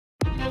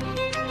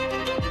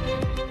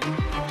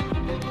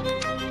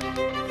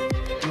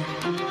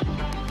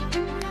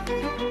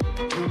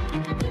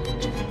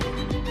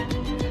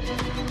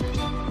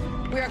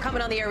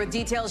the air with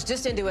details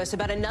just into us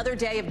about another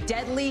day of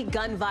deadly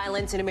gun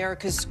violence in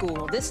America's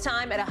school. This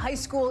time at a high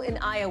school in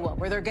Iowa,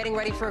 where they're getting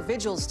ready for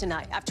vigils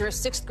tonight after a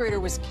sixth grader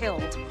was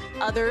killed.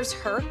 Others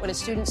hurt when a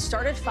student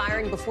started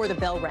firing before the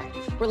bell rang.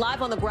 We're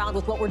live on the ground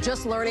with what we're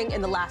just learning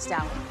in the last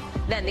hour.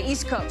 Then the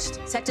East Coast,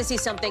 set to see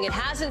something it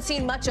hasn't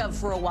seen much of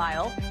for a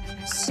while.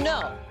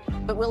 Snow.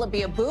 But will it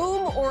be a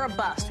boom or a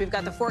bust? We've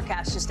got the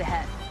forecast just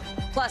ahead.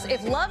 Plus,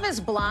 if love is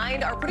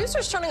blind, are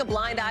producers turning a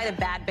blind eye to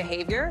bad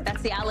behavior?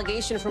 That's the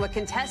allegation from a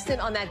contestant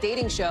on that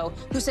dating show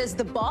who says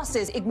the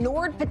bosses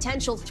ignored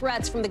potential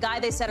threats from the guy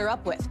they set her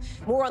up with.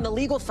 More on the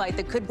legal fight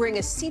that could bring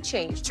a sea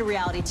change to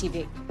reality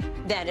TV.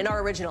 Then, in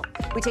our original,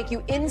 we take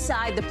you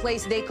inside the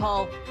place they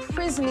call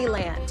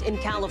Prisonland in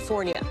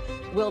California.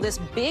 Will this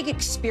big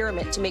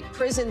experiment to make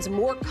prisons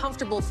more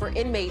comfortable for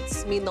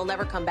inmates mean they'll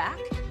never come back?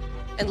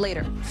 And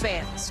later,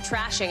 fans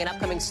trashing an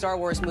upcoming Star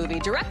Wars movie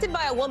directed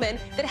by a woman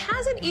that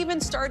hasn't even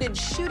started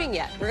shooting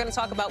yet. We're going to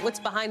talk about what's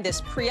behind this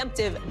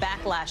preemptive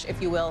backlash,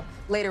 if you will,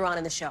 later on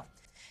in the show.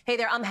 Hey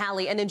there, I'm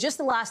Hallie, and in just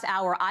the last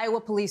hour,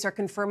 Iowa police are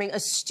confirming a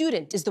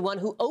student is the one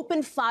who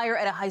opened fire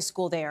at a high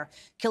school there,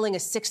 killing a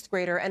sixth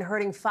grader and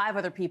hurting 5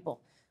 other people,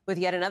 with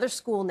yet another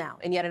school now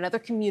in yet another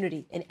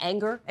community in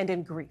anger and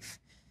in grief.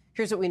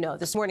 Here's what we know.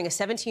 This morning, a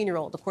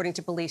 17-year-old, according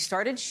to police,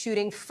 started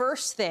shooting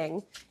first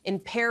thing in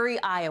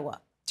Perry, Iowa,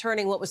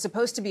 turning what was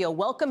supposed to be a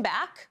welcome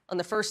back on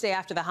the first day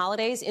after the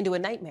holidays into a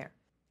nightmare.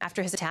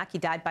 After his attack, he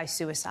died by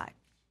suicide.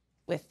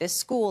 With this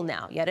school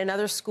now, yet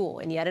another school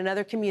in yet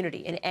another community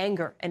in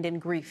anger and in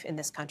grief in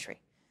this country.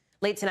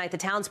 Late tonight, the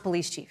town's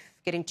police chief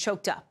getting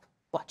choked up.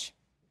 Watch.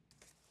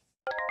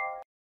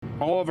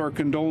 All of our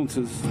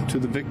condolences to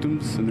the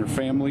victims and their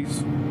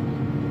families.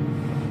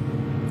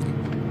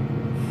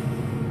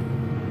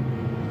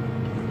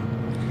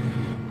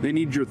 They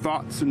need your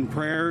thoughts and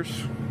prayers,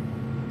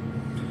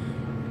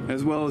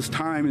 as well as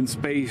time and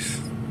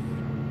space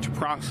to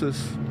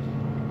process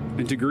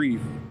and to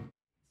grieve.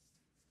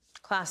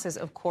 Classes,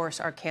 of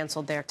course, are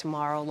canceled there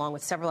tomorrow, along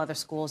with several other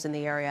schools in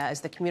the area, as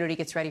the community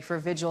gets ready for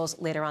vigils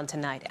later on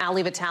tonight.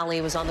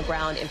 Hallie was on the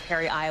ground in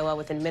Perry, Iowa,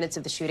 within minutes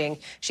of the shooting.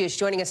 She is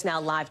joining us now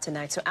live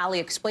tonight. So, Hallie,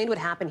 explain what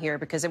happened here,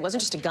 because it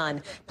wasn't just a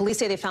gun. Police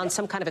say they found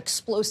some kind of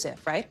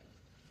explosive, right?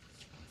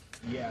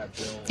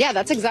 Yeah,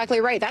 that's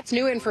exactly right. That's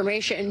new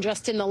information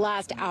just in the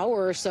last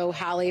hour or so,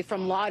 Hallie,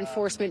 from law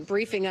enforcement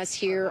briefing us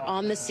here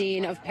on the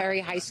scene of Perry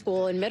High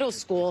School and Middle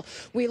School.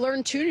 We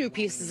learned 2 new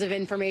pieces of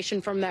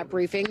information from that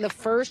briefing. The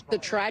first, the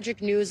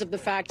tragic news of the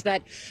fact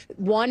that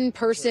one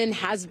person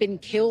has been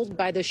killed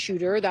by the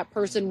shooter. That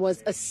person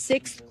was a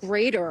 6th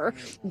grader.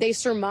 They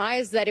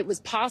surmised that it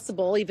was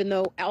possible, even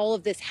though all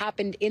of this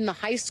happened in the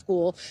high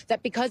school,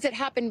 that because it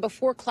happened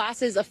before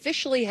classes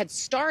officially had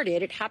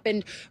started, it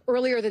happened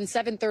earlier than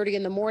 7:30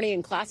 in the morning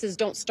and classes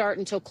don't start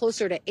until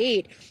closer to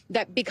 8,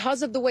 that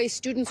because of the way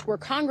students were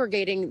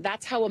congregating,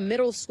 that's how a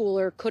middle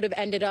schooler could have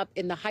ended up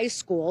in the high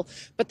school.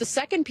 But the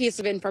second piece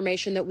of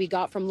information that we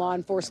got from law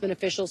enforcement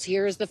officials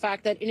here is the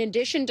fact that in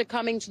addition to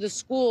coming to the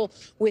school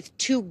with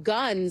 2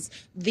 guns,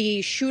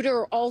 the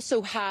shooter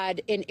also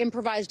had an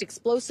improvised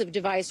explosive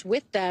device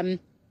with them.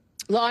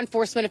 Law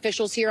enforcement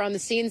officials here on the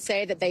scene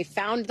say that they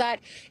found that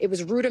it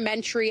was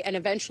rudimentary and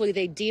eventually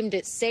they deemed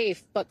it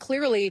safe. But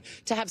clearly,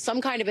 to have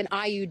some kind of an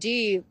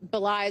IUD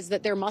belies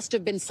that there must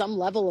have been some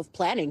level of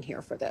planning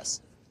here for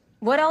this.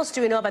 What else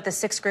do we know about the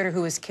 6th grader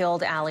who was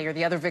killed, Hallie, or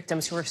the other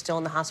victims who are still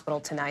in the hospital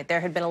tonight? There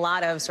had been a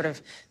lot of sort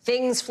of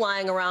things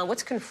flying around.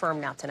 What's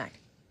confirmed now tonight?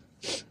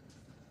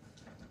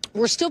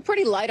 We're still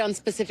pretty light on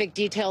specific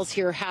details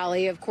here,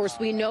 Hallie. Of course,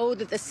 we know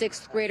that the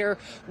 6th grader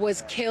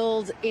was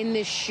killed in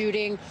this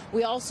shooting.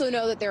 We also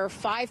know that there are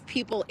 5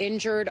 people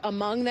injured.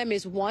 Among them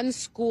is 1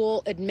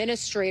 school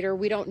administrator.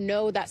 We don't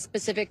know that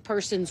specific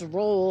person's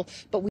role,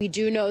 but we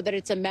do know that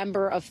it's a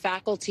member of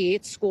faculty,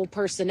 it's school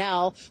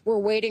personnel. We're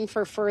waiting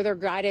for further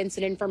guidance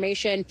and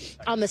information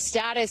on the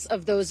status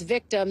of those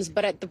victims.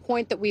 But at the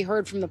point that we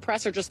heard from the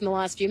presser just in the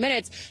last few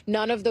minutes,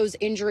 none of those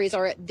injuries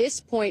are at this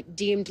point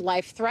deemed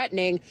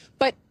life-threatening.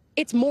 But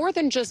it's more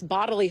than just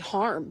bodily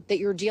harm that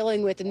you're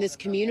dealing with in this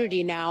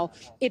community now.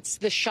 It's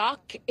the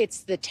shock,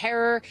 it's the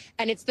terror,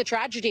 and it's the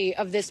tragedy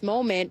of this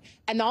moment.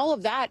 And all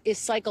of that is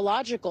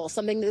psychological,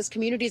 something that this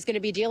community is going to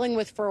be dealing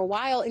with for a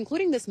while,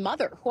 including this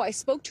mother who I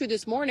spoke to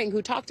this morning,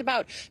 who talked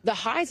about the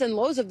highs and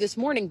lows of this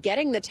morning,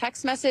 getting the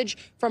text message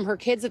from her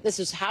kids that this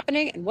was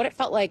happening and what it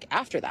felt like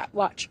after that.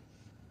 Watch.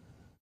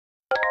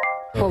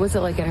 What was it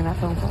like getting that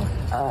phone call?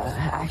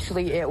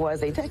 Actually, it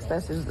was a text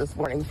message this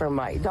morning from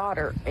my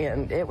daughter,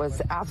 and it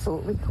was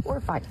absolutely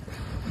horrifying.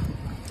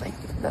 Like,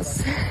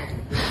 that's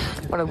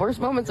one of the worst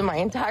moments of my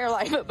entire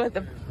life, but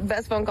the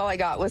best phone call I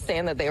got was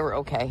saying that they were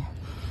okay.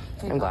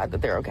 I'm glad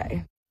that they're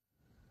okay.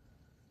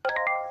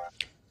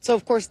 So,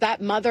 of course,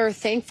 that mother,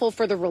 thankful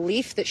for the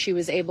relief that she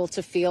was able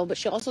to feel, but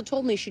she also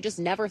told me she just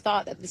never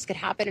thought that this could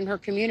happen in her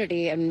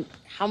community. And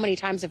how many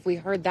times have we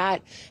heard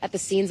that at the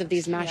scenes of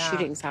these mass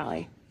shootings,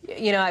 Hallie?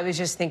 You know, I was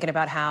just thinking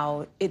about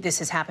how this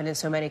has happened in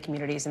so many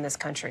communities in this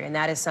country, and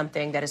that is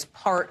something that is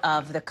part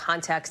of the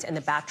context and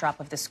the backdrop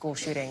of the school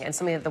shooting, and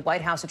something that the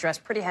White House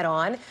addressed pretty head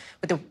on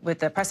with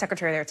the press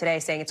secretary there today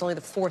saying it's only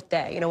the fourth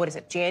day. You know, what is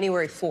it,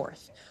 January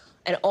 4th?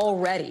 And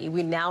already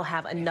we now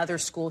have another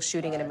school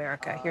shooting in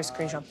America. Here's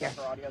Karine Jean-Pierre.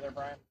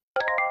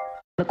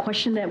 The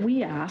question that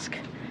we ask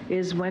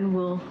is, when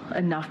will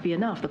enough be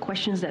enough? The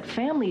questions that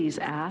families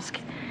ask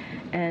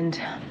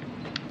and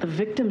the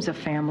victims of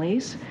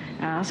families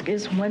ask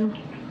is, when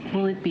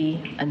will it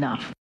be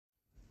enough?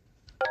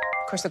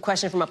 Of course, the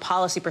question from a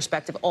policy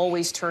perspective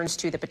always turns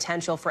to the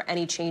potential for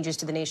any changes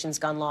to the nation's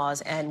gun laws,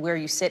 and where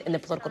you sit in the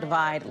political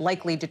divide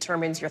likely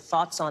determines your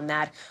thoughts on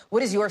that.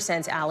 What is your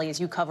sense, Hallie,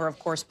 as you cover, of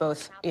course,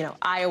 both, you know,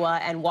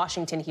 Iowa and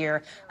Washington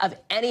here, of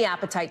any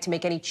appetite to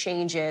make any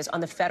changes on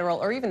the federal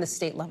or even the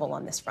state level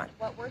on this front?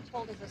 What we're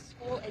told is a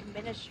school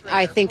administrator.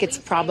 I think it's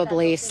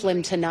probably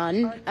slim to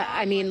none.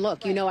 I mean,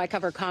 look, you know, I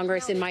cover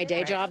Congress in my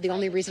day job. The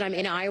only reason I'm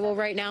in Iowa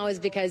right now is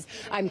because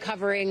I'm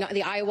covering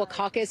the Iowa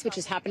caucus, which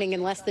is happening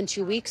in less than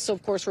 2 weeks. So,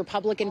 of course,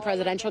 Republican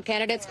presidential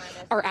candidates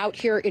are out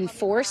here in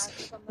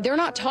force. They're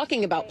not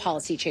talking about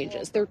policy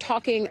changes. They're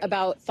talking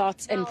about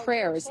thoughts and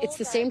prayers. It's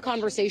the same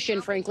conversation,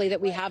 frankly,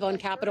 that we have on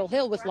Capitol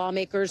Hill with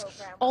lawmakers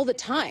all the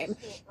time.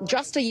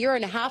 Just a year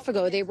and a half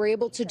ago, they were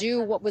able to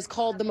do what was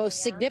called the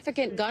most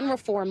significant gun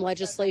reform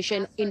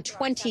legislation in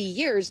 20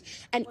 years.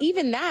 And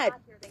even that,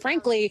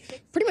 frankly,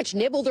 pretty much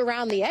nibbled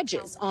around the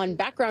edges on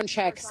background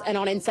checks and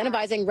on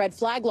incentivizing red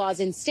flag laws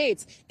in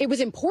states. It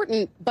was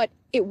important, but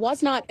it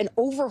was not an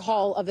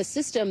overhaul of a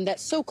system that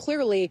so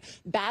clearly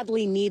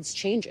badly needs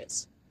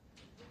changes.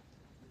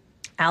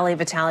 Hallie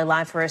Vitale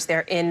live for us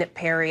there in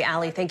Perry.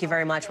 Hallie, thank you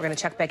very much. We're going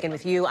to check back in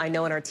with you. I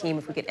know in our team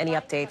if we get any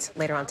updates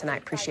later on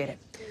tonight. Appreciate it.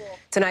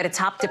 Tonight, a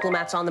top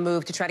diplomat's on the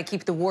move to try to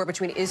keep the war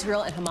between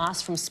Israel and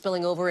Hamas from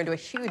spilling over into a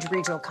huge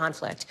regional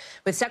conflict,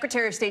 with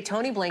Secretary of State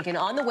Tony Blinken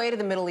on the way to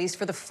the Middle East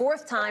for the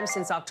fourth time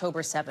since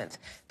October 7th,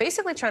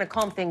 basically trying to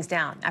calm things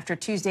down after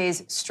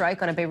Tuesday's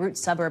strike on a Beirut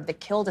suburb that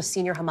killed a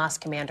senior Hamas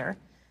commander.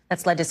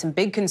 That's led to some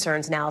big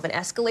concerns now of an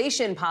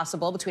escalation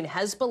possible between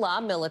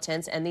Hezbollah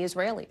militants and the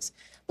Israelis.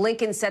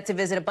 Blinken's set to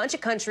visit a bunch of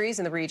countries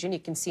in the region. You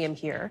can see him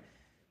here,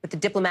 with the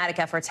diplomatic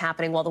efforts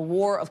happening while the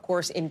war, of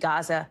course, in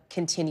Gaza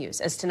continues.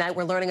 As tonight,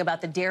 we're learning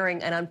about the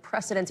daring and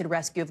unprecedented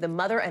rescue of the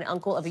mother and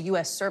uncle of a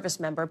U.S. service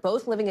member,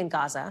 both living in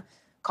Gaza,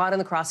 caught in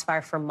the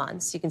crossfire for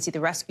months. You can see the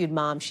rescued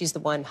mom. She's the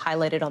one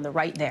highlighted on the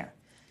right there.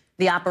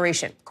 The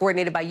operation,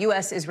 coordinated by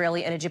U.S.,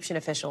 Israeli, and Egyptian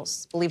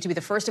officials, believed to be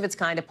the first of its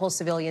kind to pull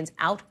civilians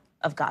out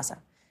of Gaza.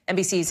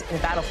 NBC's, in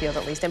the battlefield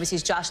at least,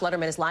 NBC's Josh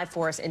Letterman is live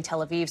for us in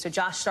Tel Aviv. So,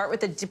 Josh, start with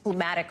the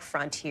diplomatic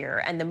front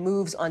here and the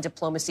moves on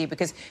diplomacy,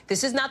 because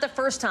this is not the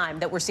first time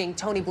that we're seeing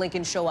Tony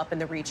Blinken show up in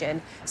the region,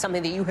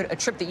 something that a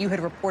trip that you had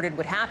reported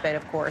would happen,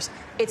 of course.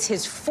 It's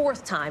his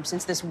fourth time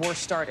since this war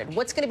started.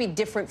 What's going to be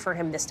different for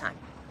him this time?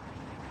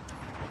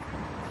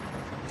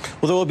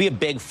 Well, there will be a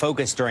big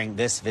focus during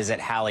this visit,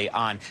 Hallie,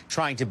 on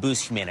trying to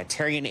boost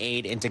humanitarian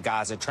aid into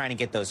Gaza, trying to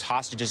get those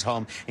hostages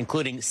home,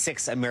 including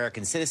 6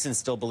 American citizens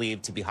still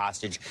believed to be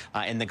hostage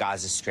in the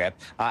Gaza Strip,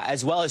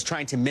 as well as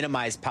trying to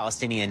minimize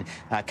Palestinian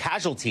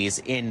casualties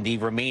in the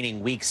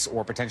remaining weeks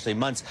or potentially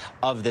months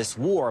of this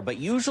war. But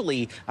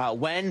usually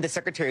when the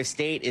Secretary of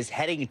State is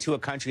heading to a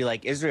country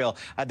like Israel,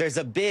 there's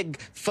a big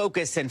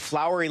focus and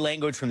flowery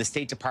language from the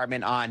State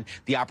Department on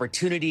the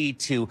opportunity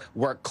to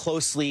work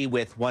closely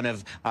with one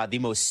of the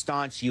most staunch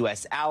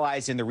U.S.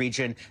 allies in the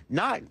region.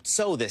 Not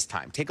so this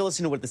time. Take a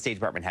listen to what the State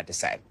Department had to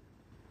say.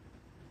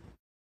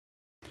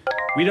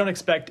 We don't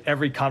expect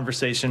every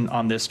conversation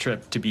on this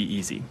trip to be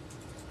easy.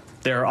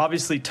 There are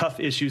obviously tough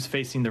issues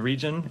facing the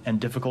region and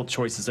difficult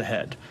choices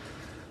ahead.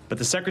 But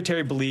the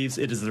Secretary believes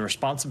it is the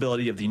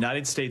responsibility of the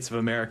United States of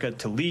America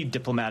to lead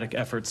diplomatic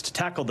efforts to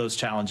tackle those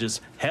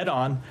challenges head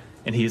on,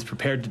 and he is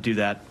prepared to do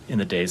that in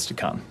the days to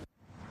come.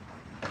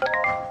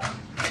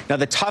 Now,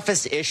 the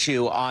toughest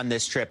issue on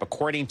this trip,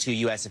 according to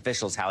U.S.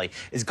 officials, Hallie,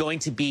 is going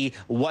to be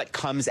what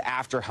comes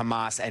after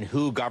Hamas and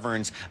who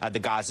governs the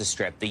Gaza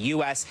Strip. The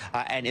U.S.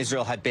 And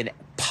Israel have been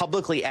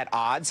publicly at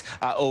odds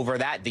over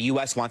that. The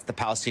U.S. wants the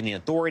Palestinian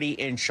Authority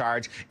in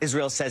charge.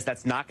 Israel says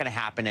that's not going to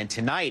happen, and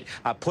tonight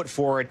put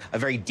forward a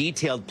very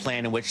detailed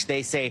plan in which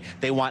they say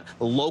they want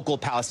local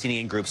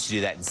Palestinian groups to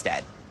do that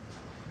instead.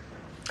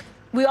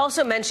 We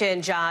also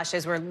mentioned, Josh,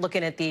 as we're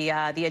looking at the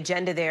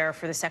agenda there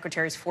for the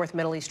Secretary's fourth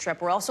Middle East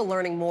trip, we're also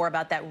learning more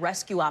about that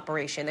rescue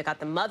operation that got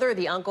the mother,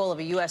 the uncle of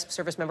a U.S.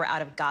 service member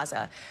out of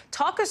Gaza.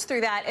 Talk us through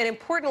that, and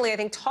importantly, I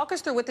think, talk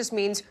us through what this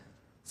means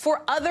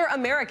for other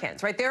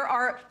Americans, right? There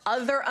are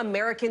other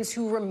Americans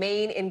who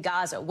remain in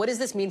Gaza. What does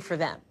this mean for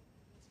them?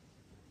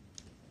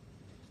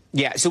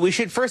 Yeah, so we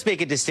should first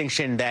make a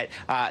distinction that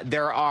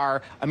there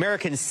are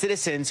American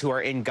citizens who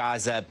are in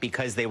Gaza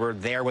because they were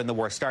there when the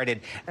war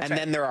started, and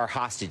then there are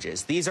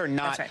hostages. These are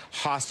not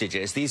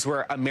hostages. These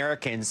were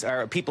Americans,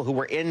 or people who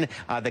were in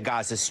the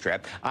Gaza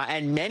Strip,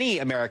 and many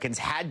Americans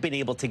had been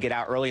able to get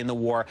out early in the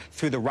war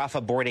through the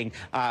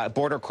Rafah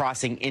border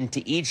crossing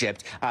into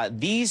Egypt.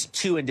 These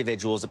two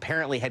individuals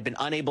apparently had been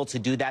unable to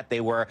do that.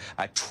 They were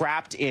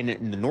trapped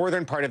in the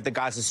northern part of the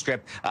Gaza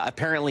Strip,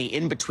 apparently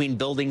in between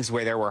buildings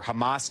where there were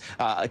Hamas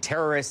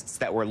terrorists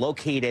that were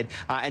located.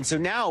 And so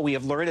now we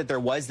have learned that there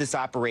was this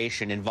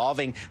operation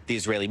involving the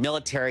Israeli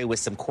military with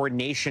some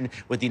coordination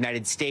with the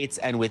United States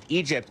and with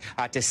Egypt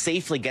to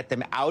safely get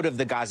them out of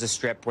the Gaza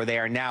Strip, where they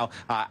are now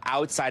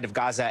outside of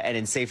Gaza and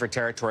in safer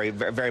territory,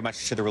 very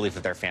much to the relief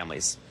of their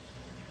families.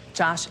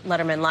 Josh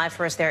Letterman live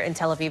for us there in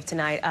Tel Aviv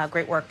tonight.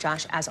 Great work,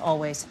 Josh, as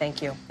always.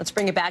 Thank you. Let's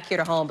bring it back here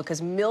to home,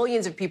 because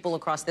millions of people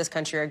across this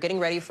country are getting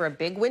ready for a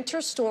big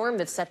winter storm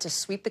that's set to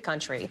sweep the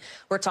country.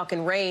 We're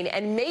talking rain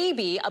and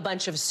maybe a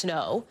bunch of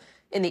snow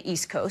in the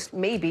East Coast,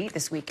 maybe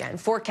this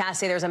weekend. Forecasts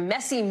say there's a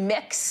messy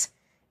mix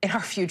in our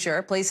future.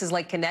 Places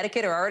like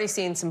Connecticut are already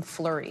seeing some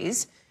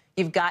flurries.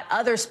 You've got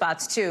other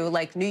spots, too,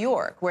 like New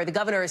York, where the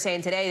governor is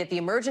saying today that the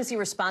emergency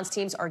response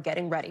teams are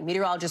getting ready.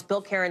 Meteorologist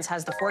Bill Cairns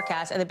has the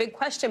forecast. And the big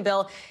question,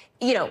 Bill,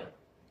 you know,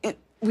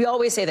 we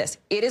always say this.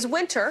 It is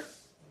winter.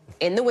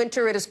 In the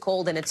winter, it is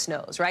cold and it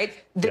snows, right?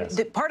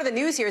 The part of the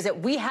news here is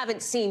that we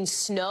haven't seen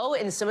snow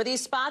in some of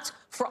these spots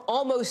for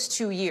almost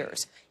 2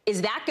 years.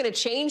 Is that going to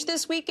change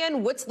this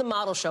weekend? What's the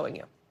model showing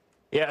you?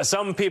 Yeah,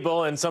 some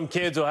people and some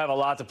kids will have a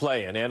lot to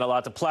play in and a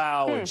lot to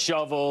plow and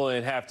shovel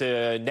and have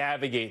to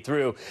navigate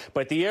through.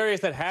 But the areas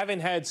that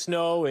haven't had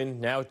snow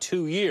in now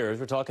 2 years,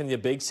 we're talking the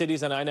big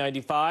cities on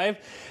I-95,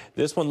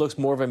 this one looks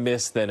more of a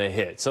miss than a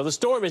hit. So the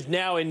storm is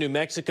now in New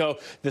Mexico.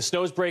 The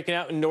snow's breaking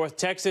out in North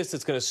Texas.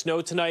 It's going to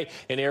snow tonight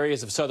in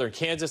areas of southern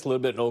Kansas, a little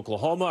bit in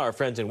Oklahoma. Our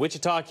friends in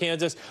Wichita,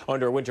 Kansas,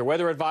 under a winter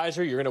weather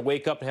advisory. You're going to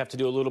wake up and have to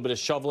do a little bit of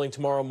shoveling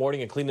tomorrow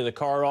morning and cleaning the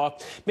car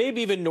off.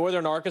 Maybe even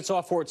northern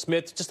Arkansas, Fort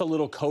Smith, just a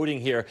little coating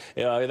here.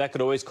 That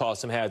could always cause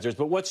some hazards.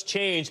 But what's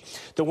changed,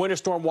 the winter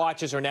storm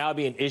watches are now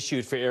being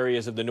issued for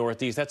areas of the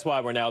Northeast. That's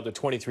why we're now to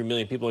 23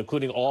 million people,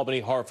 including Albany,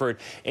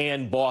 Hartford,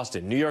 and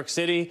Boston. New York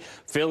City,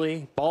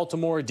 Philly,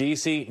 Baltimore,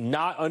 D.C.,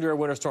 not under a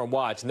winter storm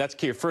watch. And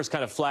that's your first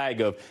kind of flag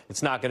of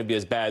it's not going to be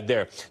as bad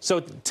there. So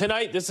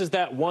tonight, this is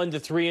that 1 to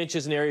 3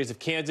 inches in areas of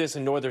Kansas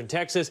and northern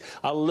Texas.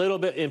 A little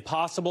bit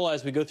impossible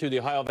as we go through the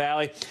Ohio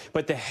Valley.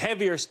 But the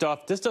heavier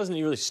stuff, this doesn't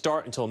really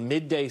start until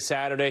midday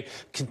Saturday,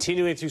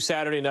 continuing through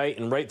Saturday night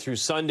and right through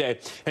Sunday.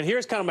 And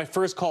here's kind of my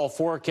first call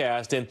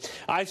forecast. And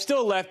I've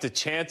still left a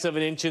chance of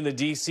an inch in the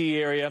D.C.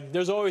 area.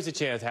 There's always a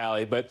chance,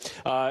 Hallie, but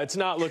it's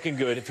not looking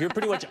good. If you're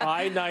pretty much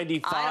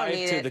I-95 I don't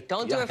need to it. the...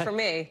 Don't do it for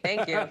me.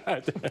 Thank you.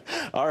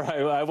 All right,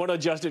 well, I want to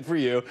adjust it for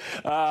you.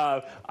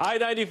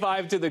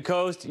 I-95 to the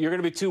coast, you're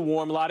going to be too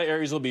warm. A lot of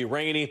areas will be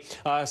rainy.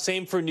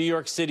 Same for New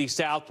York City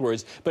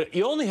southwards. But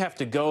you only have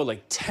to go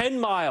like 10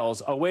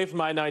 miles away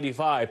from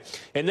I-95,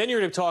 and then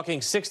you're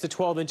talking 6 to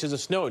 12 inches of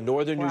snow in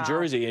northern New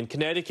Jersey and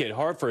Connecticut,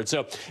 Hartford.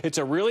 So it's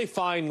a really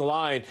fine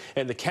line,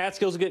 and the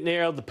Catskills get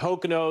nailed, the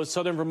Poconos,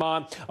 southern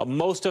Vermont,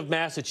 most of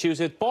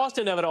Massachusetts,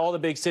 Boston, Nevada, all the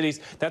big cities.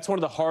 That's one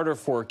of the harder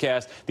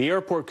forecasts. The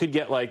airport could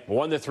get like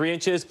 1 to 3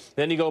 inches.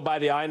 Then you go by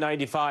the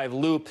I-95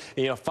 loop,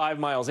 5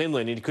 miles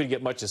inland, and you could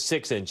get much as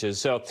 6 inches.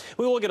 So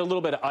we will get a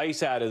little bit of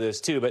ice out of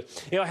this, too. But,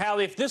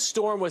 Hallie, if this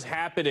storm was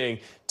happening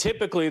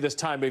typically this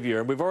time of year,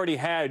 and we've already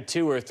had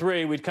 2 or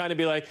 3, we'd kind of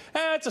be like,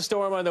 it's a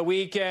storm on the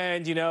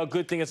weekend,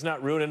 good thing it's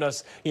not ruining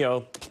us,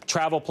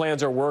 travel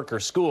plans or work or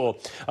school.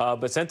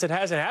 But since it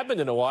hasn't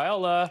happened in a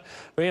while,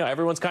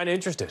 everyone's kind of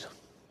interested.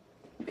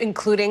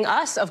 Including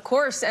us, of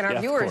course, and our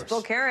viewers. Course.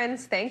 Bill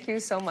Cairns, thank you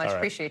so much. All right.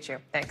 Appreciate you.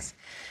 Thanks.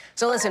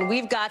 So listen,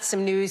 we've got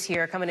some news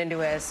here coming into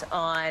us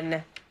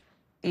on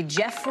the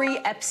Jeffrey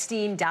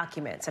Epstein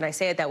documents. And I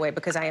say it that way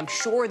because I am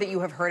sure that you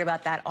have heard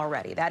about that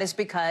already. That is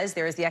because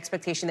there is the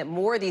expectation that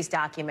more of these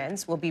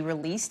documents will be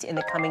released in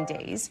the coming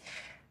days.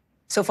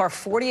 So far,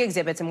 40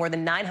 exhibits and more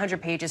than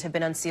 900 pages have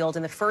been unsealed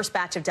in the first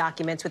batch of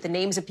documents with the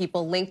names of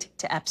people linked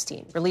to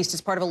Epstein, released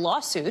as part of a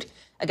lawsuit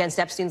against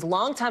Epstein's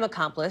longtime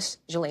accomplice,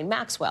 Ghislaine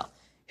Maxwell.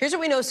 Here's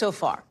what we know so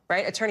far,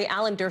 right? Attorney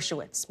Alan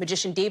Dershowitz,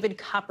 magician David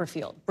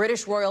Copperfield,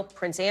 British royal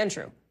Prince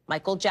Andrew,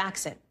 Michael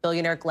Jackson,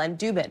 billionaire Glenn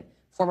Dubin,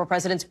 former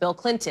presidents Bill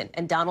Clinton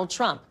and Donald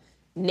Trump,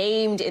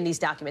 named in these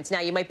documents. Now,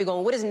 you might be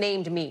going, what does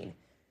named mean?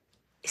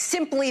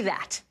 Simply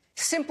that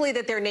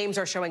their names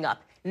are showing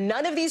up.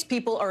 None of these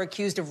people are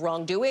accused of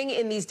wrongdoing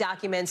in these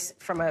documents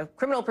from a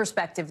criminal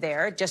perspective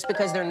there. Just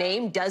because their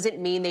name doesn't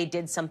mean they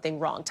did something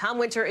wrong. Tom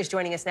Winter is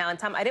joining us now. And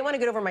Tom, I didn't want to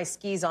get over my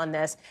skis on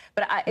this,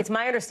 but it's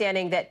my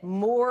understanding that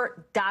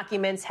more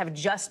documents have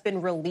just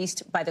been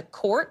released by the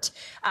court.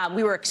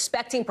 We were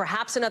expecting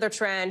perhaps another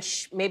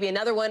tranche, maybe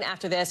another one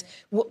after this.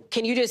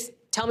 Can you just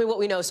tell me what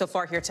we know so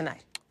far here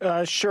tonight?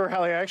 Sure,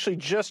 Hallie. I actually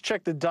just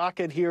checked the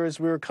docket here as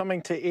we were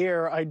coming to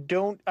air.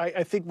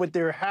 I think what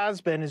there has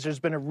been is there's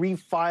been a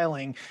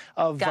refiling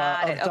of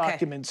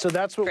documents. So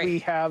that's what we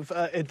have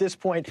at this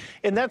point.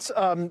 And that's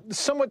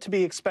somewhat to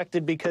be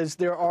expected because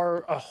there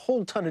are a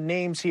whole ton of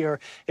names here.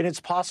 And it's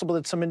possible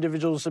that some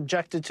individuals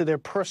objected to their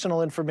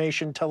personal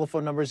information,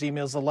 telephone numbers,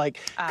 emails, the like,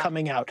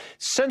 coming out.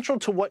 Central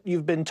to what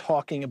you've been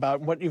talking about,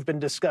 what you've been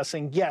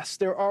discussing, yes,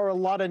 there are a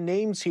lot of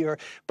names here.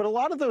 But a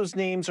lot of those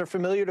names are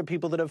familiar to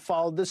people that have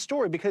followed this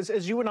story. Because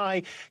as you and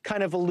I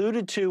kind of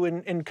alluded to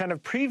and kind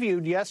of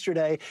previewed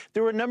yesterday,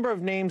 there were a number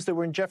of names that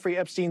were in Jeffrey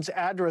Epstein's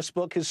address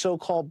book, his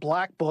so-called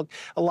black book.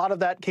 A lot of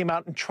that came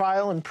out in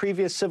trial and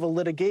previous civil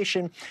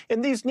litigation.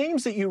 And these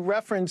names that you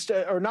referenced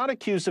are not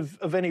accused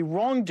of any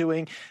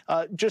wrongdoing,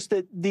 just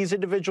that these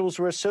individuals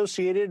were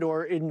associated,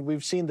 or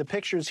we've seen the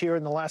pictures here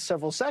in the last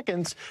several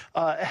seconds,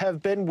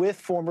 have been with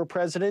former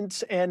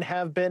presidents and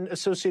have been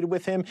associated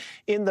with him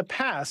in the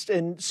past.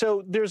 And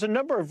so there's a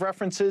number of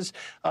references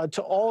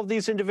to all of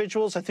these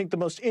individuals. I think the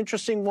most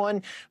interesting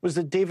one was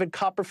that David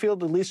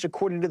Copperfield, at least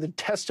according to the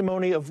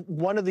testimony of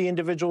one of the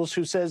individuals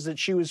who says that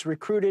she was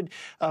recruited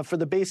for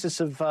the basis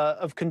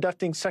of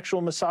conducting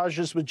sexual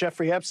massages with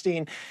Jeffrey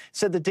Epstein,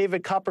 said that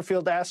David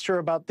Copperfield asked her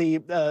about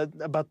the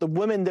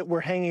women that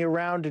were hanging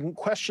around and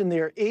questioned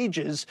their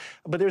ages,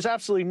 but there's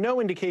absolutely no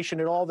indication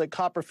at all that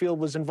Copperfield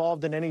was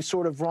involved in any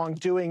sort of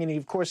wrongdoing, and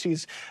of course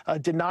he's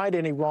denied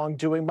any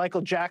wrongdoing.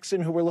 Michael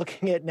Jackson, who we're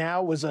looking at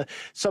now, was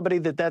somebody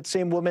that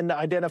same woman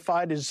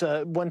identified as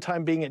one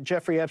time being at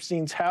Jeffrey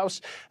Epstein's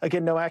house.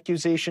 Again, no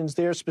accusations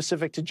there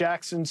specific to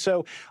Jackson.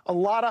 So a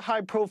lot of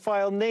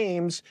high-profile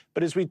names,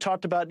 but as we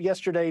talked about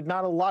yesterday,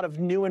 not a lot of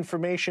new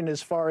information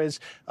as far as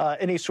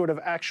any sort of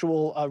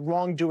actual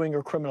wrongdoing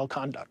or criminal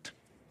conduct.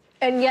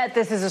 And yet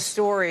this is a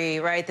story,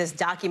 right, this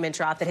document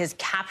drop that has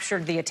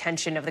captured the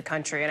attention of the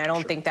country, and I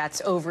don't think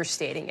that's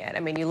overstating it. I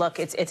mean, you look,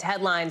 it's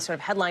headlines, sort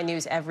of headline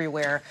news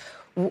everywhere.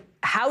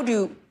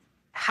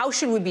 How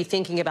should we be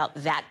thinking about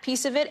that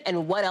piece of it,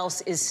 and what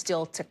else is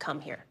still to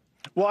come here?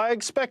 Well, I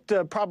expect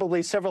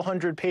probably several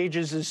hundred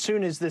pages as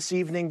soon as this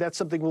evening. That's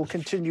something we'll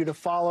continue to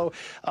follow.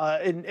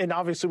 And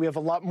obviously, we have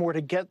a lot more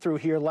to get through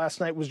here. Last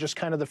night was just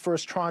kind of the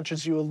first tranche,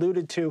 as you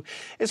alluded to.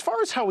 As far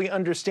as how we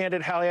understand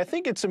it, Hallie, I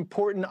think it's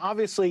important,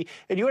 obviously,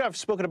 and you and I have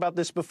spoken about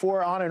this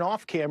before on and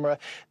off camera,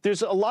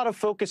 there's a lot of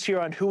focus here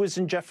on who is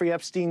in Jeffrey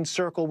Epstein's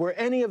circle. Were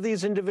any of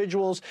these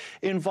individuals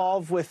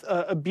involved with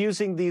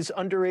abusing these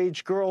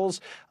underage girls?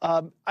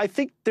 I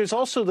think there's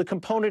also the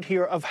component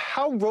here of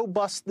how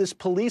robust this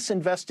police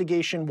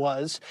investigation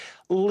was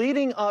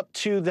leading up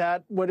to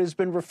that, what has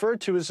been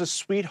referred to as a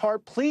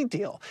sweetheart plea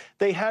deal.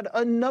 They had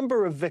a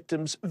number of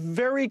victims,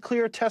 very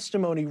clear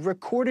testimony,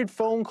 recorded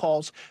phone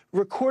calls,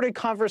 recorded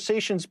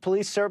conversations,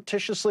 police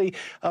surreptitiously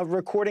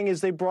recording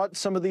as they brought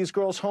some of these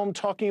girls home,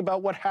 talking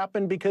about what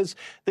happened because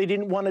they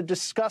didn't want to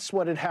discuss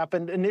what had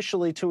happened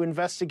initially to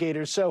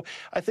investigators. So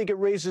I think it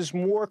raises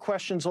more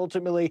questions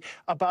ultimately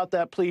about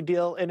that plea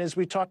deal. And as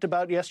we talked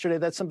about yesterday,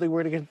 that's something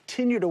we're going to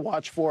continue to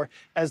watch for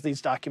as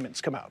these documents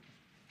come out.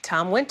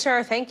 Tom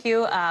Winter, thank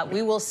you.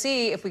 We will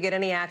see if we get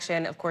any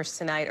action, of course,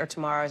 tonight or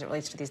tomorrow as it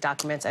relates to these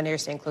documents. I know you're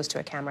staying close to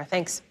a camera.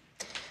 Thanks.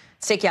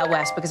 Let's take you out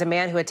west because a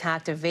man who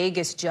attacked a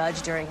Vegas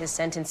judge during his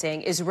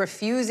sentencing is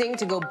refusing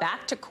to go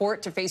back to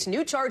court to face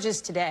new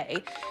charges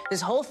today.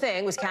 This whole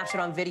thing was captured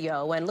on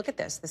video. And look at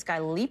this. This guy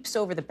leaps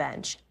over the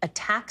bench,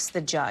 attacks the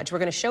judge. We're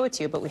going to show it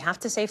to you, but we have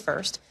to say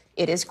first,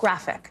 it is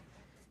graphic.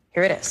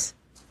 Here it is.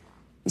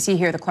 You see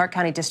here the Clark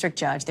County District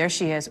Judge. There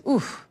she is.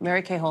 Oof,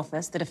 Mary Kay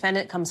Holthus. The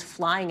defendant comes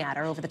flying at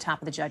her over the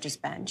top of the judge's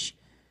bench,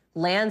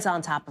 lands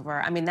on top of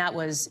her. I mean, that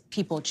was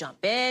people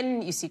jump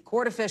in. You see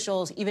court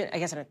officials, even, I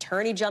guess, an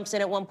attorney jumps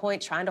in at one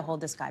point trying to hold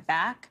this guy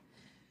back.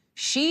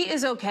 She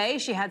is okay.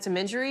 She had some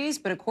injuries,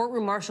 but a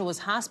courtroom marshal was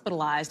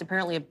hospitalized,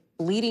 apparently a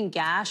bleeding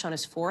gash on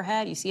his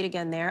forehead. You see it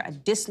again there, a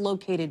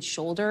dislocated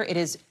shoulder. It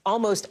is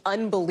almost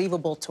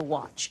unbelievable to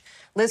watch.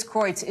 Liz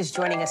Kreutz is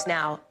joining us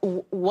now.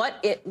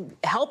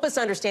 Help us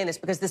understand this,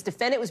 because this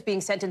defendant was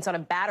being sentenced on a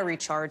battery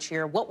charge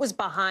here. What was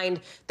behind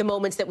the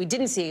moments that we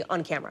didn't see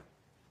on camera?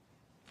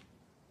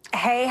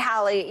 Hey,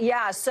 Hallie.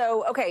 Yeah,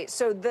 so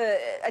the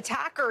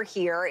attacker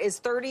here is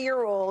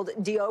 30-year-old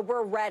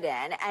Deobra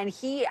Redden, and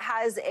he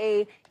has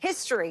a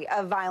history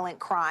of violent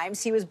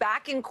crimes. He was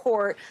back in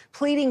court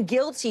pleading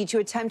guilty to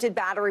attempted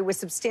battery with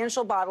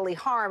substantial bodily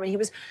harm, and he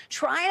was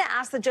trying to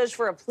ask the judge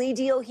for a plea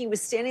deal. He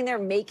was standing there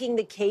making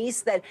the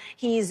case that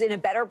he's in a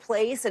better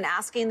place and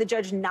asking the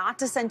judge not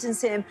to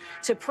sentence him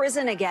to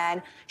prison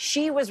again.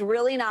 She was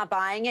really not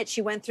buying it.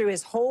 She went through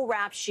his whole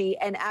rap sheet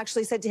and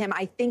actually said to him,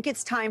 I think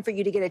it's time for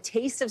you to get a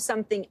taste of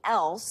something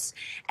else.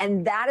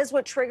 And that is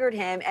what triggered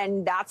him,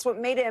 and that's what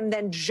made him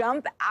then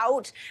jump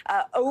out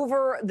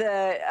over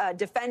the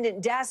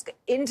defendant desk desk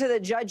into the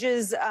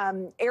judge's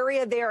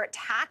area there,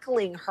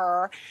 tackling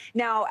her.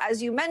 Now,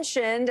 as you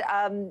mentioned,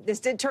 this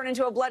did turn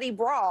into a bloody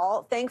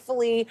brawl.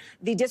 Thankfully,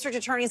 the district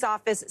attorney's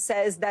office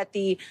says that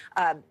the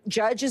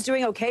judge is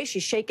doing okay.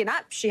 She's shaken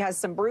up. She has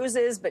some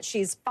bruises, but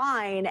she's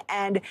fine.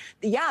 And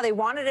yeah, they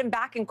wanted him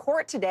back in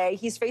court today.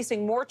 He's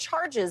facing more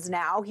charges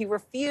now. He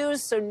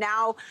refused. So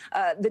now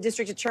the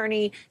district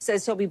attorney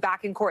says he'll be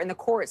back in court, and the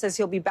court says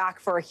he'll be back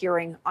for a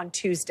hearing on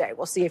Tuesday.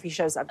 We'll see if he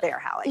shows up there,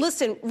 Hallie.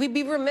 Listen, we'd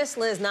be remiss,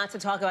 Liz, not to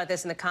talk about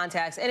this in the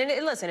context.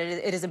 And listen,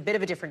 it is a bit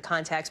of a different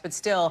context, but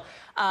still,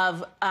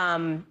 of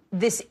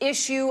this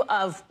issue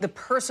of the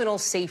personal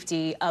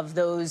safety of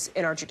those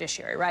in our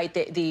judiciary, right?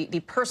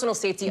 The personal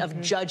safety of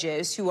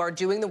judges who are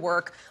doing the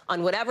work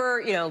on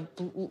whatever,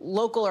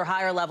 local or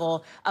higher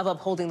level of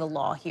upholding the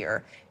law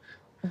here.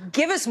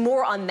 Give us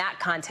more on that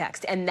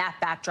context and that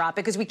backdrop,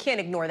 because we can't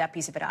ignore that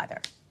piece of it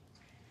either.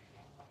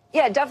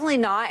 Yeah, definitely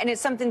not. And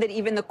it's something that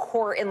even the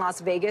court in Las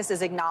Vegas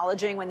is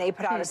acknowledging when they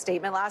put out a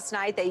statement last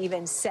night. They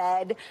even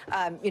said,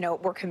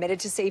 we're committed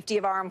to safety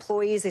of our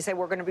employees. They said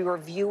we're going to be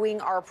reviewing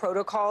our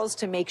protocols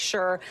to make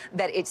sure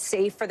that it's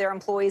safe for their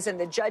employees and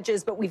the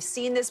judges. But we've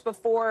seen this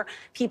before,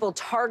 people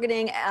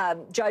targeting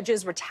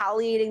judges,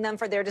 retaliating them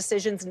for their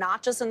decisions,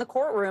 not just in the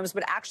courtrooms,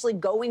 but actually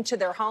going to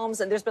their homes.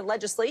 And there's been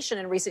legislation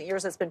in recent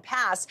years that's been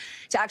passed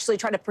to actually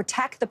try to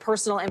protect the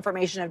personal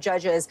information of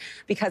judges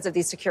because of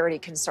these security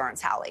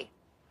concerns, Hallie.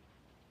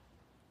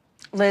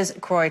 Liz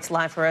Kreutz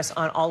live for us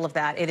on all of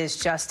that. It is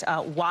just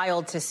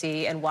wild to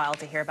see and wild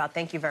to hear about.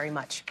 Thank you very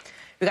much.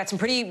 We got some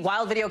pretty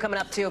wild video coming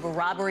up, too, of a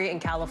robbery in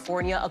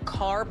California, a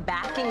car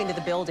backing into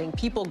the building,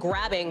 people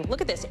grabbing,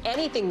 look at this,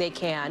 anything they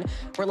can.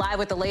 We're live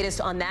with the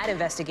latest on that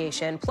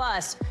investigation.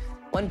 Plus,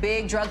 one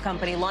big drug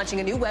company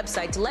launching a new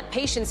website to let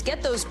patients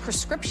get those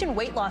prescription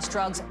weight loss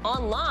drugs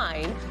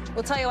online.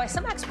 We'll tell you why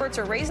some experts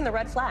are raising the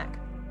red flag.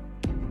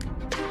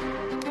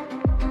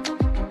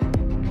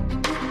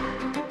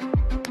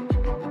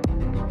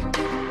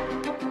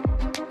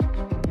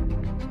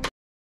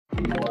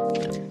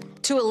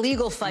 To a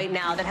legal fight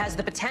now that has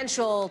the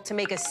potential to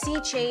make a sea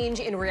change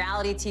in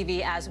reality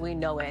TV as we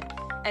know it.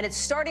 And it's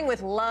starting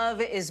with Love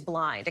is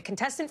Blind. A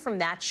contestant from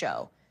that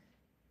show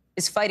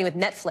is fighting with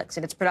Netflix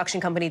and its production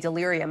company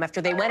Delirium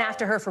after they went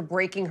after her for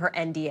breaking her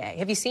NDA.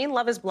 Have you seen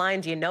Love is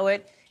Blind? Do you know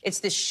it? It's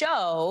the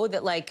show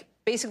that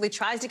basically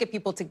tries to get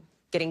people to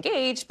get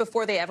engaged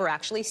before they ever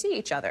actually see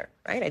each other,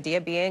 right? Idea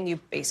being you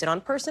base it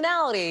on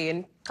personality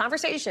and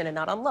conversation and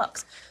not on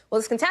looks. Well,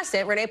 this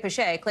contestant, Renee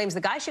Pache, claims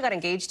the guy she got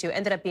engaged to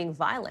ended up being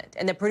violent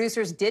and the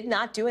producers did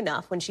not do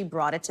enough when she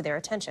brought it to their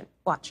attention.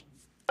 Watch.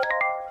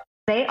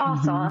 They all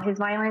saw his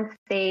violence.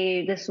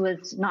 This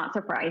was not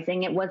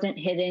surprising. It wasn't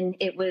hidden.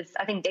 It was,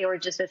 I think they were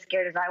just as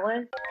scared as I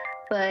was,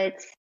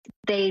 but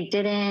they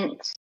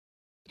didn't,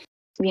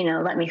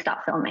 let me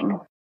stop filming.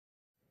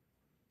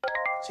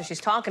 So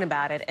she's talking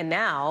about it, and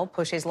now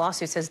Poche's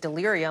lawsuit says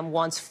Delirium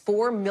wants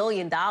 $4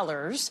 million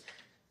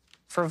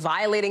for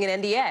violating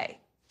an NDA.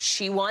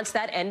 She wants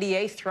that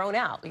NDA thrown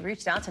out. We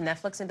reached out to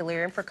Netflix and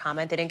Delirium for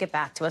comment. They didn't get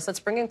back to us.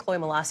 Let's bring in Chloe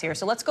Malas here.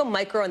 So let's go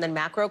micro and then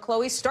macro,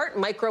 Chloe. Start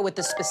micro with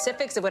the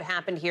specifics of what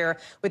happened here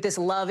with this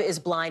Love is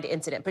Blind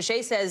incident.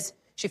 Poche says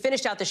she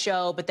finished out the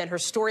show, but then her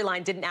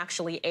storyline didn't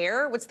actually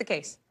air. What's the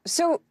case?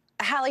 So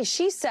Hallie,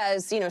 she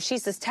says,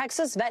 she's this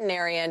Texas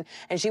veterinarian,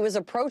 and she was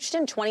approached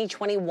in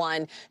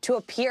 2021 to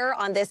appear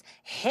on this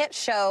hit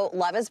show,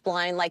 Love is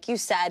Blind. Like you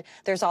said,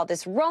 there's all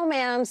this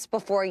romance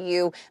before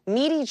you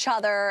meet each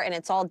other, and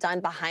it's all done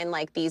behind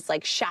these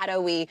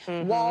shadowy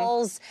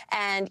walls.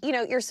 And,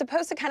 you're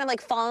supposed to kind of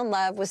fall in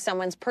love with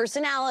someone's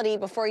personality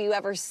before you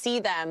ever see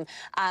them,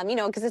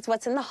 because it's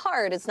what's in the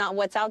heart. It's not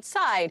what's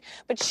outside.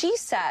 But she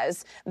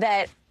says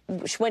that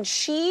when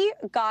she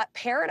got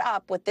paired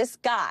up with this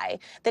guy,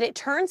 that it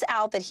turns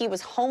out that he was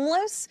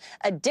homeless,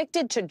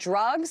 addicted to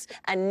drugs,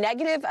 a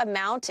negative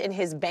amount in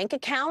his bank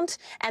account,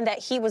 and that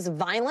he was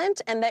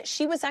violent, and that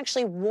she was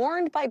actually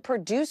warned by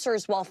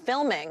producers while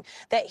filming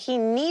that she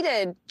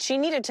needed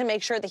to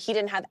make sure that he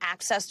didn't have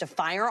access to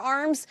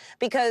firearms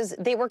because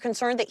they were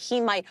concerned that he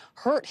might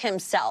hurt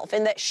himself,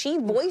 and that she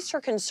voiced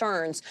her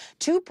concerns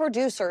to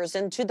producers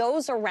and to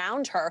those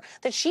around her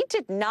that she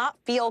did not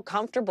feel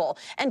comfortable.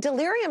 And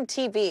Delirium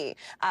TV,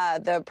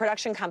 the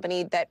production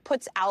company that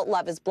puts out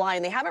Love is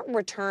Blind, they haven't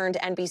returned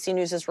NBC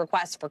News'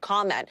 request for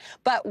comment.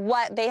 But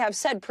what they have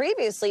said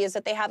previously is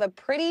that they have a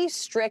pretty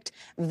strict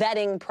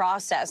vetting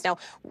process. Now,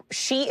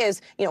 she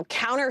is,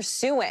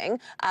 counter-suing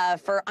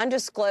for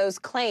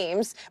undisclosed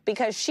claims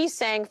because she's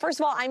saying, first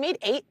of all, I made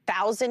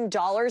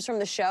 $8,000 from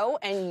the show,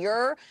 and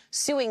you're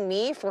suing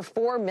me for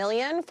 $4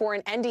 million for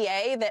an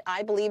NDA that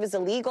I believe is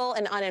illegal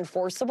and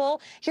unenforceable.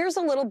 Here's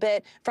a little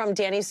bit from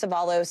Danny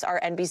Savalos, our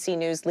NBC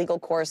News legal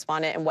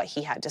correspondent, and what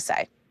he had to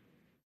say.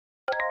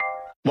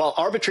 While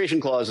arbitration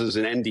clauses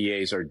and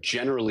NDAs are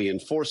generally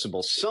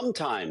enforceable,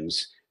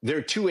 sometimes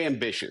they're too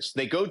ambitious.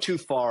 They go too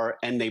far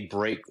and they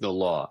break the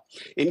law.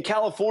 In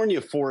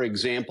California, for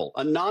example,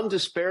 a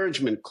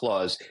non-disparagement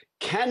clause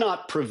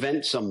cannot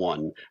prevent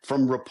someone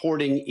from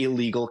reporting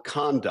illegal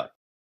conduct.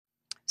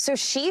 So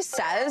she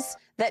says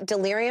that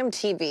Delirium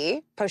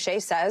TV, Poche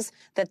says,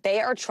 that they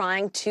are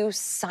trying to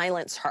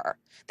silence her,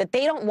 that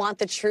they don't want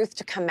the truth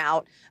to come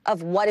out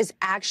of what is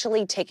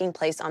actually taking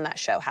place on that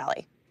show,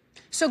 Hallie.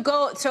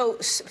 So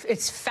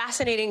it's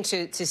fascinating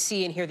to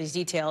see and hear these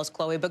details,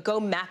 Chloe, but go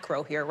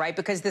macro here, right?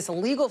 Because this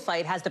legal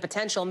fight has the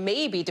potential,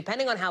 maybe,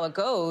 depending on how it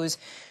goes,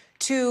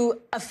 to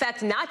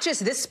affect not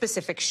just this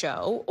specific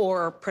show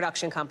or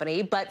production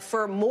company, but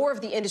for more of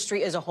the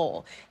industry as a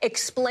whole.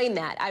 Explain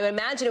that. I would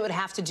imagine it would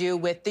have to do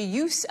with the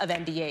use of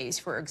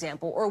NDAs, for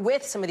example, or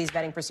with some of these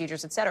vetting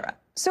procedures, et cetera.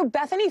 So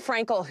Bethany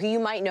Frankel, who you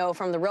might know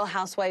from The Real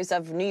Housewives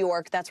of New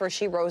York, that's where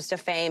she rose to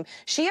fame,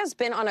 she has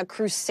been on a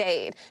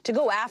crusade to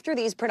go after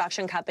these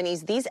production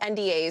companies, these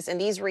NDAs,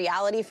 and these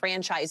reality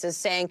franchises,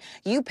 saying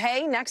you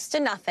pay next to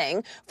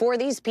nothing for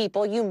these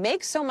people, you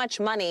make so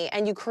much money,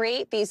 and you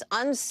create these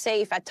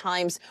unsafe, at times,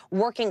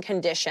 working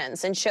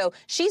conditions. And so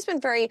she's been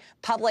very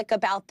public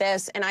about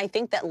this, and I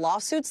think that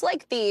lawsuits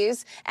like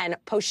these, and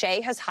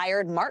Poche has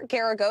hired Mark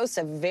Garagos,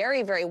 a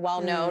very, very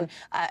well-known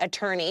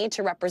attorney,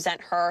 to represent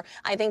her.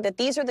 I think that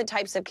these are the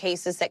types of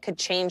cases that could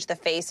change the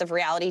face of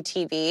reality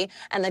TV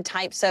and the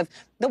types of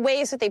the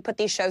ways that they put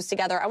these shows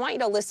together. I want you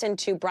to listen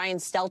to Brian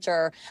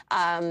Stelter,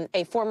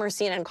 a former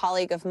CNN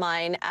colleague of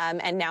mine,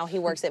 and now he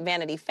works at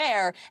Vanity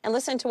Fair, and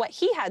listen to what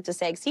he had to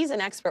say, because he's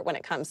an expert when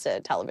it comes to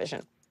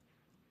television.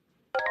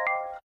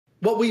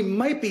 What we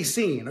might be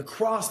seeing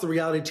across the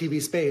reality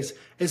TV space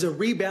is a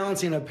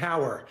rebalancing of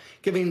power,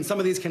 giving some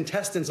of these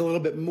contestants a little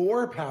bit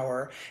more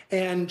power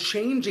and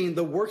changing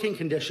the working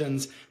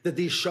conditions that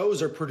these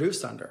shows are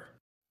produced under.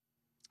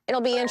 It'll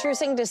be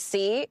interesting to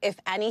see if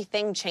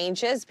anything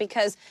changes,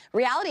 because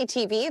reality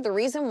TV, the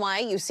reason why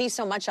you see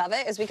so much of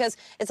it is because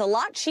it's a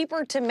lot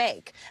cheaper to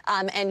make.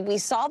 And we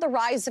saw the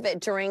rise of it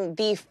during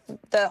the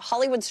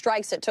Hollywood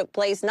strikes that took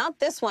place, not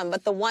this one,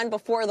 but the one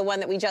before the one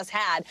that we just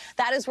had.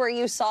 That is where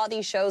you saw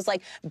these shows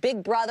like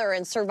Big Brother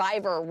and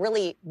Survivor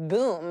really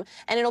boom.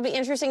 And it'll be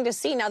interesting to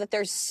see, now that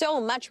there's so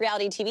much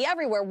reality TV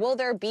everywhere, will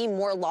there be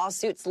more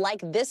lawsuits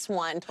like this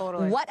one?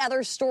 Totally. What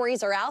other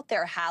stories are out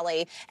there,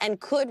 Hallie? And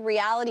could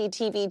reality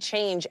TV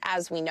change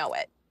as we know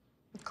it?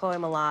 Chloe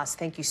Malas,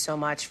 thank you so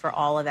much for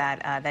all of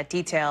that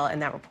detail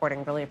and that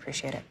reporting. Really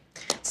appreciate it.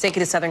 Let's take you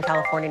to Southern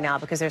California now,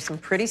 because there's some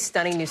pretty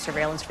stunning new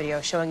surveillance video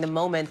showing the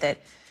moment that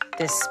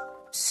this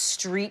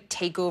street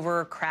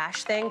takeover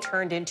crash thing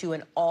turned into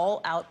an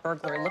all-out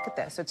burglary. Look at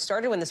this. So it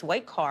started when this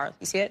white car,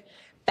 you see it,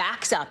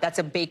 backs up. That's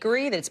a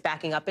bakery that it's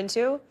backing up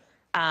into.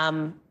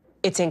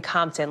 It's in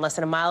Compton, less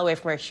than a mile away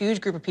from where a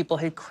huge group of people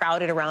had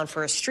crowded around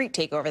for a street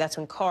takeover. That's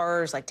when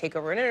cars like take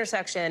over an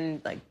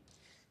intersection, like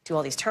do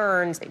all these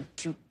turns, they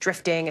do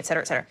drifting, et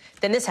cetera, et cetera.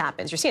 Then this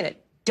happens. You're seeing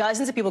it.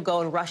 Dozens of people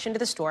go and rush into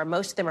the store.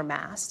 Most of them are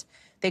masked.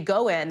 They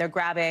go in, they're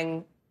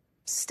grabbing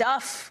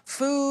stuff,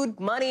 food,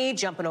 money,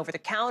 jumping over the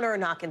counter,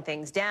 knocking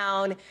things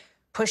down,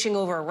 pushing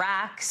over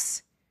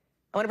racks.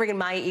 I want to bring in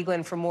Maya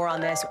Eaglin for more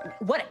on this.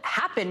 What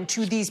happened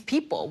to these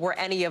people? Were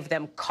any of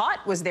them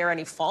caught? Was there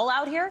any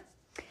fallout here?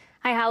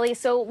 Hi, Hallie.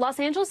 So Los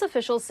Angeles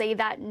officials say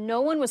that no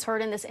one was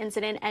hurt in this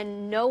incident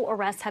and no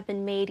arrests have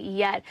been made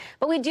yet.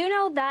 But we do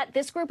know that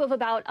this group of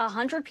about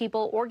 100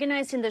 people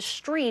organized in the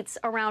streets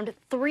around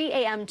 3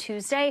 a.m.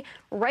 Tuesday,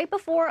 right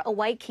before a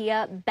white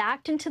Kia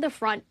backed into the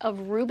front of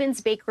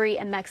Ruben's Bakery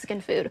and Mexican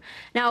food.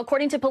 Now,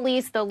 according to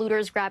police, the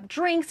looters grabbed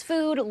drinks,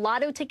 food,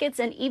 lotto tickets,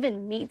 and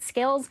even meat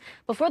scales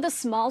before the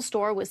small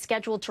store was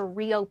scheduled to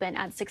reopen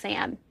at 6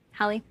 a.m.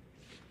 Hallie?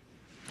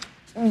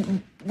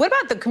 What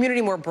about the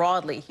community more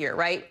broadly here,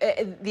 right?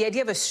 The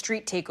idea of a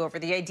street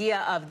takeover, the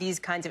idea of these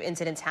kinds of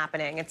incidents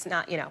happening, it's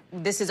not, you know,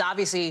 this is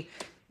obviously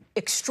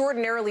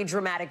extraordinarily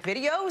dramatic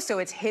video, so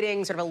it's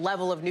hitting sort of a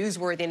level of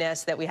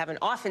newsworthiness that we haven't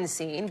often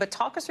seen. But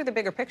talk us through the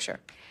bigger picture.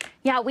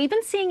 Yeah, we've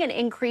been seeing an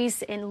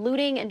increase in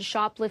looting and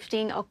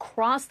shoplifting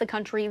across the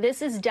country.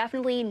 This is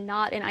definitely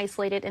not an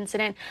isolated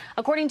incident.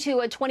 According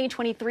to a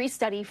 2023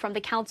 study from the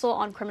Council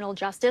on Criminal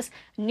Justice,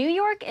 New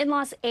York and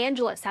Los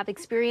Angeles have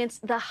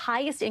experienced the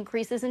highest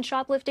increases in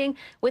shoplifting,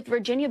 with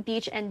Virginia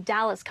Beach and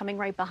Dallas coming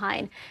right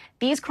behind.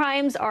 These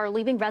crimes are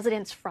leaving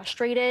residents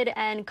frustrated,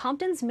 and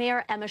Compton's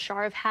Mayor Emma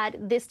Sharf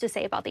had this to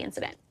say about the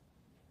incident.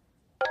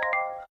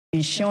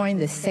 Ensuring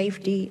the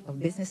safety of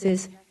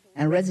businesses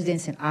and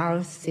residents in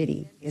our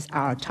city is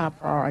our top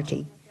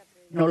priority.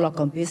 No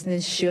local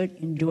business should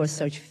endure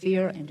such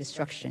fear and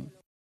destruction.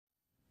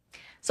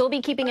 So we'll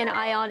be keeping an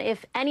eye on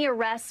if any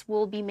arrests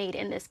will be made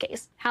in this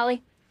case.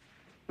 Hallie?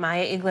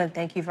 Maya Eaglin,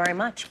 thank you very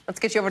much. Let's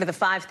get you over to the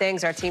 5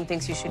 things our team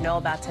thinks you should know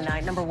about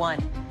tonight. Number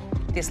 1,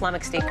 the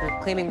Islamic State group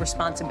claiming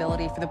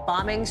responsibility for the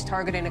bombings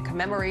targeting a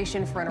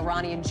commemoration for an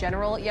Iranian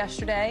general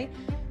yesterday.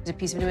 There's a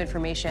piece of new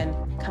information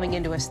coming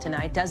into us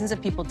tonight. Dozens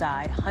of people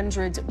died,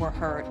 hundreds were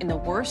hurt in the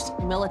worst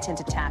militant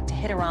attack to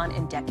hit Iran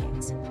in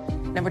decades.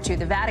 Number 2,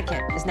 the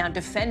Vatican is now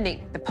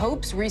defending the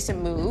Pope's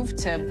recent move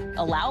to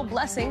allow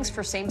blessings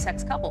for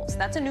same-sex couples.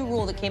 That's a new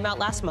rule that came out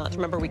last month.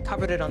 Remember, we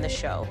covered it on this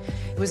show.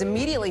 It was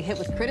immediately hit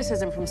with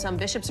criticism from some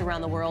bishops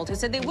around the world who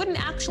said they wouldn't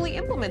actually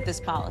implement this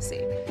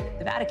policy.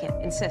 The Vatican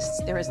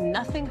insists there is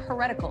nothing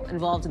heretical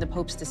involved in the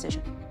Pope's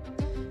decision.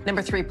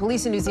 Number 3,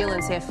 police in New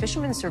Zealand say a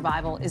fisherman's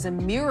survival is a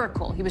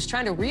miracle. He was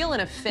trying to reel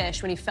in a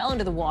fish when he fell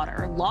into the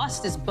water,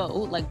 lost his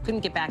boat, couldn't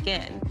get back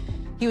in.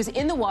 He was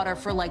in the water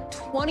for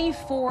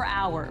 24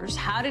 hours.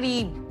 How did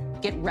he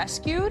get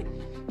rescued?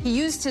 He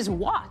used his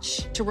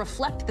watch to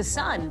reflect the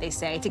sun, they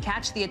say, to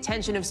catch the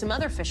attention of some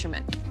other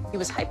fishermen. He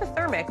was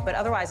hypothermic, but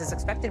otherwise is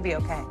expected to be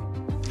okay.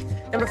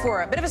 Number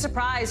 4, a bit of a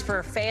surprise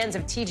for fans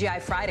of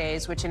TGI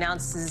Fridays, which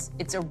announces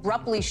it's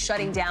abruptly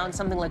shutting down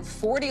something like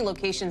 40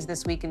 locations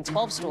this week in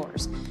 12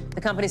 stores.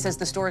 The company says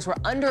the stores were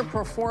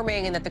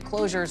underperforming and that the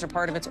closures are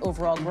part of its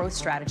overall growth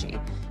strategy.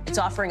 It's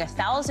offering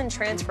 1,000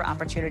 transfer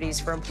opportunities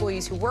for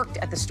employees who worked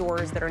at the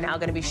stores that are now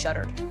going to be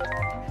shuttered.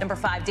 Number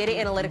 5, data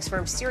analytics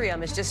firm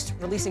Cirium is just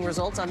releasing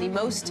results on the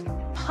most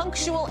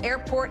punctual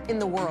airport in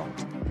the world.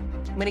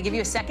 I'm going to give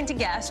you a second to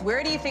guess.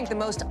 Where do you think the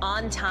most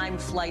on-time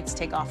flights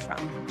take off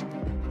from?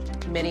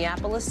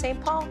 Minneapolis, St.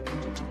 Paul.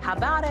 How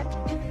about it?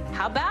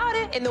 How about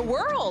it? In the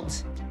world,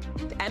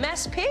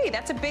 MSP,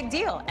 that's a big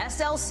deal.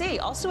 SLC,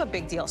 also a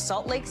big deal.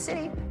 Salt Lake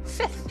City,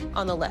 5th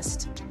on the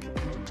list.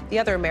 The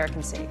other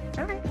American city.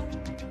 All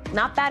right.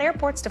 Not bad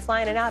airports to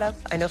fly in and out of,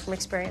 I know from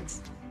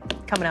experience.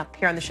 Coming up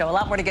here on the show, a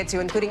lot more to get to,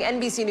 including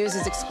NBC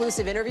News'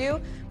 exclusive interview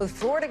with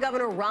Florida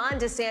Governor Ron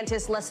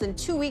DeSantis less than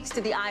 2 weeks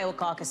to the Iowa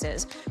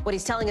caucuses. What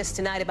he's telling us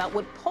tonight about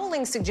what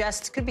polling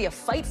suggests could be a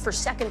fight for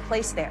second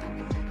place there.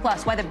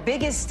 Plus, why the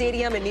biggest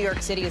stadium in New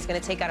York City is going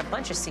to take out a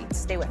bunch of seats.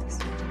 Stay with us.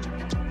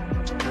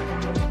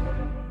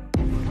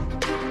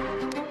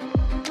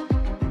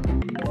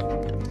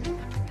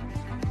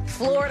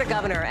 Florida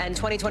governor and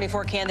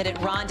 2024 candidate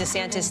Ron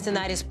DeSantis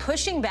tonight is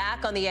pushing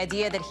back on the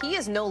idea that he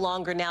is no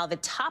longer now the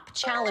top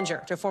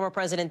challenger to former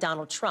President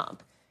Donald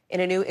Trump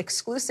in a new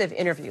exclusive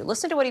interview.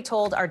 Listen to what he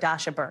told our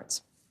Dasha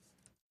Burns.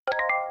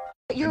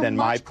 You're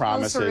much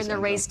closer in the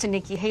race to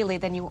Nikki Haley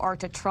than you are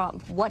to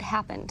Trump. What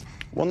happened?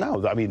 Well,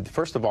 no. I mean,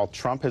 first of all,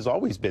 Trump has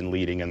always been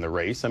leading in the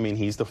race. I mean,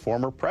 he's the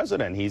former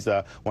president. He's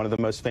one of the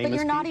most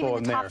famous people in there. But you're not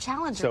even the top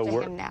challenger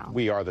to him now.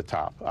 We are the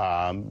top.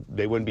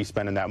 They wouldn't be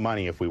spending that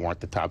money if we weren't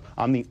the top.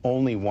 I'm the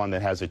only one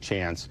that has a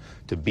chance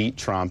to beat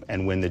Trump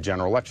and win the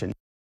general election.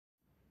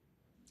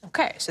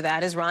 Okay, so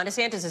that is Ron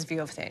DeSantis'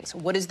 view of things.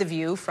 What is the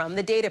view from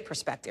the data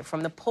perspective,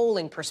 from the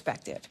polling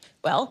perspective?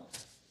 Well,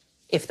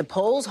 if the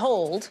polls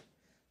hold,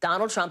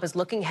 Donald Trump is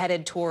looking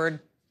headed toward,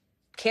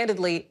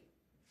 candidly,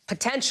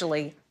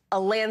 potentially, a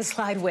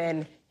landslide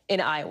win in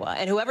Iowa.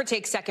 And whoever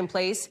takes second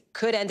place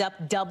could end up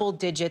double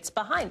digits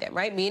behind him,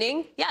 right?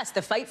 Meaning, yes,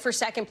 the fight for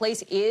second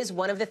place is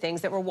one of the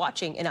things that we're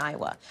watching in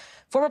Iowa.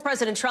 Former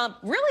President Trump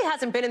really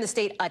hasn't been in the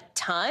state a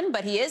ton,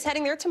 but he is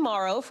heading there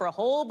tomorrow for a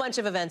whole bunch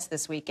of events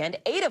this weekend,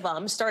 8 of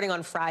them starting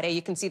on Friday.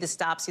 You can see the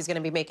stops he's going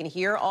to be making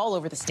here all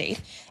over the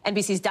state.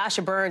 NBC's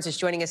Dasha Burns is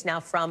joining us now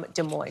from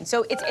Des Moines.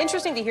 So it's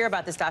interesting to hear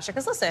about this, Dasha,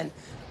 because listen,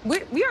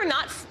 we are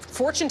not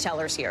fortune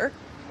tellers here.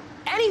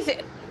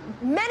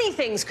 Many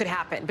things could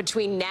happen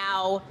between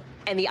now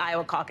and the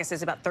Iowa caucus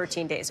is about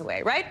 13 days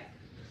away, right?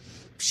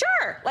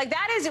 Sure,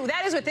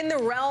 that is within the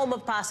realm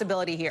of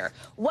possibility here.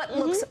 What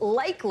looks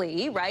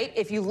likely, right,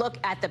 if you look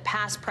at the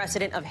past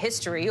precedent of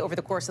history over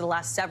the course of the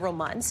last several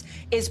months,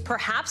 is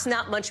perhaps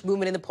not much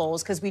movement in the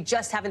polls because we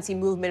just haven't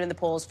seen movement in the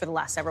polls for the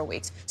last several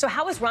weeks. So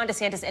how is Ron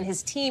DeSantis and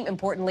his team,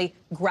 importantly,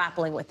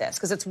 grappling with this?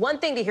 Because it's one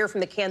thing to hear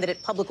from the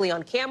candidate publicly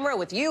on camera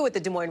with you at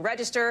the Des Moines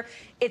Register.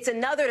 It's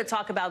another to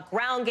talk about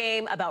ground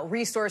game, about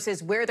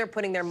resources, where they're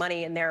putting their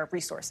money and their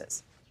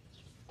resources.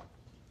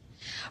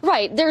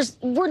 Right.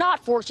 We're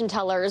not fortune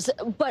tellers,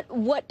 but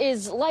what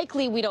is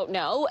likely we don't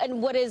know,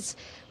 and what is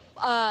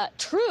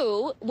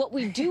true, what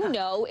we do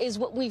know is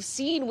what we've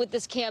seen with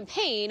this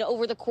campaign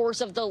over the course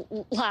of the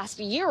last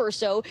year or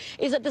so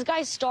is that this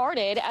guy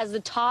started as the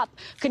top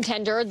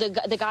contender,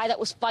 the guy that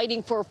was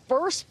fighting for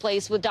first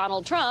place with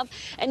Donald Trump,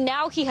 and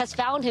now he has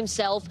found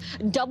himself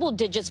double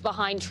digits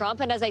behind Trump.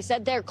 And as I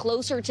said, they're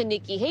closer to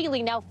Nikki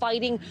Haley, now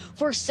fighting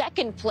for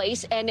second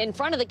place. And in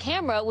front of the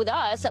camera with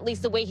us, at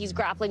least the way he's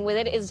grappling with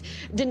it, is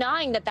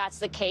denying that that's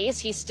the case.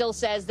 He still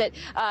says that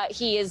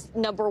he is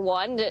number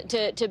one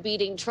to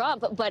beating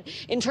Trump. But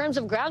in terms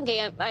of ground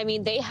game, I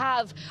mean, they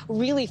have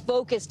really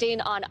focused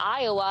in on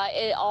Iowa.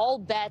 All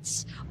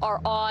bets are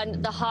on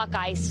the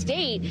Hawkeye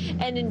state.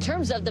 And in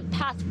terms of the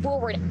path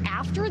forward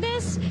after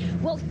this,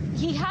 well,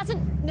 he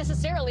hasn't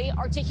necessarily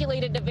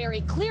articulated a very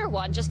clear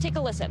one. Just take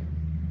a listen.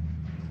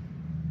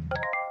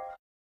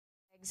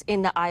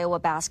 In the Iowa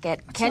basket.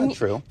 Can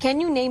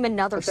you name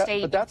another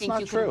state you think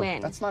you could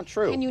win? That's not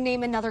true. Can you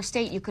name another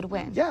state you could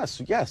win?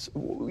 Yes.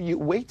 You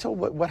wait till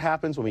what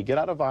happens when we get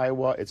out of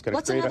Iowa. It's going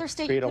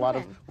to create a lot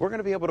of. We're going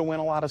to be able to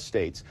win a lot of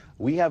states.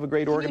 We have a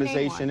great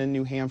organization in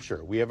New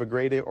Hampshire. We have a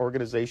great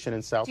organization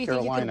in South Carolina.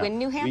 Do you think you could win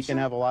New Hampshire? We can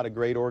have a lot of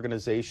great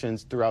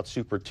organizations throughout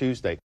Super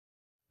Tuesday.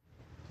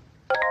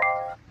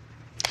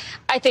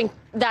 I think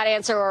that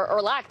answer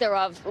or lack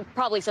thereof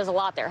probably says a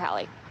lot there,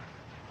 Hallie.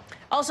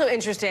 Also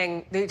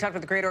interesting, you talked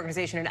about the great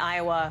organization in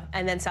Iowa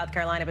and then South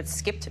Carolina, but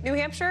skipped New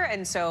Hampshire.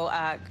 And so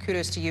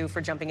kudos to you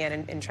for jumping in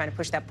and trying to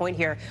push that point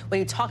here. When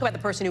you talk about the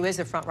person who is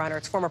the front runner,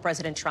 it's former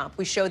President Trump.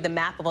 We showed the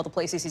map of all the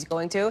places he's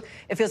going to.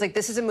 It feels like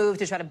this is a move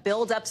to try to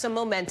build up some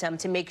momentum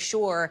to make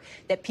sure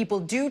that people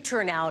do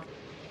turn out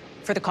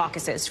for the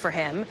caucuses for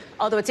him.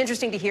 Although it's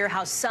interesting to hear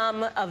how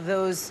some of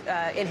those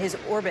in his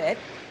orbit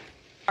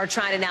are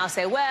trying to now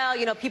say, well,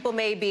 you know, people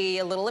may be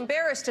a little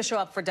embarrassed to show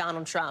up for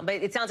Donald Trump. But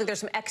it sounds like there's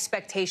some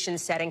expectation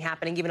setting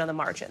happening even on the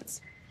margins.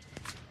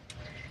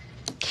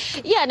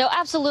 Yeah, no,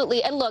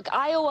 absolutely. And look,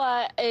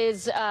 Iowa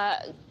is,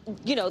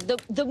 you know,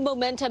 the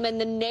momentum and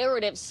the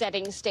narrative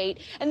setting state.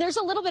 And there's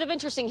a little bit of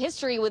interesting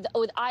history with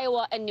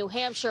Iowa and New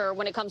Hampshire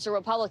when it comes to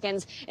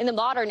Republicans. In the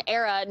modern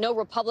era, no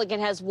Republican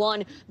has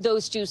won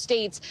those two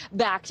states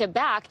back to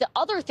back. The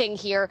other thing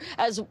here,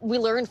 as we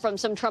learned from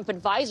some Trump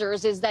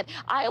advisors, is that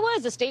Iowa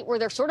is a state where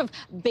they're sort of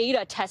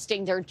beta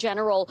testing their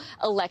general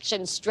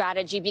election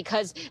strategy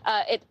because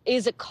it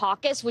is a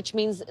caucus, which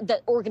means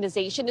that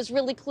organization is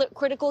really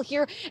critical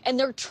here. And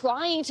they're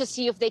trying to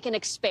see if they can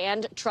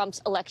expand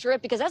Trump's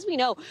electorate, because as we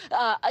know,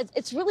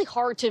 it's really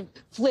hard to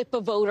flip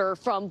a voter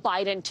from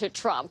Biden to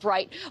Trump,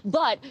 right?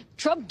 But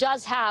Trump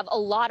does have a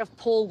lot of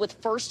pull with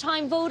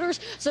first-time voters,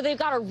 so they've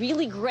got a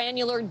really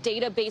granular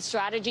database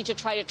strategy to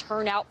try to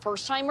turn out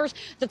first-timers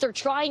that they're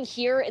trying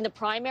here in the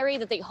primary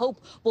that they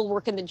hope will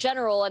work in the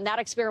general. And that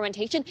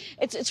experimentation,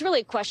 it's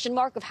really a question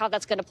mark of how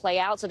that's going to play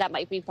out, so that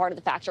might be part of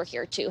the factor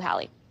here too,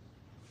 Hallie.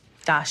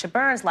 Dasha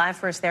Burns, live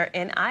for us there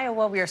in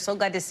Iowa. We are so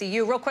glad to see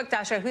you. Real quick,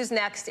 Dasha, who's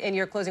next in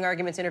your closing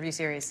arguments interview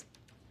series?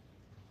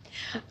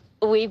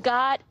 We've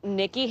got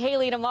Nikki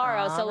Haley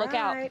tomorrow, so look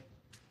out.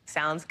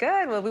 Sounds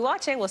good. We'll be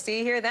watching. We'll see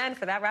you here then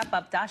for that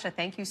wrap-up. Dasha,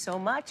 thank you so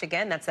much.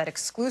 Again, that's that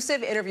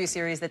exclusive interview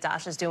series that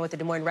Dasha's doing with the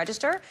Des Moines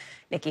Register.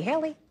 Nikki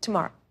Haley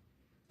tomorrow.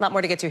 A lot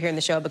more to get to here in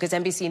the show because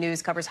NBC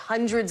News covers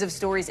hundreds of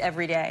stories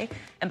every day.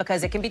 And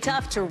because it can be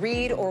tough to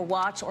read or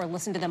watch or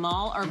listen to them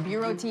all, our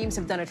bureau teams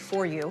have done it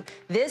for you.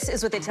 This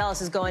is what they tell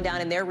us is going down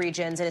in their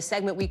regions in a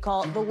segment we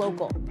call The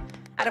Local.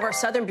 Out of our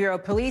Southern Bureau,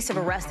 police have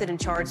arrested and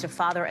charged a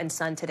father and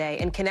son today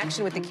in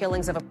connection with the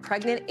killings of a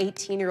pregnant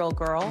 18-year-old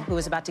girl who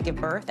was about to give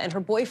birth and her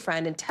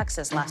boyfriend in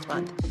Texas last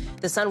month.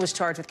 The son was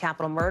charged with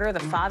capital murder. The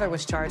father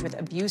was charged with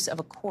abuse of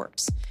a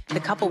corpse. The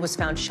couple was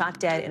found shot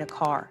dead in a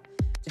car.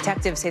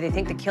 Detectives say they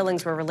think the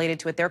killings were related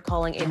to what they're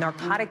calling a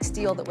narcotics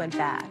deal that went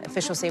bad.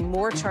 Officials say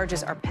more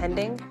charges are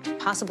pending,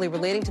 possibly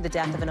relating to the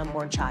death of an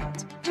unborn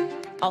child.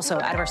 Also,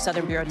 out of our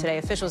Southern Bureau today,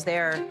 officials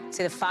there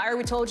say the fire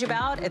we told you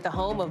about at the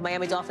home of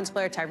Miami Dolphins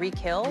player Tyreek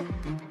Hill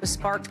was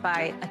sparked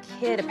by a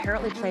kid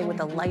apparently playing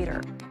with a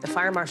lighter. The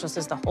fire marshal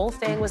says the whole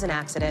thing was an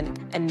accident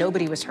and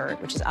nobody was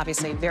hurt, which is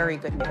obviously very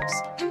good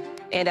news.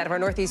 And out of our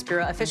Northeast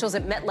Bureau, officials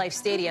at MetLife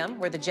Stadium,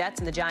 where the Jets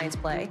and the Giants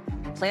play,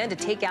 plan to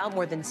take out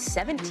more than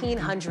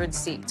 1,700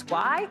 seats.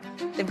 Why?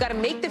 They've got to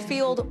make the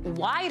field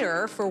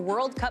wider for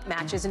World Cup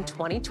matches in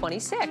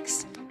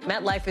 2026.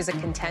 MetLife is a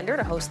contender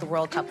to host the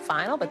World Cup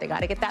final, but they got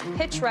to get that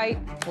pitch right.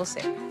 We'll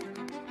see.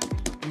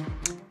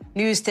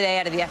 News today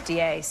out of the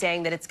FDA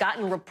saying that it's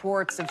gotten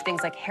reports of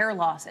things like hair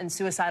loss and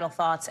suicidal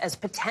thoughts as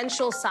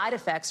potential side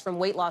effects from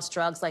weight loss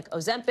drugs like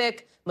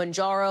Ozempic,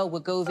 Mounjaro,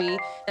 Wegovy.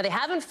 Now, they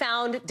haven't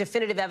found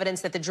definitive evidence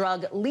that the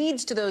drug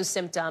leads to those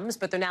symptoms,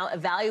 but they're now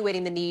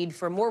evaluating the need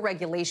for more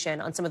regulation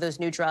on some of those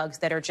new drugs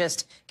that are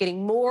just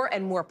getting more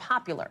and more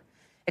popular.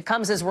 It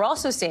comes as we're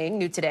also seeing,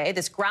 new today,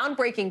 this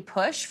groundbreaking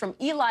push from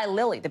Eli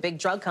Lilly, the big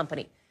drug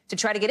company, to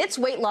try to get its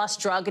weight loss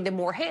drug into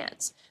more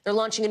hands. They're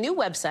launching a new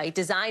website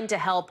designed to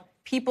help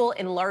people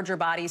in larger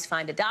bodies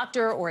find a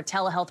doctor or a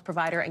telehealth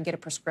provider and get a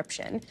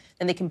prescription.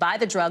 Then they can buy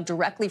the drug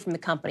directly from the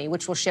company,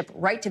 which will ship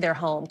right to their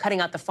home, cutting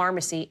out the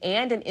pharmacy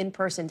and an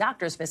in-person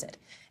doctor's visit.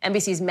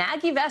 NBC's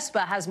Maggie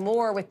Vespa has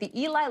more with the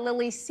Eli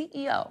Lilly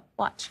CEO.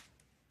 Watch.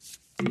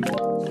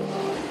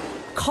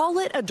 Call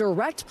it a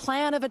direct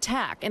plan of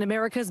attack in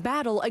America's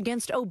battle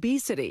against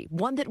obesity,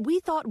 one that we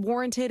thought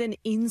warranted an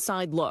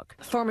inside look.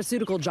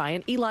 Pharmaceutical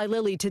giant Eli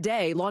Lilly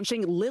today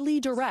launching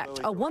Lilly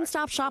Direct, a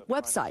one-stop shop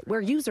website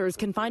where users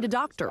can find a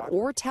doctor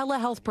or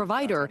telehealth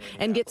provider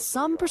and get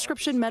some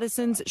prescription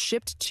medicines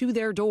shipped to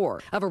their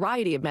door. A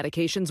variety of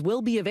medications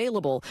will be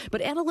available,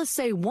 but analysts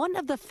say one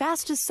of the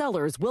fastest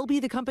sellers will be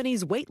the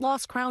company's weight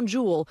loss crown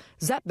jewel,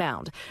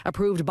 Zepbound,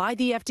 approved by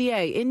the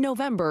FDA in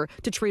November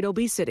to treat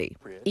obesity.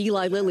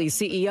 Eli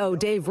Lilly's CEO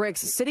Dave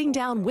Ricks sitting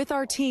down with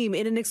our team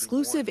in an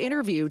exclusive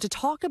interview to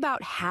talk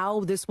about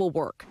how this will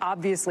work.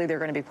 Obviously, there are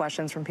going to be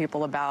questions from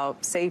people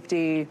about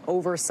safety,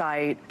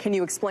 oversight. Can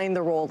you explain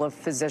the role of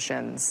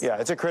physicians? Yeah,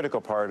 it's a critical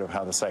part of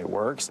how the site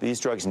works. These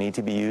drugs need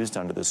to be used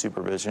under the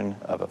supervision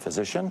of a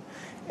physician,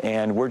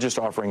 and we're just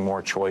offering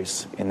more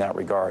choice in that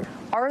regard.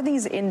 Are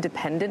these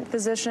independent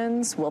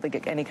physicians? Will they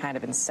get any kind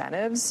of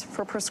incentives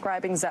for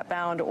prescribing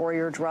Zepbound or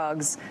your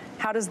drugs?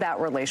 How does that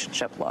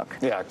relationship look?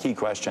 Yeah, key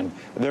question.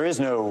 There is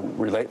no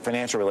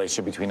financial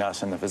relationship between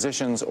us and the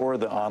physicians or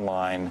the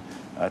online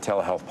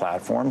telehealth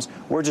platforms.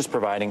 We're just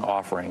providing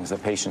offerings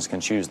that patients can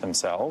choose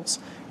themselves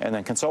and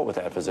then consult with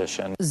that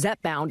physician.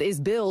 Zepbound is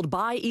billed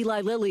by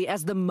Eli Lilly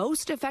as the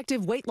most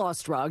effective weight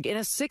loss drug in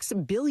a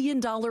 $6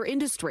 billion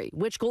industry,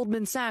 which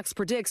Goldman Sachs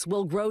predicts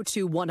will grow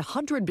to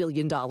 $100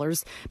 billion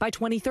by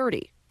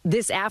 2030.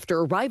 This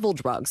after rival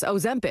drugs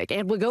Ozempic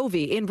and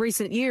Wegovy in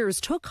recent years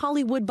took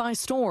Hollywood by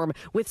storm,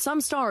 with some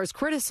stars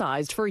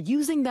criticized for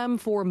using them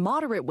for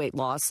moderate weight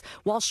loss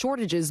while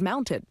shortages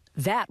mounted.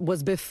 That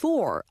was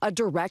before a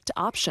direct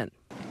option.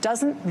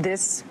 Doesn't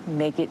this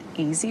make it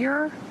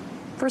easier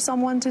for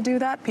someone to do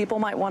that? People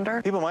might wonder.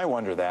 People might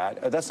wonder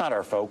that. That's not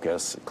our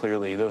focus.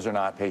 Clearly, those are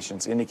not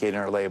patients indicated in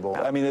our label.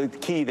 I mean, the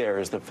key there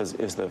is the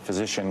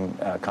physician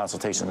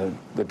consultation.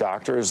 The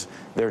doctor's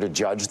there to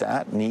judge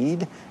that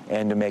need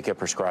and to make a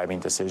prescribing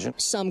decision.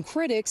 Some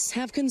critics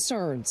have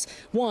concerns.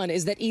 One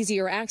is that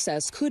easier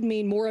access could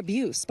mean more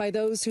abuse by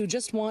those who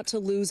just want to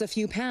lose a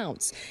few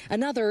pounds.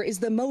 Another is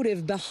the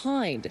motive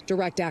behind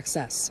direct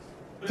access.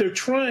 They're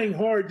trying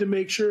hard to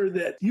make sure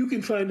that you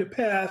can find a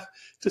path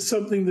to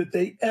something that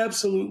they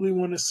absolutely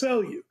want to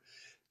sell you.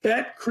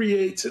 That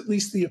creates at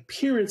least the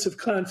appearance of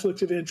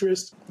conflict of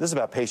interest. This is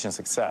about patient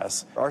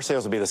success. Our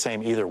sales will be the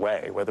same either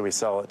way, whether we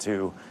sell it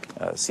to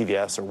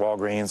CVS or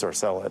Walgreens or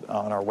sell it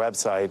on our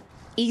website.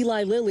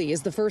 Eli Lilly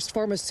is the first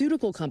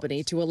pharmaceutical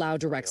company to allow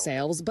direct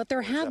sales, but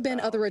there have been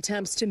other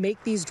attempts to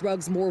make these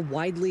drugs more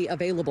widely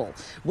available.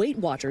 Weight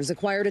Watchers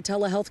acquired a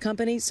telehealth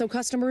company so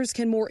customers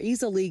can more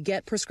easily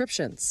get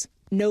prescriptions.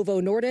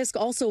 Novo Nordisk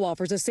also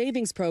offers a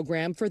savings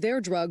program for their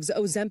drugs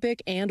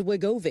Ozempic and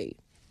Wegovy.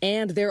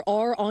 And there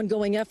are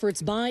ongoing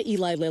efforts by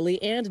Eli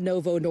Lilly and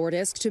Novo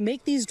Nordisk to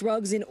make these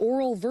drugs in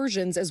oral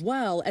versions as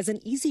well as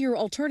an easier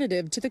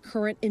alternative to the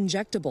current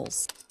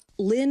injectables.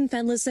 Lynn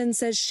Fenlison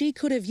says she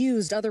could have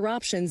used other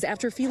options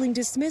after feeling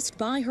dismissed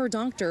by her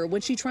doctor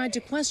when she tried to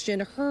question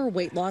her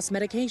weight loss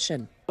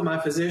medication. My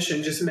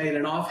physician just made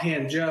an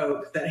offhand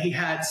joke that he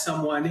had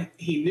someone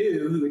he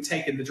knew who had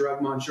taken the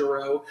drug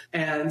Mounjaro,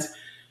 and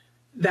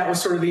that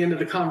was sort of the end of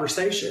the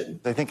conversation.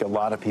 I think a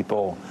lot of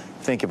people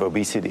think of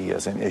obesity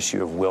as an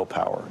issue of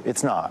willpower.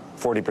 It's not.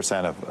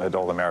 40% of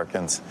adult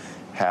Americans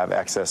have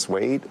excess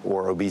weight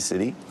or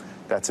obesity.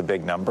 That's a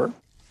big number.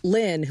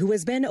 Lynn, who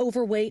has been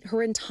overweight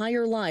her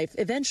entire life,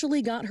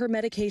 eventually got her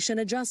medication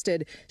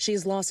adjusted.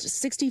 She's lost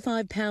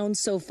 65 pounds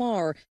so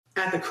far.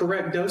 At the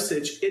correct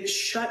dosage, it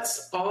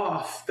shuts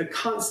off the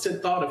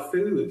constant thought of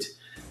food.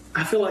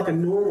 I feel like a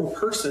normal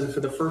person for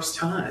the first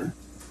time.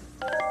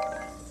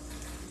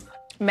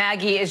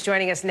 Maggie is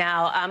joining us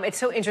now. It's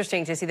so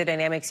interesting to see the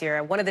dynamics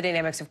here. One of the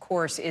dynamics, of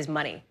course, is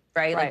money,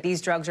 right? Like these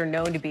drugs are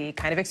known to be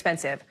kind of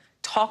expensive.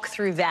 Talk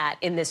through that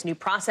in this new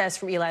process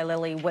from Eli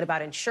Lilly. What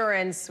about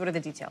insurance? What are the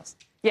details?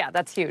 Yeah,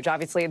 that's huge.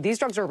 Obviously, these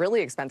drugs are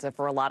really expensive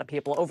for a lot of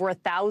people, over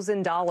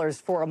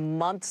 $1,000 for a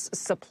month's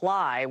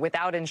supply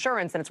without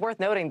insurance. And it's worth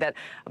noting that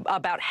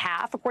about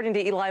half, according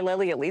to Eli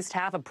Lilly, at least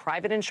half of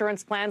private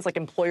insurance plans, like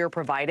employer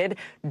provided,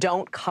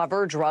 don't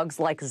cover drugs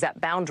like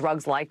Zepbound,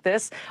 drugs like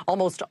this.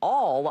 Almost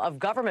all of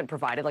government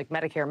provided, like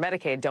Medicare,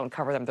 Medicaid, don't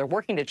cover them. They're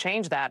working to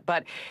change that.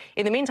 But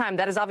in the meantime,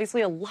 that is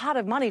obviously a lot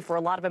of money for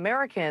a lot of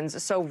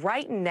Americans. So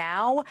right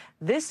now,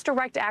 this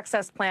direct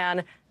access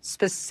plan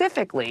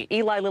specifically,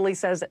 Eli Lilly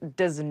says,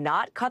 does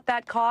not cut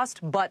that cost,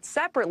 but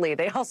separately,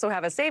 they also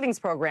have a savings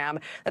program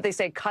that they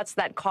say cuts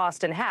that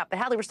cost in half. But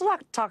Hallie, we're still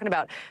talking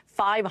about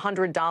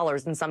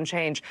 $500 and some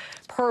change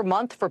per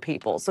month for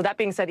people. So that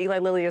being said, Eli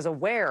Lilly is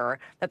aware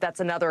that that's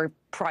another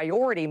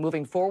priority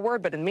moving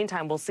forward. But in the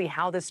meantime, we'll see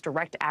how this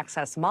direct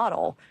access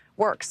model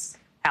works.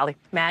 Hallie.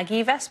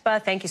 Maggie Vespa,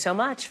 thank you so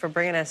much for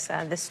bringing us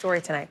this story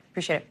tonight.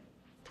 Appreciate it.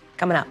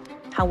 Coming up,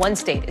 how one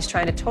state is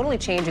trying to totally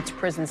change its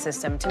prison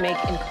system to make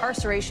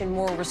incarceration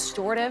more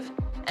restorative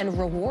and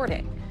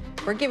rewarding.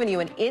 We're giving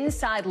you an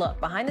inside look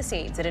behind the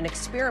scenes at an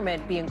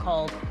experiment being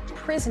called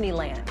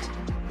Prisonyland.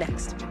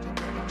 Next.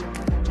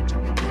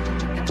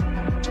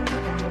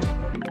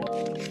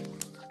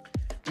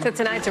 So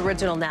tonight's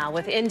Original Now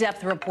with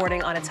in-depth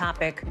reporting on a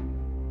topic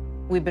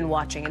we've been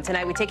watching. And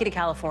tonight we take you to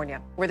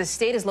California, where the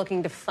state is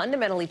looking to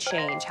fundamentally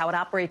change how it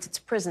operates its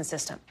prison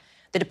system.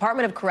 The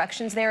Department of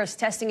Corrections there is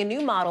testing a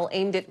new model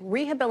aimed at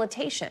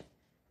rehabilitation,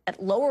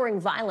 at lowering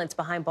violence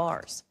behind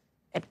bars,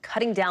 at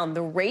cutting down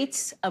the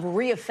rates of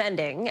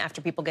reoffending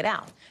after people get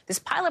out. This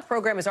pilot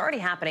program is already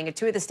happening at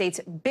two of the state's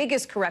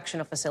biggest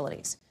correctional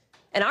facilities.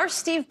 And our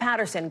Steve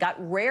Patterson got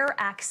rare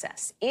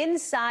access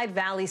inside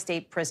Valley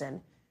State Prison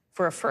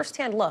for a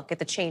firsthand look at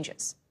the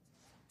changes.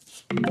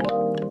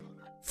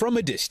 From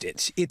a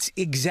distance, it's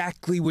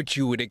exactly what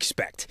you would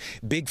expect.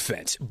 Big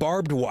fence,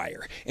 barbed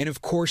wire, and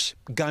of course,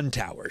 gun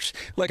towers,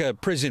 like a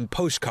prison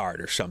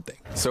postcard or something.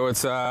 So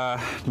it's about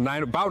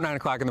 9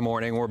 o'clock in the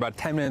morning. We're about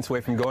 10 minutes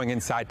away from going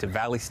inside to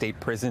Valley State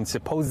Prison,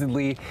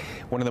 supposedly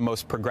one of the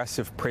most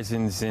progressive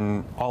prisons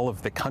in all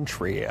of the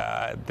country.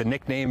 The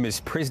nickname is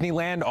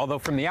Prisonyland, although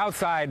from the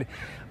outside,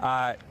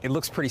 it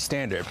looks pretty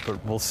standard,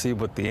 but we'll see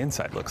what the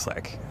inside looks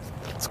like.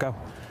 Let's go.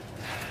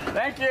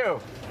 Thank you.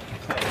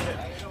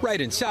 Right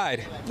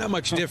inside, not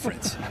much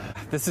difference.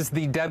 This is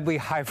the deadly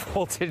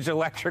high-voltage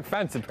electric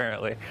fence,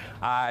 apparently.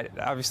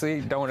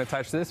 Obviously, don't want to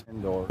touch this.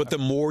 But the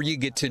more you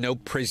get to know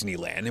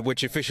Prisoneyland,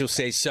 which officials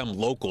say some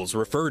locals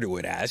refer to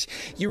it as,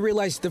 you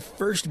realize the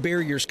first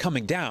barriers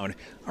coming down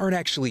aren't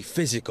actually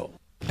physical.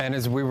 And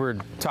as we were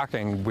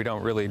talking, we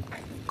don't really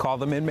call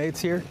them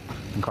inmates here.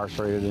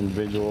 Incarcerated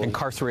individuals.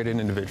 Incarcerated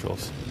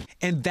individuals.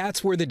 And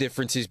that's where the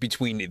differences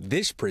between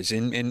this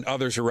prison and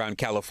others around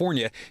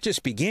California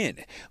just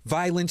begin.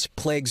 Violence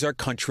plagues our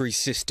country's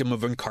system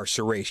of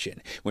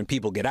incarceration. When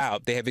people get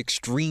out, they have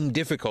extreme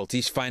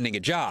difficulties finding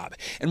a job.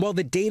 And while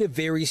the data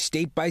varies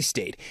state by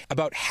state,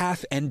 about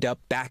half end up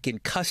back in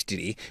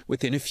custody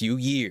within a few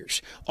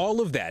years. All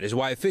of that is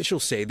why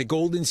officials say the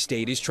Golden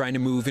State is trying to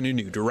move in a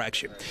new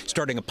direction,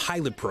 starting a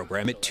pilot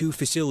program at 2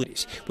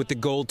 facilities with the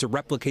goal to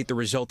replicate the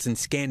results in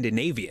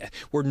Scandinavia,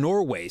 where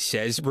Norway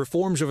says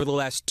reforms over the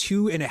last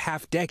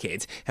 2.5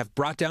 decades have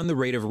brought down the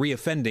rate of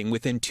reoffending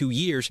within 2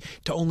 years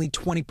to only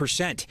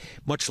 20%,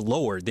 much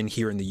lower than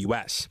here in the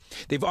U.S.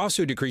 They've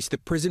also decreased the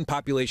prison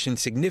population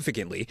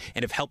significantly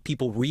and have helped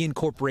people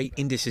reincorporate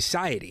into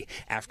society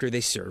after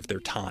they serve their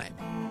time.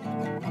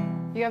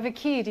 You have a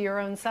key to your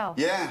own cell.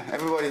 Yeah,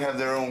 everybody has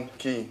their own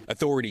key.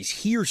 Authorities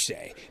here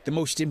say the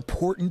most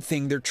important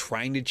thing they're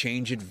trying to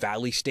change at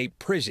Valley State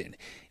Prison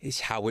is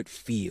how it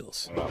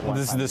feels.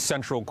 This is the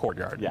central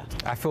courtyard. Yeah.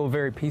 I feel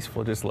very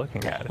peaceful just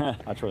looking at it.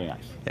 That's really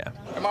nice. Yeah.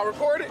 Am I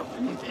recorded?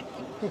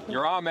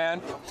 You're on, man.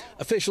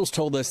 Officials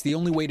told us the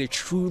only way to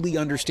truly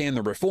understand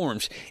the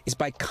reforms is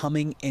by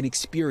coming and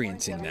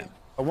experiencing them.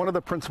 One of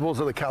the principles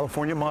of the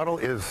California model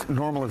is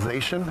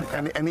normalization,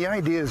 and the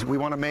idea is we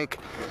want to make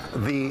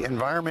the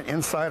environment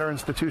inside our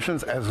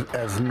institutions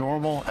as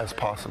normal as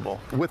possible,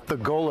 with the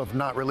goal of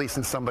not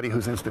releasing somebody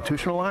who's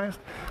institutionalized,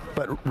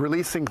 but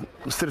releasing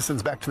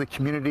citizens back to the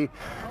community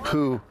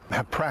who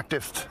have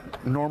practiced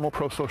normal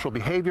pro-social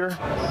behavior.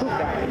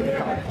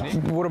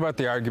 What about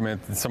the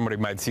argument that somebody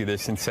might see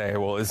this and say,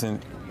 well,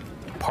 isn't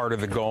part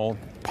of the goal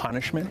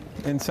punishment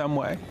in some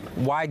way?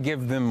 Why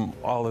give them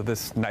all of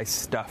this nice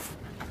stuff?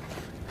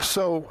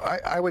 So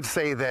I would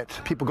say that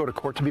people go to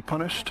court to be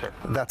punished.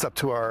 That's up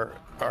to our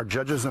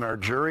judges and our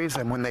juries.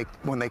 And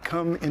when they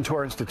come into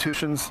our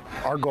institutions,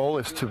 our goal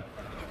is to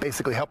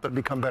basically help them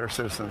become better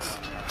citizens.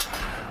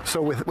 So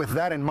with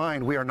that in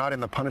mind, we are not in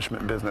the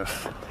punishment business.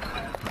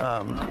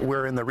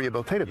 We're in the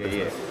rehabilitative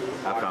business.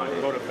 I found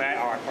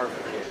it.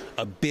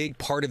 A big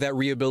part of that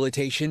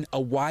rehabilitation, a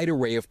wide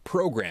array of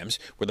programs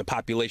where the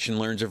population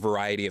learns a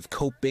variety of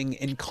coping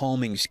and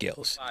calming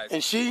skills.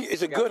 And she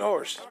is a good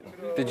horse.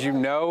 Did you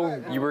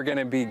know you were going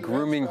to be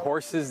grooming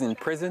horses in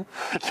prison?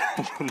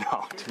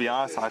 No, to be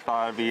honest, I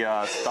thought I'd be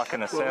stuck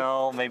in a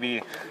cell, maybe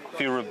a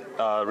few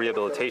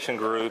rehabilitation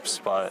groups,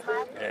 but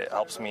it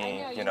helps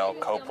me,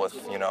 cope with,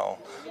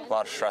 a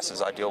lot of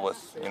stresses I deal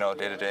with,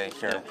 day to day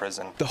here in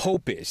prison. The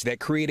hope is that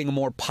creating a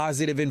more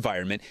positive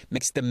environment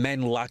makes the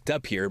men locked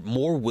up here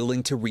more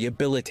willing to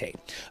rehabilitate.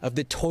 Of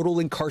the total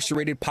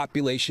incarcerated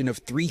population of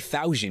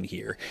 3,000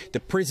 here,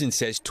 the prison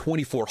says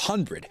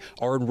 2,400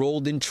 are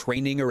enrolled in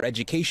training or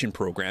education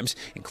programs,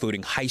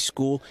 including high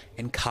school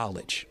and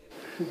college.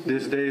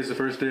 This day is the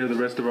first day of the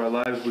rest of our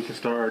lives. We can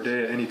start our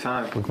day at any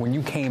time. When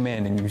you came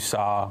in and you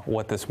saw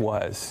what this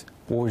was,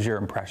 what was your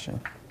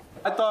impression?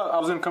 I thought I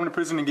was going to come to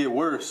prison and get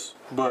worse,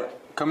 but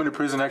coming to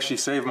prison actually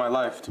saved my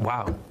life.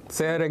 Wow.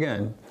 Say it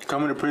again.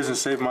 Coming to prison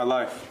saved my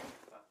life.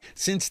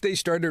 Since they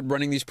started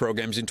running these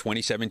programs in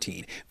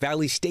 2017,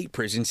 Valley State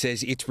Prison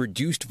says it's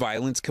reduced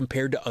violence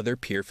compared to other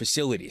peer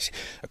facilities.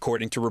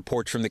 According to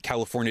reports from the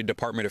California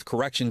Department of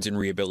Corrections and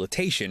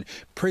Rehabilitation,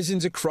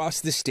 prisons across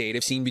the state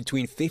have seen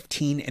between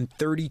 15 and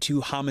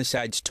 32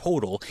 homicides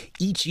total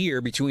each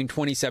year between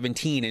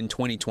 2017 and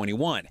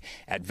 2021.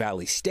 At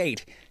Valley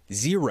State,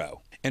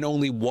 0. And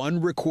only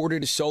 1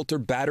 recorded assault or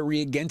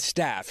battery against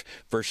staff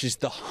versus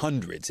the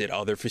hundreds at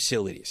other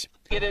facilities.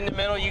 Get in the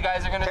middle, you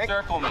guys are going to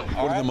circle me.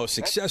 One of the most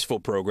successful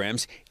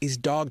programs is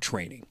dog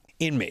training.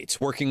 Inmates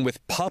working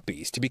with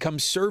puppies to become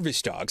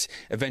service dogs,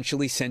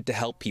 eventually sent to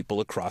help people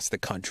across the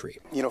country.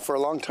 For a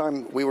long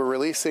time, we were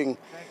releasing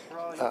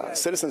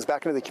citizens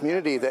back into the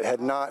community that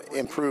had not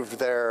improved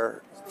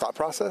their thought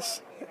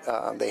process.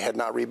 They had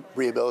not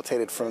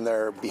rehabilitated from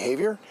their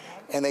behavior,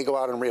 and they go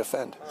out and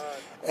reoffend.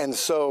 And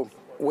so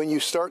when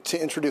you start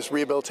to introduce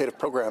rehabilitative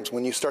programs,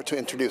 when you start to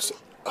introduce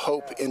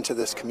hope into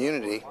this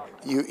community,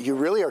 you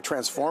really are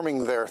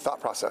transforming their thought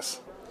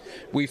process.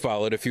 We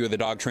followed a few of the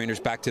dog trainers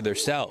back to their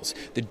cells.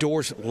 The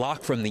doors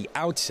lock from the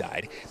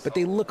outside, but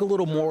they look a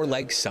little more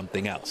like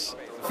something else.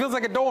 Feels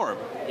like a dorm.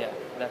 Yeah,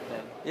 that's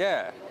it.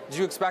 Yeah. Did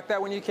you expect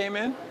that when you came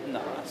in?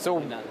 No. So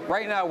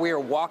right now we are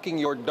walking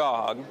your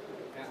dog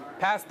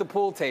past the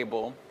pool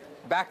table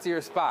back to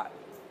your spot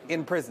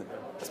in prison.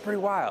 That's pretty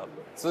wild.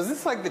 So is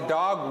this like the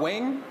dog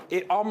wing?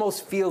 It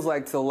almost feels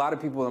like to a lot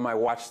of people that might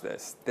watch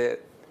this that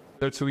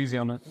They're too easy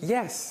on it.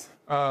 Yes.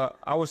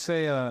 I would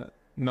say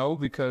no,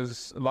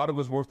 because a lot of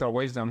us worked our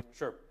ways down.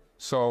 Sure.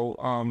 So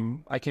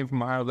I came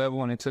from a higher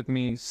level, and it took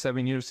me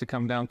 7 years to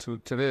come down to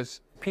this.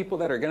 People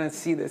that are going to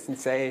see this and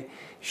say,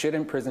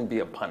 shouldn't prison be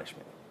a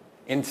punishment?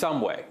 in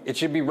some way. It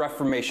should be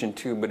reformation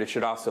too, but it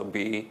should also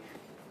be,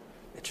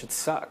 it should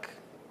suck,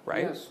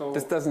 right? Yeah, so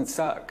this doesn't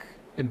suck.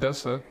 It does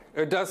suck.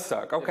 It does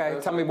suck. Okay,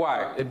 tell me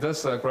why. It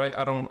does suck, right?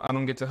 I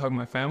don't get to hug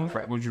my family.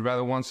 Right. Would you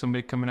rather want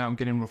somebody coming out and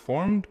getting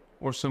reformed,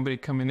 or somebody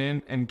coming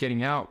in and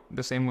getting out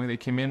the same way they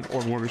came in,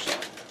 or worse?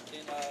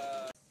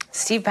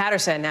 Steve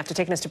Patterson, after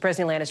taking us to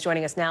prison land, is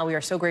joining us now. We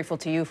are so grateful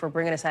to you for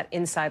bringing us that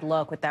inside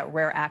look with that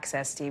rare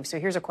access, Steve. So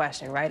here's a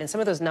question, right? And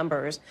some of those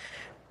numbers,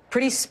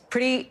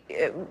 pretty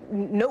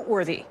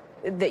noteworthy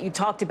that you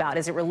talked about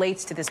as it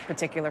relates to this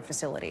particular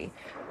facility.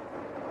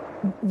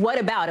 What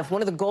about if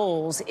one of the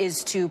goals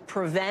is to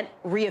prevent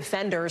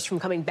reoffenders from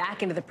coming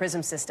back into the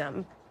prison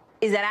system?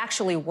 Is that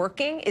actually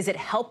working? Is it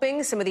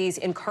helping some of these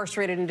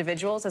incarcerated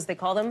individuals, as they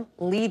call them,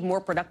 lead more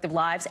productive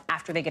lives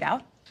after they get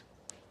out?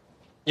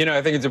 You know,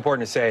 I think it's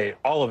important to say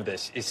all of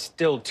this is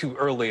still too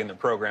early in the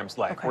program's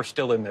life. Okay. We're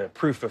still in the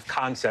proof of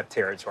concept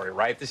territory,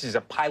 right? This is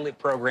a pilot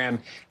program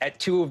at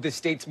 2 of the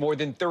state's more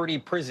than 30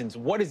 prisons.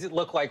 What does it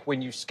look like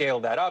when you scale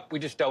that up? We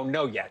just don't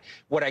know yet.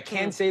 What I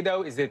can say,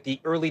 though, is that the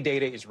early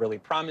data is really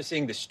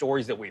promising. The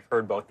stories that we've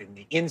heard both in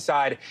the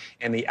inside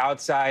and the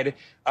outside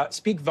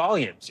speak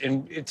volumes.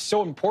 And it's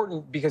so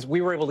important because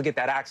we were able to get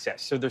that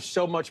access. So there's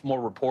so much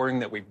more reporting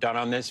that we've done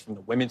on this, from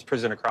the women's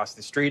prison across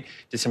the street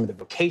to some of the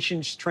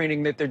vocations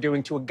training that they're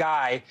doing, to a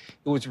guy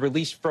who was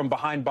released from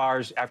behind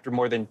bars after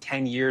more than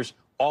 10 years.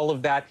 All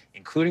of that,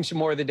 including some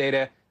more of the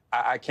data,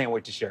 I can't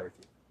wait to share with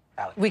you.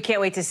 Hallie. We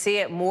can't wait to see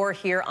it. More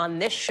here on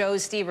this show,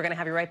 Steve. We're going to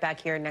have you right back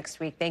here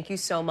next week. Thank you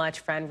so much,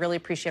 friend. Really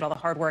appreciate all the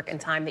hard work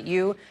and time that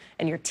you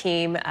and your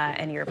team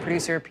and your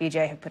producer,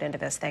 PJ, have put into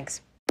this.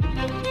 Thanks.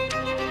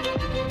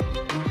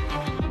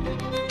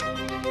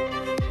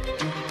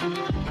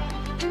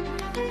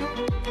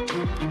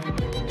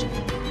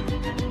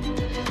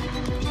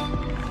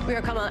 We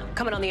are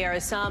coming on the air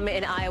as some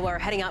in Iowa are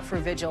heading out for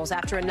vigils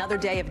after another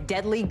day of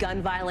deadly gun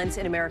violence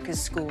in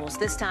America's schools.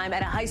 This time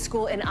at a high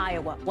school in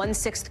Iowa. 1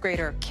 6th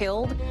grader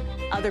killed,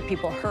 other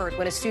people hurt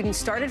when a student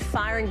started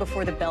firing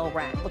before the bell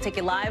rang. We'll take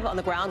you live on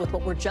the ground with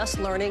what we're just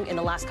learning in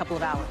the last couple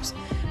of hours.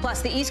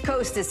 Plus, the East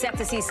Coast is set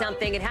to see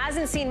something it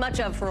hasn't seen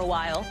much of for a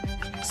while: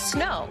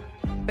 snow.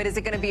 But is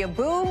it going to be a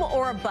boom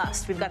or a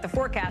bust? We've got the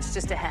forecast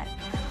just ahead.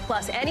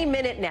 Plus, any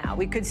minute now,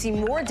 we could see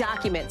more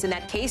documents in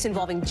that case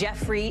involving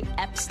Jeffrey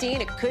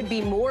Epstein. It could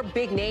be more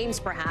big names,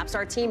 perhaps.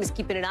 Our team is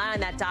keeping an eye on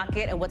that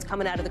docket and what's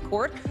coming out of the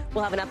court.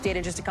 We'll have an update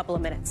in just a couple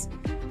of minutes.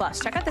 Plus,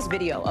 check out this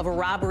video of a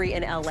robbery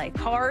in L.A.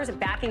 Cars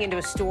backing into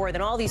a store,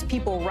 then all these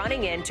people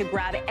running in to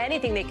grab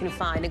anything they can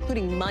find,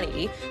 including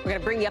money. We're going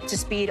to bring you up to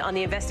speed on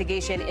the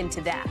investigation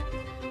into that.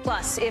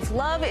 Plus, if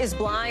love is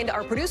blind,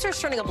 are producers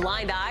turning a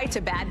blind eye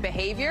to bad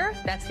behavior?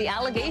 That's the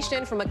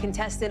allegation from a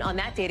contestant on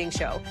that dating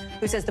show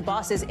who says the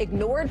bosses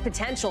ignored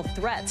potential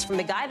threats from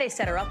the guy they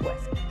set her up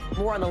with.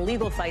 More on the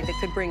legal fight that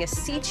could bring a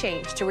sea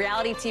change to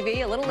reality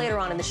TV a little later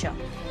on in the show.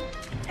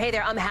 Hey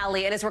there, I'm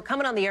Hallie, and as we're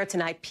coming on the air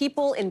tonight,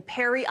 people in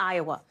Perry,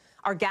 Iowa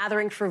are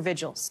gathering for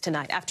vigils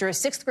tonight after a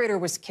 6th grader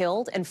was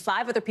killed and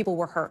 5 other people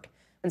were hurt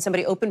when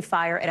somebody opened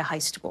fire at a high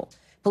school.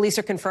 Police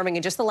are confirming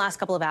in just the last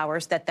couple of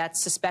hours that that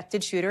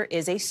suspected shooter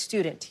is a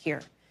student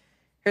here.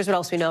 Here's what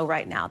else we know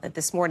right now, that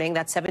this morning,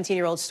 that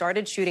 17-year-old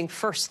started shooting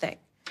first thing,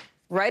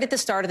 right at the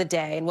start of the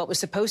day, in what was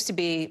supposed to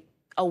be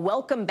a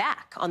welcome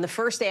back on the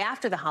first day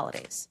after the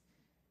holidays.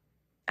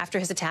 After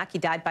his attack, he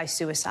died by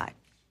suicide.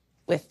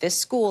 With this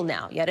school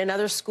now, yet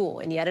another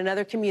school and yet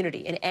another community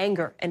in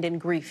anger and in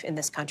grief in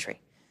this country.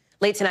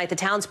 Late tonight, the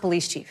town's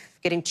police chief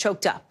getting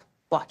choked up.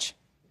 Watch.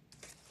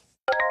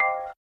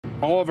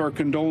 All of our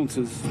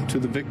condolences to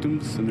the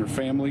victims and their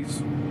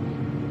families.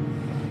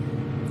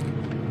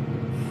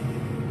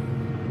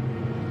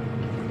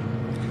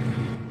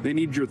 They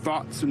need your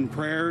thoughts and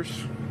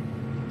prayers,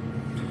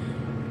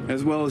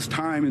 as well as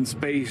time and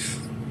space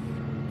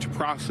to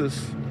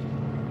process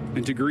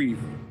and to grieve.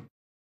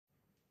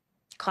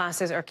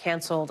 Classes are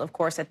canceled, of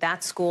course, at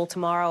that school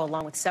tomorrow,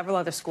 along with several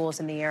other schools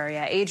in the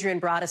area.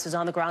 Adrian Broaddus is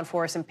on the ground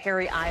for us in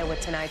Perry, Iowa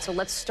tonight. So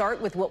let's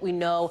start with what we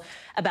know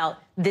about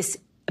this,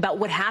 about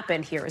what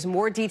happened here, as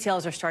more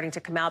details are starting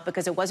to come out,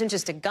 because it wasn't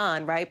just a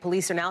gun, right?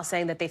 Police are now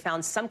saying that they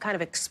found some kind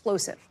of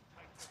explosive.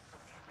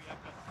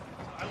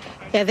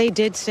 Yeah, they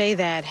did say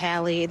that,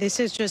 Hallie.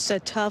 This is just a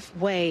tough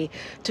way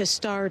to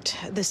start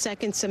the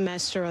second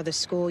semester of the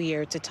school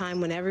year. It's a time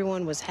when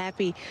everyone was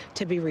happy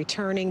to be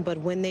returning, but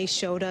when they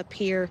showed up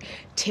here,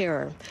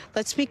 terror.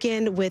 Let's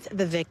begin with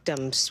the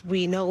victims.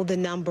 We know the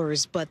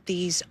numbers, but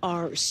these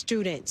are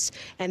students,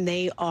 and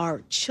they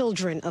are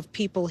children of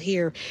people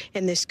here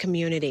in this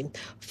community.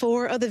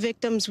 4 of the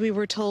victims, we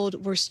were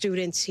told, were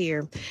students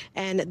here,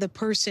 and the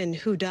person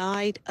who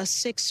died, a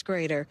 6th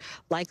grader,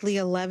 likely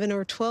 11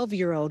 or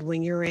 12-year-old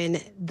when you're in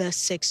the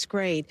 6th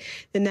grade.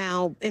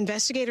 Now,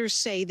 investigators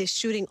say this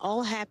shooting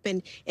all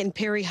happened in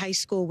Perry High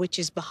School, which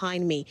is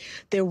behind me.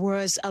 There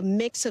was a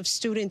mix of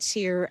students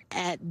here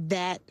at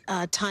that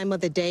time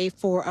of the day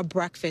for a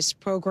breakfast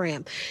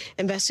program.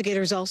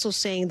 Investigators also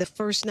saying the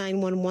first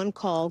 911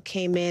 call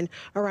came in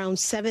around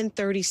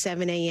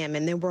 7:37 a.m.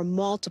 and there were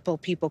multiple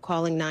people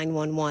calling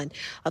 911.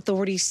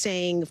 Authorities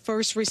saying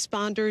first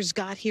responders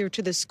got here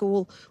to the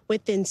school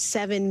within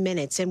 7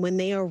 minutes, and when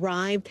they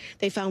arrived,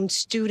 they found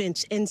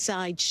students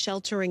inside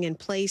sheltering in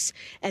place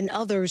and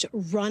others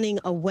running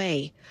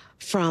away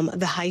from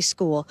the high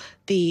school.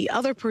 The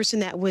other person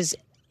that was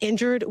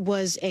injured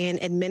was an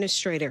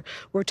administrator.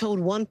 We're told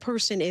one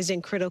person is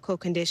in critical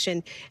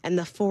condition and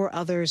the 4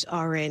 others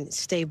are in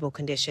stable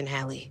condition,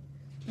 Hallie.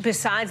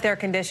 Besides their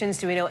conditions,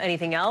 do we know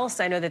anything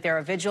else? I know that there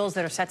are vigils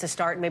that are set to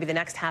start in maybe the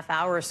next half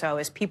hour or so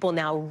as people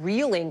now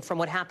reeling from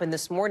what happened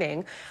this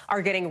morning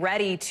are getting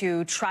ready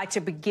to try to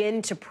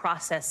begin to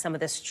process some of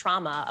this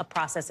trauma, a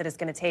process that is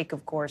going to take,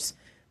 of course,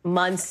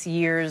 months,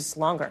 years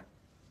longer.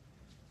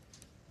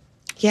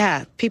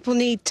 Yeah, people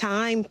need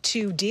time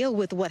to deal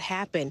with what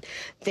happened.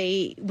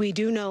 We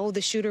do know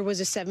the shooter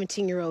was a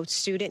 17-year-old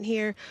student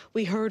here.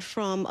 We heard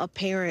from a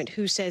parent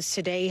who says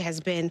today has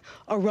been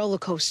a roller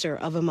coaster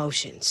of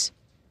emotions.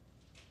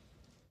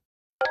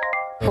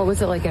 What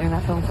was it like getting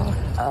that phone call?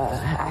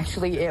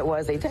 Actually, it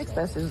was a text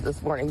message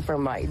this morning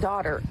from my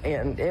daughter,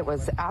 and it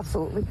was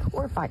absolutely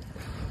horrifying.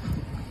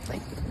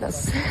 Like,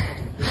 that's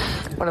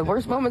one of the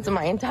worst moments of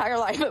my entire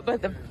life,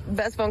 but the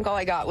best phone call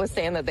I got was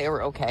saying that they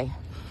were okay.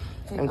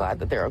 I'm glad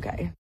that they're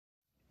okay.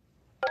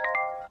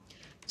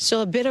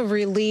 So a bit of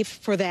relief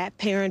for that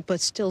parent,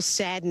 but still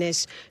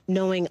sadness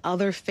knowing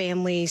other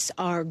families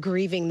are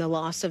grieving the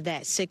loss of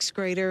that 6th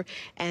grader,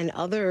 and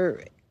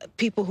other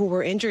people who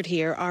were injured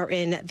here are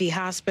in the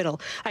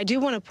hospital. I do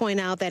want to point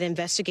out that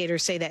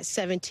investigators say that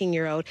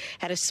 17-year-old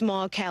had a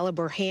small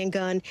caliber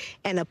handgun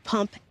and a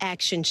pump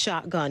action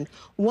shotgun.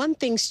 One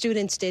thing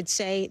students did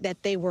say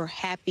that they were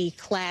happy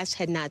class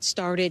had not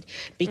started,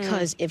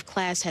 because if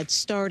class had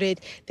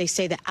started, they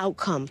say the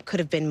outcome could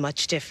have been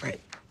much different.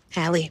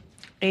 Hallie.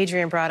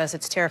 Adrian brought us.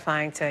 It's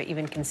terrifying to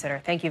even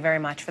consider. Thank you very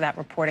much for that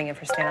reporting and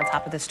for staying on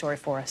top of this story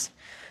for us.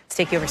 Let's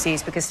take you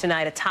overseas, because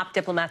tonight a top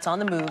diplomat's on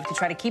the move to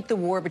try to keep the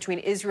war between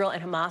Israel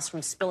and Hamas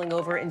from spilling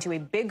over into a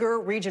bigger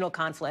regional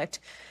conflict.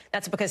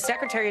 That's because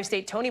Secretary of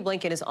State Tony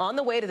Blinken is on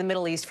the way to the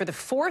Middle East for the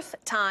 4th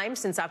time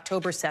since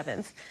October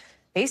 7th,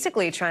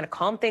 basically trying to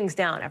calm things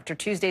down after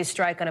Tuesday's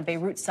strike on a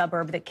Beirut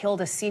suburb that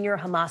killed a senior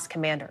Hamas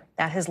commander.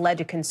 That has led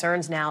to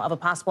concerns now of a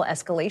possible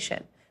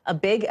escalation, a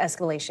big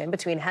escalation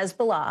between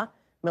Hezbollah,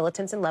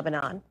 militants in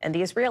Lebanon, and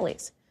the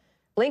Israelis.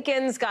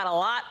 Blinken's got a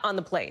lot on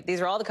the plate.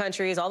 These are all the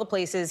countries, all the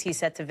places he's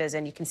set to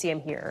visit. You can see him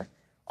here.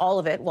 All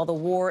of it while the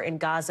war in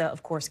Gaza,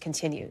 of course,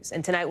 continues.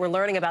 And tonight we're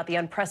learning about the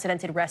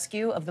unprecedented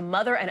rescue of the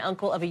mother and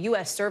uncle of a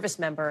U.S. service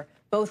member,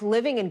 both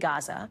living in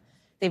Gaza.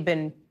 They've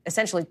been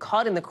essentially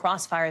caught in the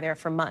crossfire there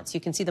for months. You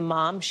can see the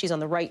mom. She's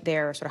on the right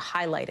there, sort of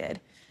highlighted.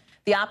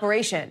 The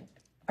operation,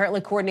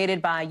 apparently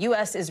coordinated by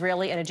U.S.,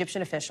 Israeli, and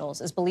Egyptian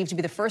officials, is believed to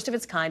be the first of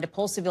its kind to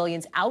pull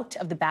civilians out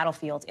of the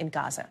battlefield in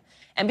Gaza.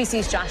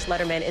 NBC's Josh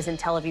Letterman is in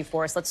Tel Aviv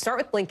for us. Let's start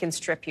with Blinken's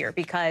trip here,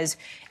 because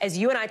as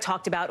you and I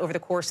talked about over the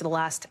course of the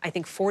last, I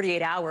think,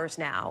 48 hours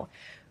now,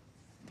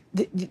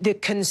 the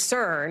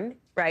concern,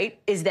 right,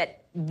 is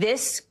that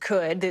this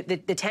could,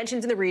 the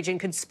tensions in the region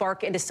could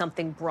spark into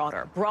something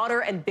broader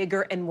and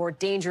bigger and more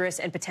dangerous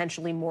and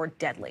potentially more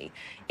deadly.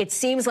 It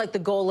seems like the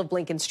goal of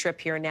Blinken's trip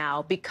here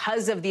now,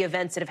 because of the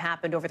events that have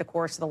happened over the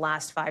course of the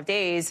last 5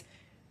 days,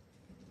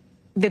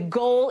 the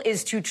goal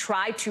is to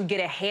try to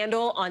get a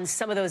handle on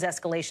some of those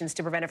escalations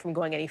to prevent it from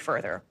going any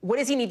further. What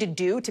does he need to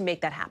do to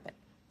make that happen?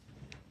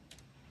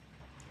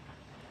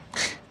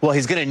 Well,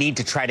 he's going to need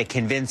to try to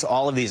convince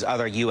all of these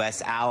other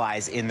U.S.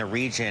 allies in the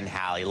region,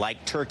 Hallie,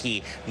 like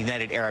Turkey, the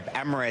United Arab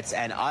Emirates,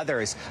 and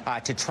others,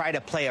 to try to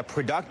play a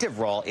productive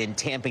role in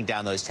tamping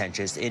down those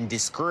tensions, in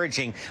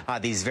discouraging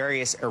these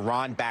various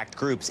Iran-backed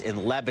groups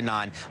in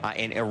Lebanon,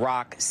 in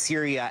Iraq,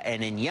 Syria,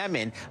 and in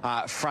Yemen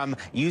from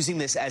using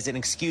this as an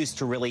excuse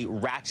to really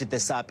ratchet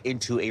this up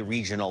into a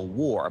regional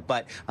war.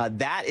 But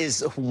that is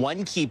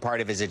one key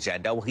part of his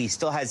agenda. Well, he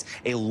still has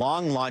a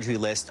long laundry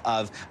list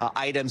of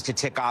items to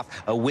tick off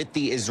with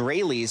the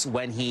Israelis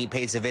when he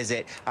pays a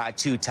visit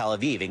to Tel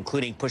Aviv,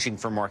 including pushing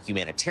for more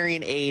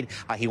humanitarian aid.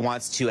 He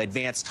wants to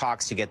advance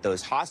talks to get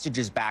those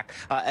hostages back,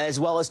 as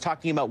well as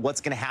talking about what's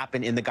going to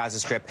happen in the Gaza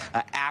Strip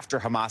after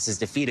Hamas is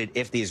defeated,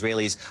 if the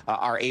Israelis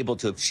are able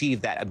to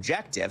achieve that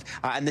objective.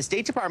 And the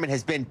State Department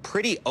has been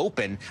pretty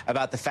open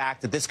about the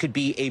fact that this could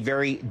be a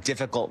very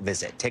difficult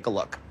visit. Take a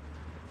look.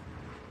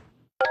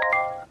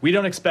 We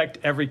don't expect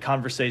every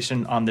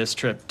conversation on this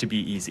trip to be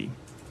easy.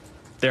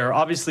 There are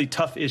obviously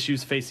tough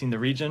issues facing the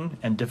region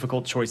and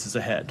difficult choices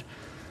ahead.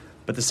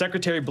 But the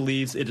Secretary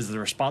believes it is the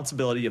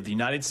responsibility of the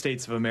United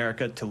States of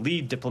America to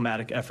lead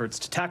diplomatic efforts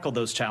to tackle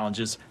those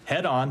challenges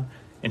head on,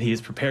 and he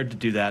is prepared to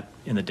do that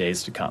in the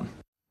days to come.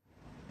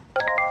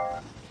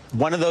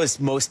 One of those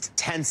most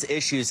tense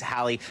issues,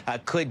 Hallie,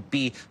 could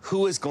be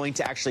who is going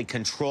to actually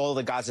control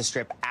the Gaza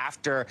Strip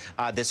after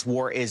this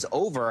war is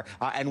over,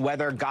 and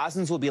whether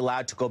Gazans will be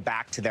allowed to go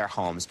back to their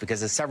homes,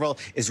 because as several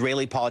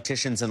Israeli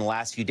politicians in the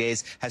last few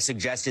days have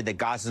suggested that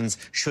Gazans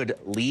should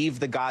leave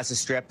the Gaza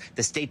Strip.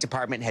 The State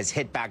Department has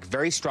hit back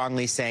very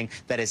strongly, saying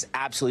that is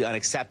absolutely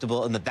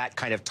unacceptable and that that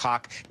kind of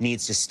talk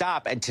needs to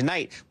stop. And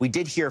tonight, we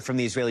did hear from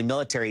the Israeli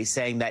military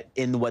saying that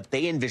in what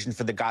they envision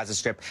for the Gaza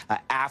Strip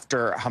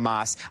after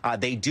Hamas,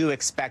 they do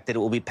expect that it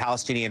will be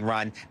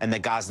Palestinian-run and the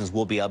Gazans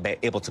will be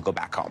able to go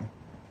back home.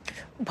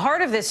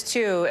 Part of this,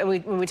 too, and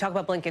when we talk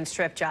about Blinken's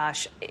trip,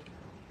 Josh,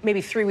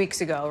 maybe 3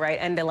 weeks ago, right,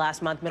 end of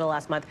last month, middle of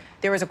last month,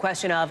 there was a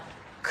question of,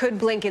 could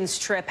Blinken's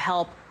trip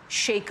help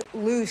shake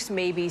loose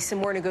maybe some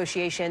more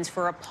negotiations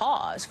for a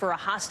pause, for a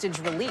hostage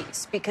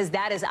release? Because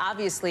that is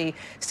obviously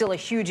still a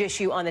huge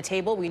issue on the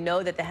table. We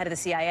know that the head of the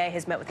CIA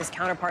has met with his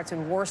counterparts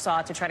in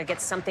Warsaw to try to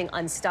get something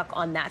unstuck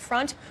on that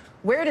front.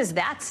 Where does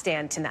that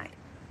stand tonight?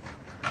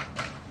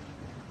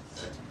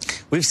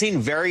 We've seen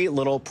very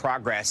little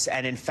progress,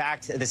 and in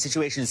fact, the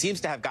situation seems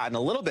to have gotten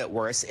a little bit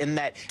worse in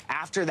that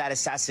after that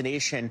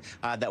assassination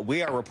that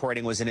we are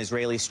reporting was an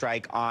Israeli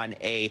strike on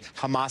a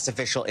Hamas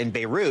official in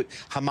Beirut,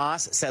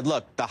 Hamas said,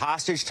 look, the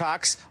hostage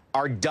talks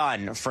are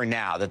done for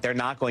now, that they're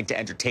not going to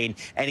entertain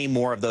any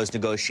more of those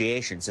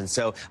negotiations. And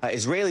so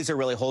Israelis are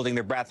really holding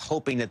their breath,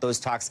 hoping that those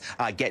talks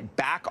get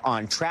back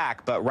on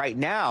track. But right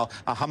now,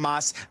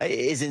 Hamas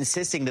is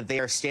insisting that they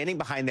are standing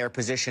behind their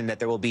position, that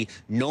there will be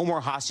no more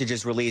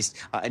hostages released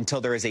until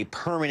there is a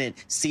permanent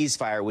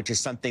ceasefire, which is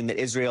something that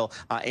Israel,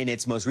 in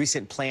its most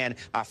recent plan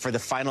for the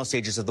final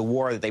stages of the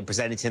war that they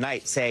presented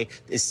tonight, say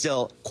is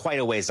still quite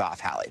a ways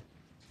off, Hallie.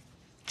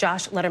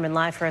 Josh Letterman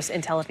live for us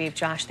in Tel Aviv.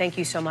 Josh, thank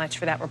you so much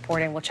for that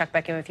reporting. We'll check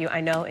back in with you, I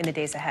know, in the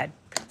days ahead.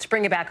 Let's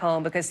bring it back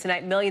home, because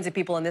tonight millions of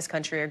people in this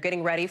country are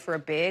getting ready for a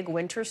big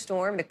winter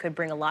storm that could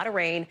bring a lot of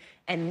rain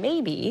and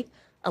maybe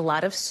a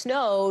lot of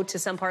snow to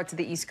some parts of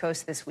the East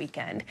Coast this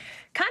weekend.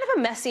 Kind of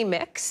a messy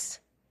mix.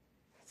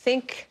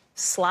 Think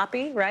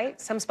sloppy, right?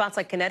 Some spots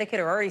like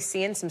Connecticut are already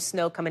seeing some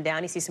snow coming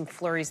down. You see some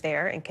flurries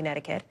there in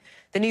Connecticut.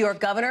 The New York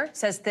governor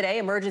says today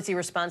emergency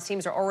response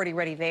teams are already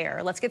ready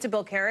there. Let's get to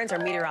Bill Cairns, our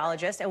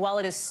meteorologist. And while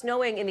it is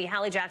snowing in the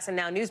Hallie Jackson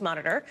Now News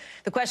Monitor,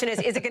 the question is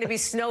it going to be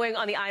snowing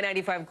on the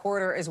I-95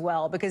 corridor as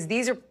well? Because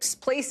these are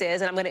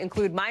places, and I'm going to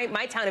include my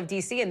town of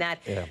D.C. in that,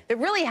 that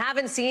really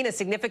haven't seen a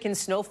significant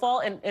snowfall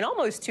in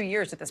almost 2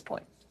 years at this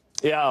point.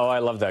 Yeah, oh, I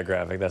love that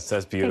graphic.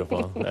 That's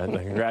beautiful.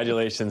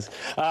 Congratulations.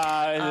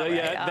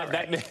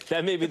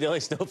 That may be the only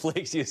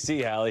snowflakes you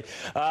see, Hallie.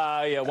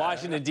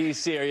 Washington,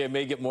 D.C. area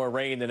may get more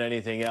rain than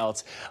anything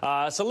else.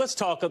 So let's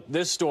talk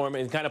this storm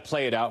and kind of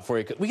play it out for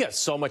you. We got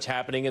so much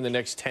happening in the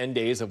next 10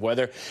 days of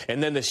weather,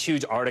 and then this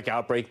huge Arctic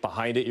outbreak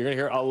behind it. You're going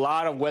to hear a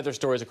lot of weather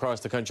stories across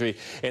the country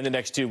in the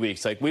next 2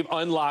 weeks. Like, we've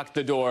unlocked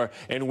the door,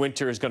 and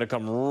winter is going to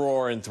come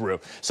roaring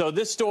through. So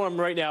this storm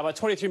right now, about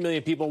 23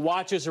 million people.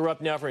 Watches are up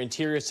now for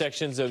interior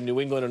sections of New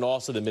England and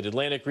also the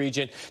Mid-Atlantic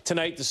region.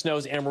 Tonight, the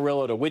snow's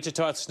Amarillo to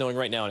Wichita. It's snowing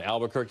right now in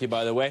Albuquerque,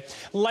 by the way.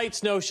 Light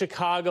snow,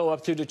 Chicago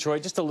up through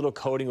Detroit. Just a little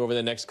coating over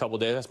the next couple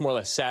days. That's more or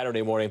less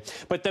Saturday morning.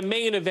 But the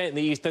main event in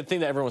the East, the thing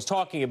that everyone's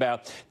talking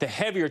about, the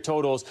heavier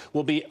totals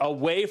will be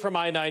away from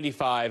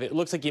I-95. It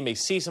looks like you may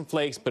see some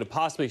flakes, but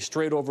possibly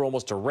straight over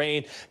almost to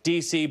rain.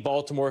 D.C.,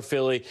 Baltimore,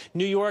 Philly.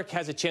 New York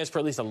has a chance for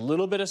at least a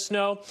little bit of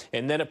snow,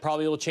 and then it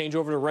probably will change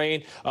over to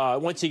rain.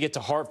 Once you get to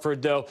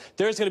Hartford, though,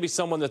 there's going to be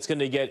someone that's going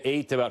to get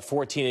 8 to about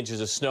 14 inches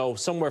of snow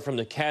somewhere from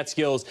the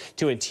Catskills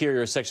to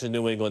interior sections of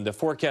New England. The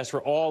forecast for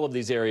all of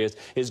these areas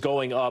is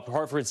going up.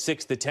 Hartford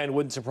 6 to 10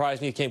 wouldn't surprise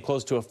me. It came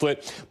close to a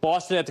foot.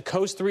 Boston at the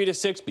coast 3 to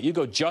 6, but you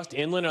go just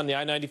inland on the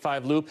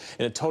I-95 loop,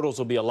 and the totals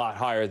will be a lot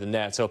higher than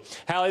that. So,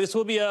 Hallie, this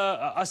will be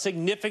a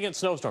significant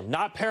snowstorm.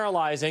 Not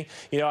paralyzing.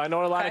 You know, I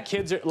know a lot of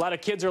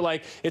kids are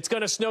like, it's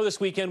going to snow this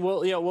weekend.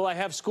 Will I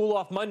have school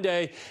off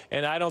Monday?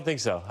 And I don't think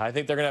so. I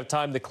think they're going to have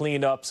time to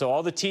clean up. So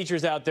all the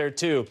teachers out there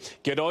too,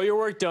 get all your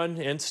work done,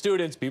 and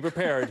students, be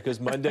prepared,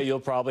 because Monday you'll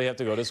probably have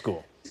to go to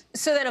school.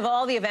 So then, of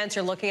all the events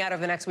you're looking at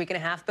over the next week and a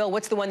half, Bill,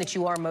 what's the one that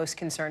you are most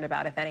concerned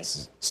about, if any?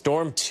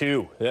 Storm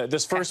 2.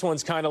 This first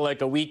one's kind of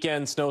like a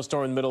weekend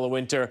snowstorm in the middle of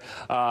winter.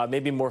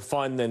 Maybe more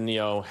fun than,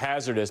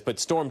 hazardous. But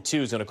Storm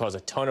 2 is going to cause a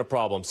ton of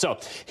problems. So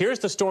here's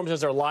the storms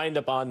as they're lined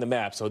up on the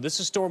map. So this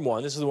is Storm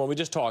 1. This is the one we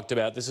just talked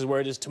about. This is where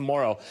it is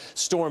tomorrow.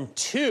 Storm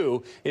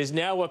 2 is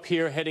now up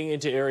here heading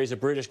into areas of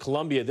British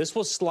Columbia. This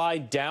will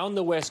slide down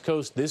the west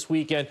coast this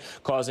weekend,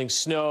 causing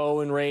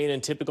snow and rain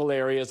in typical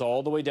areas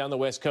all the way down the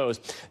west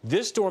coast.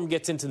 This storm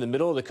gets into the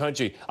middle of the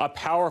country, a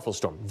powerful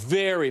storm,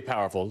 very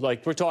powerful.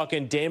 Like, we're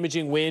talking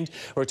damaging wind,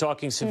 we're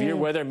talking severe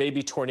weather,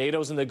 maybe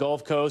tornadoes in the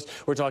Gulf Coast,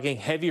 we're talking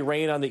heavy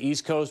rain on the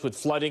East Coast with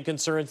flooding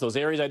concerns. Those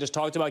areas I just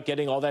talked about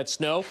getting all that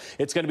snow,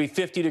 it's going to be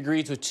 50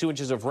 degrees with 2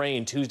 inches of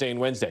rain Tuesday and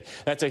Wednesday.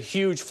 That's a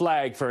huge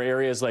flag for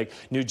areas like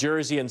New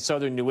Jersey and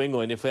southern New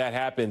England if that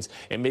happens,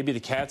 and maybe the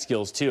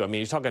Catskills too. I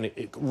mean, you're talking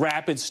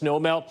rapid snow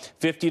melt,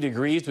 50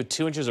 degrees with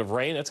 2 inches of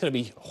rain. That's going to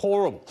be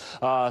horrible.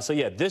 So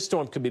yeah, this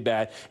storm could be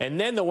bad. And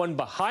then the one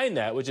behind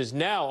that, which is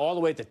now all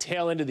the way at the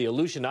tail end of the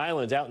Aleutian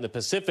Islands out in the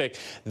Pacific.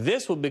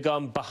 This will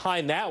become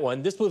behind that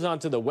one. This moves on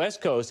to the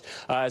west coast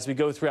as we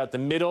go throughout the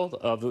middle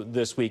of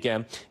this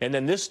weekend. And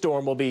then this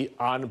storm will be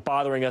on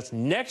bothering us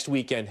next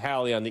weekend,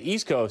 Hallie, on the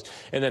east coast.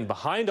 And then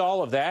behind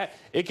all of that,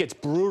 it gets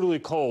brutally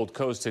cold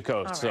coast to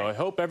coast. Right. So I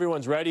hope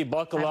everyone's ready,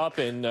 buckle up,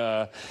 and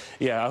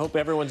yeah, I hope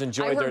everyone's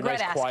enjoyed their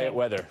nice quiet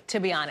weather.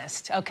 To be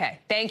honest. Okay.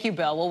 Thank you,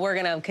 Bill. Well, we're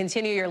going to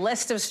continue your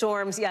list of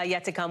storms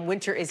yet to come.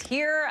 Winter is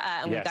here,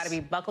 and we've got to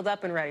be buckled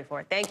up and ready for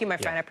it. Thank you, my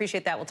friend. I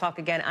appreciate that. We'll talk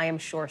again, I am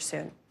sure,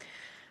 soon.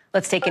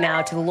 Let's take you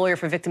now to the lawyer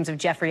for victims of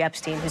Jeffrey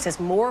Epstein, who says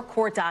more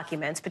court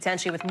documents,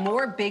 potentially with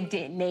more big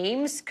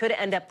names, could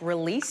end up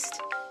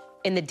released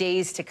in the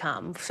days to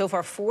come. So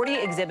far, 40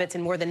 exhibits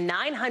and more than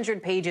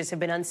 900 pages have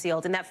been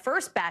unsealed in that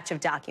first batch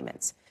of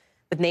documents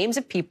with names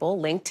of people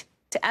linked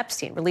to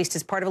Epstein, released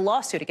as part of a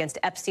lawsuit against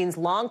Epstein's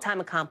longtime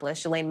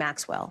accomplice, Ghislaine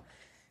Maxwell.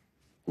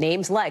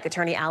 Names like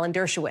attorney Alan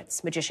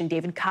Dershowitz, magician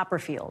David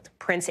Copperfield,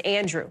 Prince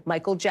Andrew,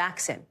 Michael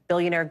Jackson,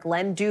 billionaire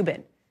Glenn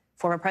Dubin,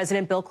 former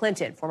President Bill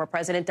Clinton, former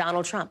President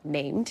Donald Trump,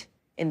 named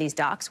in these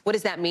docs. What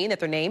does that mean, that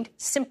they're named?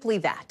 Simply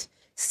that.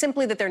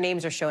 Simply that their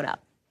names are showing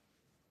up.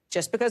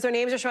 Just because their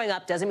names are showing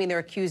up doesn't mean they're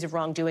accused of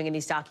wrongdoing in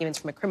these documents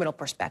from a criminal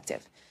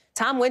perspective.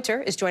 Tom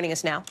Winter is joining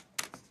us now.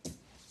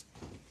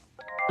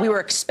 We were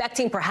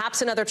expecting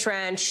perhaps another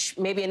trench,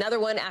 maybe another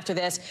one after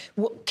this.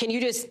 Can you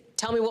just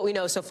tell me what we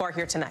know so far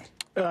here tonight?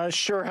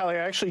 Sure, Hallie.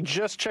 I actually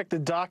just checked the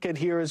docket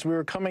here as we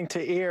were coming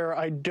to air.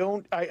 I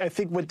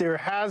think what there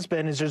has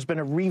been is there's been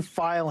a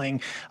refiling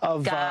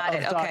of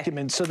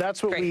documents. So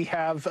that's what we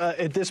have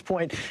at this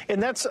point.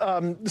 And that's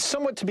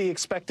somewhat to be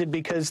expected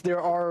because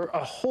there are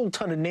a whole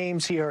ton of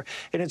names here,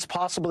 and it's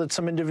possible that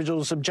some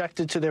individuals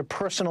objected to their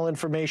personal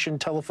information,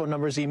 telephone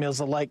numbers, emails,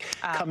 the like,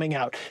 coming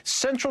out.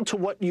 Central to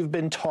what you've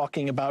been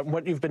talking about,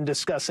 what you've been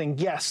discussing,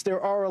 yes,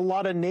 there are a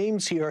lot of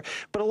names here,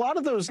 but a lot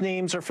of those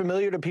names are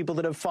familiar to people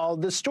that have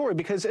followed this story.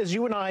 Because as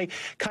you and I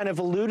kind of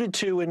alluded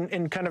to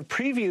and kind of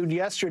previewed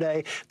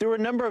yesterday, there were a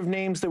number of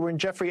names that were in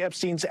Jeffrey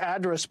Epstein's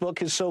address book,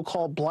 his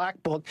so-called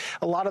black book.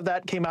 A lot of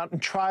that came out in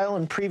trial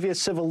and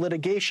previous civil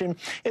litigation.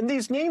 And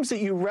these names that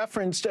you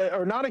referenced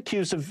are not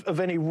accused of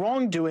any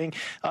wrongdoing,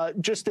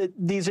 just that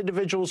these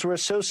individuals were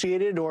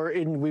associated,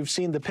 we've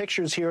seen the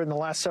pictures here in the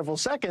last several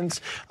seconds,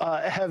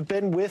 have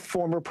been with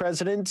former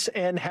presidents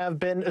and have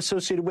been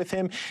associated with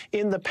him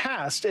in the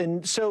past.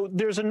 And so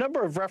there's a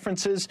number of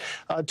references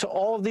to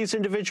all of these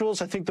individuals.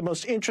 I think the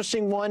most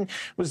interesting one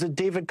was that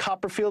David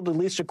Copperfield, at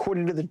least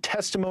according to the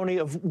testimony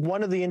of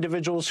one of the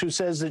individuals who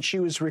says that she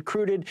was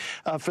recruited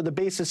for the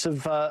basis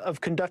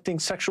of conducting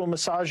sexual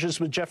massages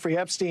with Jeffrey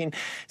Epstein,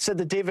 said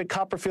that David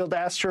Copperfield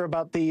asked her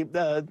about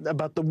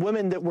the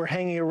women that were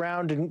hanging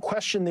around and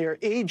questioned their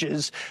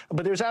ages,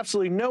 but there's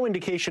absolutely no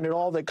indication at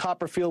all that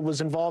Copperfield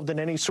was involved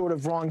in any sort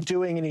of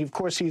wrongdoing, and of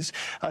course he's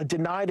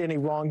denied any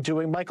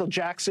wrongdoing. Michael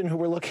Jackson, who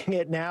we're looking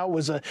at now,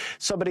 was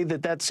somebody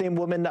that same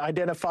woman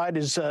identified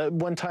as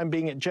one time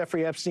being at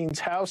Jeffrey Epstein's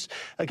house.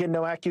 Again,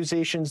 no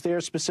accusations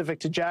there specific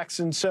to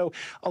Jackson. So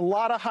a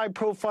lot of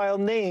high-profile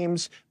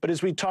names, but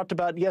as we talked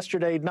about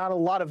yesterday, not a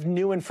lot of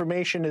new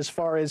information as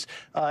far as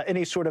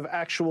any sort of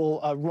actual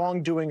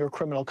wrongdoing or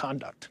criminal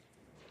conduct.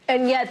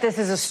 And yet this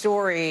is a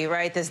story,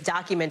 right, this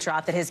document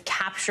drop that has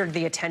captured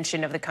the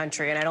attention of the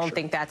country, and I don't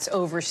think that's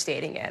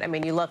overstating it. I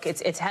mean, you look,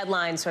 it's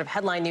headlines, sort of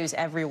headline news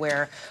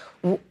everywhere.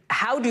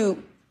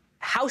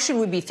 How should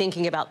we be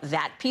thinking about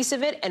that piece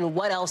of it, and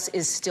what else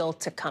is still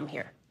to come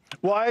here?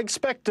 Well, I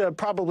expect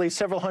probably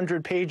several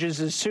hundred pages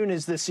as soon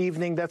as this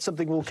evening. That's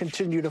something we'll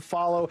continue to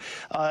follow.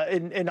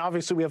 And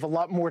obviously, we have a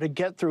lot more to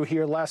get through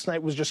here. Last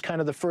night was just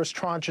kind of the first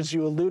tranche, as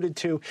you alluded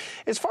to.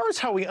 As far as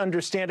how we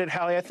understand it,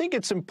 Hallie, I think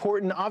it's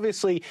important,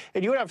 obviously,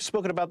 and you and I have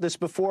spoken about this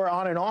before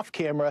on and off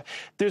camera,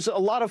 there's a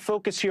lot of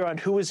focus here on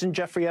who is in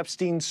Jeffrey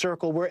Epstein's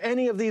circle. Were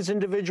any of these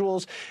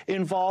individuals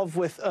involved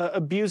with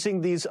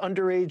abusing these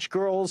underage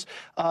girls?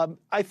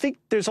 I think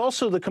there's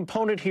also the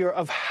component here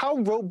of how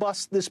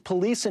robust this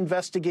police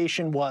investigation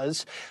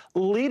was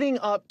leading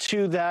up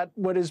to that,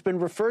 what has been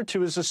referred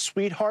to as a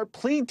sweetheart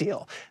plea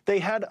deal. They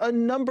had a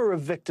number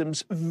of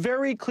victims,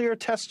 very clear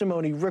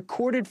testimony,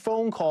 recorded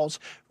phone calls,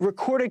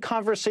 recorded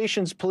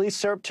conversations, police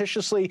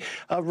surreptitiously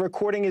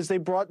recording as they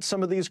brought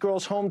some of these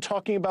girls home,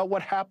 talking about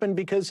what happened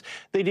because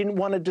they didn't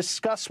want to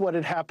discuss what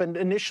had happened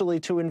initially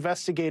to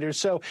investigators.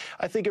 So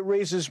I think it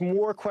raises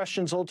more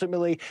questions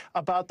ultimately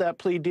about that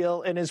plea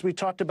deal. And as we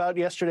talked about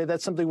yesterday,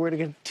 that's something we're going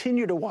to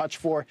continue to watch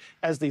for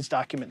as these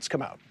documents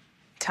come out.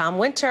 Tom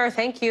Winter,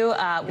 thank you.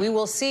 We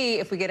will see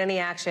if we get any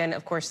action,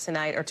 of course,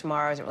 tonight or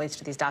tomorrow as it relates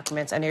to these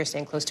documents. I know you're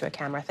staying close to a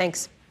camera.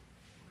 Thanks.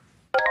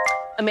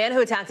 A man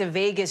who attacked a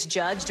Vegas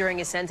judge during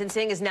his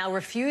sentencing is now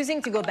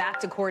refusing to go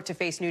back to court to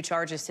face new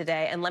charges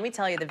today. And let me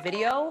tell you, the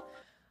video,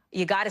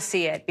 you got to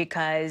see it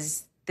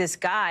because this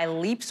guy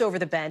leaps over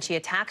the bench. He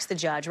attacks the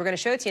judge. We're going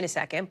to show it to you in a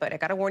second, but I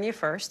got to warn you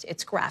first.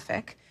 It's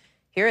graphic.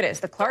 Here it is.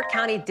 The Clark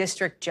County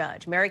District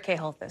Judge, Mary Kay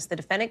Holthus. The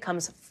defendant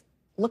comes,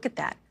 look at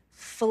that,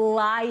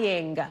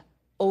 flying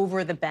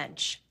over the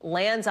bench,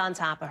 lands on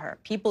top of her.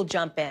 People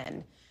jump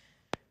in.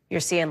 You're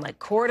seeing like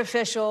court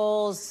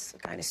officials,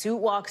 a guy in a suit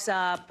walks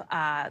up.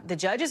 The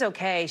judge is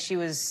okay. She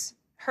was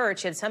hurt.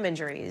 She had some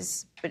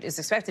injuries, but is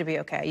expected to be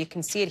okay. You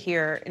can see it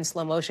here in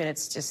slow motion.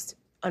 It's just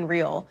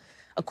unreal.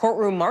 A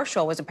courtroom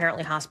marshal was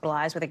apparently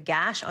hospitalized with a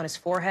gash on his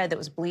forehead that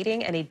was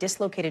bleeding and a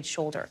dislocated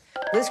shoulder.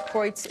 Liz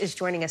Kreutz is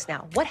joining us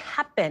now. What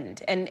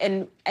happened,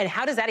 and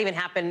how does that even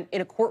happen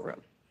in a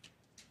courtroom?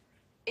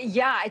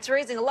 Yeah, it's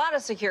raising a lot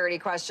of security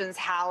questions,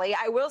 Hallie.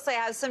 I will say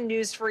I have some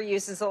news for you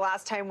since the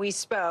last time we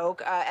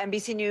spoke.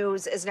 NBC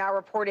News is now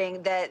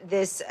reporting that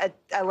this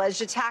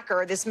alleged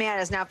attacker, this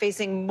man, is now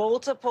facing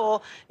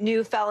multiple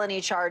new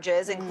felony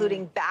charges,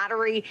 including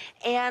battery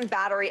and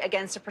battery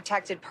against a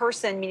protected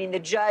person, meaning the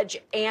judge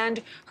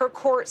and her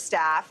court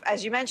staff.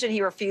 As you mentioned,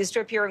 he refused to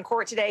appear in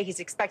court today. He's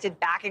expected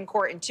back in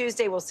court on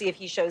Tuesday. We'll see if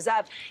he shows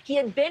up. He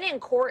had been in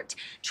court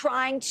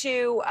trying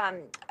to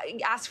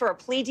ask for a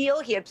plea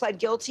deal. He had pled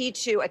guilty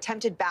to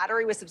attempted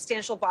battery with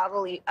substantial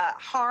bodily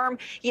harm.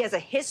 He has a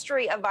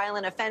history of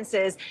violent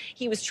offenses.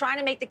 He was trying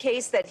to make the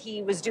case that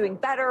he was doing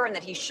better and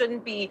that he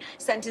shouldn't be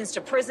sentenced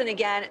to prison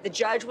again. The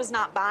judge was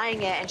not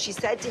buying it, and she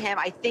said to him,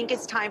 I think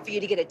it's time for you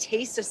to get a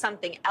taste of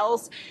something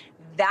else.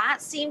 That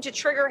seemed to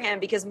trigger him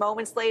because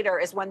moments later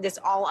is when this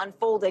all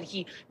unfolded.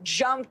 He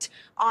jumped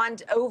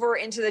over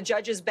into the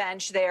judge's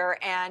bench there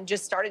and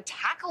just started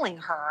tackling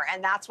her,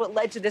 and that's what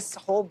led to this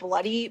whole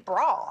bloody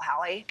brawl,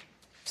 Hallie.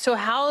 So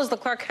how is the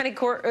Clark County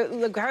Court,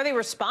 how are they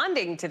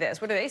responding to this?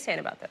 What are they saying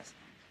about this?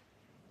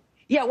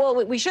 Yeah,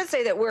 well, we should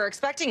say that we're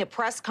expecting a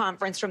press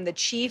conference from the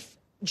chief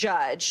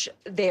judge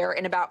there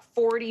in about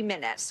 40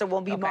 minutes. So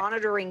we'll be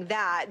monitoring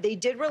that. They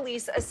did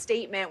release a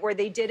statement where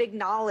they did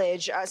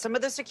acknowledge some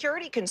of the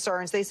security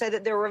concerns. They said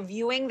that they're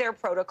reviewing their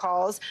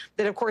protocols,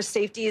 that of course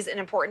safety is an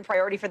important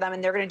priority for them,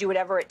 and they're going to do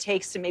whatever it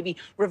takes to maybe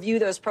review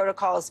those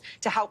protocols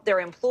to help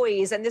their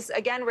employees. And this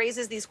again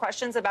raises these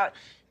questions about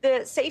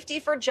the safety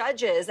for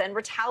judges and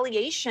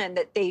retaliation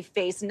that they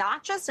face,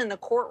 not just in the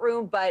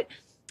courtroom, but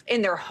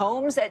in their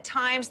homes at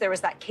times. There was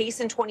that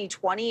case in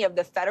 2020 of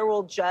the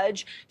federal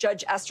judge,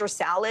 Judge Esther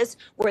Salas,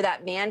 where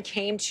that man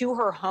came to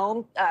her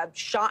home,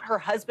 shot her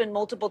husband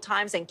multiple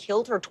times and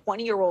killed her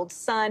 20-year-old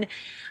son.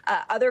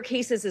 Other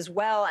cases as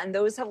well, and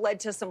those have led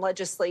to some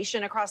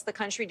legislation across the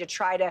country to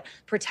try to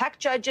protect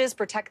judges,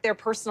 protect their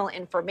personal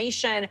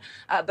information.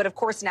 But of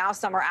course, now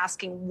some are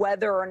asking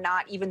whether or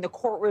not even the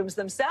courtrooms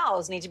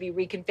themselves need to be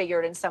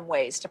reconfigured in some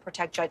ways to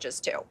protect judges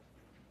too.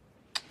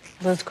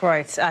 Liz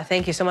Kreutz,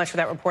 thank you so much for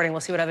that reporting.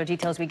 We'll see what other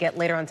details we get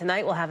later on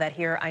tonight. We'll have that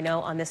here, I know,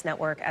 on this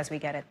network as we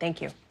get it.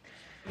 Thank you.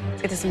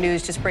 Let's get to some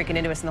news just breaking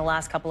into us in the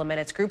last couple of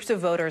minutes. Groups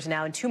of voters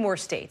now in 2 more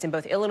states, in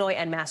both Illinois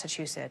and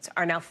Massachusetts,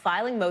 are now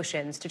filing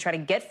motions to try to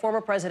get former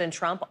President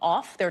Trump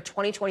off their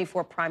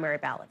 2024 primary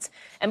ballots.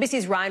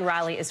 NBC's Ryan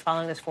Riley is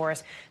following this for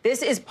us.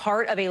 This is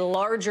part of a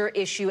larger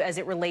issue as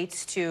it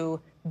relates to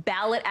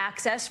ballot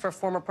access for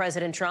former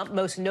President Trump,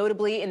 most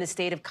notably in the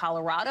state of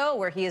Colorado,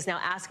 where he is now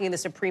asking the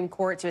Supreme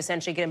Court to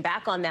essentially get him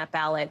back on that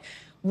ballot.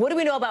 What do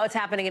we know about what's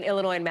happening in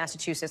Illinois and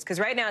Massachusetts? Because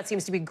right now it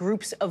seems to be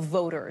groups of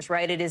voters,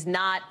 right? It is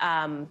not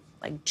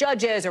like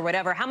judges or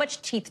whatever. How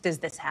much teeth does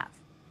this have?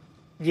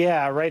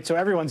 Yeah, right. So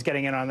everyone's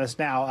getting in on this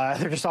now.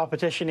 They're just all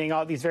petitioning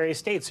all these various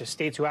states. So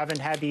states who haven't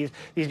had these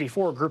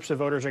before, groups of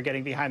voters are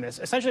getting behind this.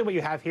 Essentially, what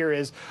you have here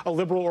is a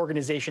liberal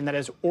organization that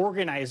is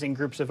organizing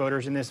groups of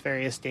voters in these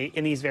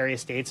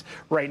various states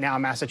right now,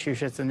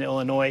 Massachusetts and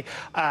Illinois,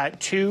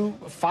 to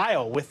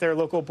file with their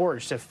local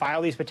boards, to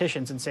file these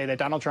petitions and say that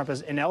Donald Trump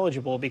is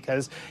ineligible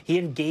because he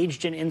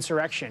engaged in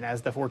insurrection,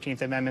 as the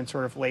 14th Amendment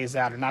sort of lays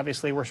out. And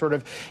obviously, we're sort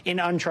of in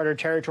uncharted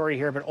territory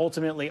here, but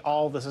ultimately,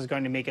 all of this is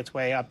going to make its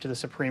way up to the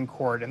Supreme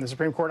Court. And the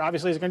Supreme Court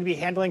obviously is going to be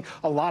handling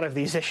a lot of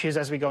these issues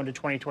as we go into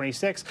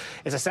 2026.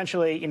 It's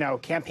essentially, you know,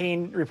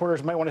 campaign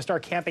reporters might want to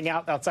start camping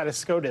out outside of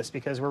SCOTUS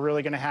because we're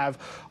really going to have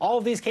all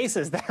of these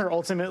cases that are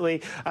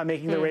ultimately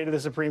making their way to the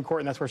Supreme Court.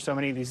 And that's where so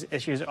many of these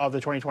issues of the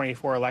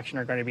 2024 election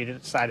are going to be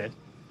decided.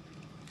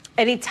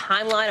 Any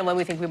timeline on when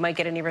we think we might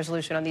get any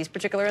resolution on these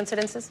particular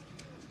incidences?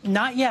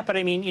 Not yet, but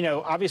I mean, you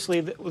know, obviously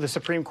the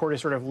Supreme Court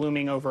is sort of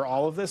looming over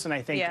all of this, and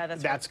I think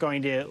that's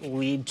going to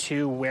lead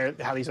to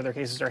how these other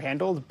cases are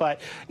handled. But,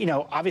 you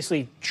know,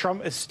 obviously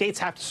states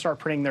have to start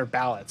printing their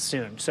ballots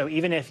soon. So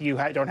even if you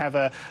don't have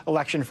an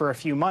election for a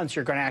few months,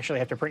 you're going to actually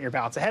have to print your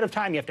ballots ahead of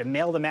time. You have to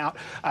mail them out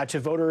to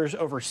voters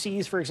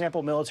overseas, for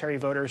example, military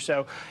voters.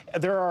 So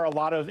there are a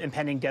lot of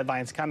impending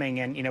deadlines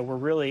coming, and, you know, we're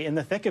really in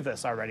the thick of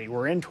this already.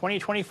 We're in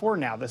 2024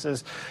 now. This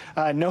is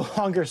no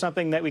longer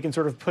something that we can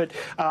sort of put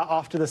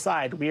off to the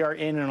side. We are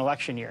in an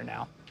election year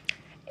now.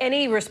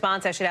 Any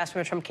response, I should ask, from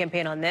the Trump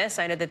campaign on this?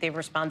 I know that they've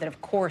responded,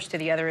 of course, to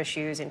the other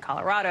issues in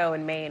Colorado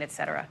and Maine, et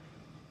cetera.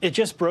 It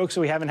just broke,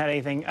 so we haven't had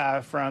anything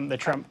from the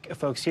Trump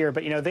folks here.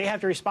 But, you know, they have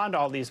to respond to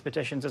all these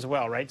petitions as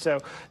well, right? So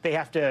they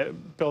have to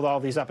build all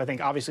these up. I think,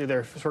 obviously,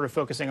 they're sort of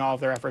focusing all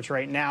of their efforts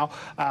right now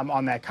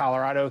on that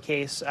Colorado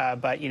case.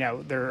 But, you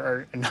know, there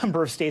are a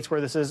number of states where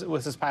this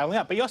is piling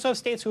up. But you also have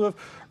states who have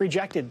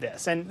rejected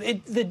this. And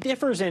it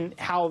differs in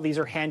how these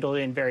are handled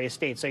in various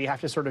states. So you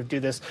have to sort of do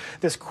this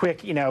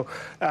quick, you know,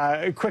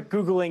 quick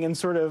Googling and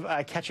sort of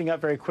catching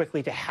up very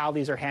quickly to how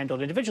these are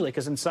handled individually.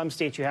 Because in some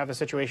states, you have a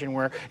situation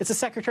where it's a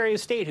Secretary of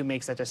State who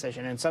makes that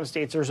decision. In some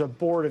states, there's a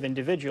board of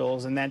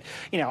individuals. And then,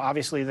 you know,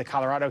 obviously the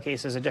Colorado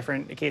case is a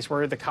different case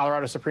where the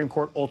Colorado Supreme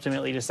Court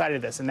ultimately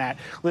decided this. And that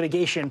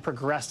litigation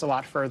progressed a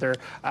lot further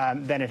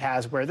than it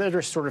has, where they're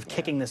just sort of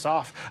kicking this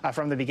off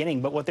from the beginning.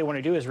 But what they want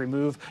to do is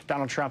remove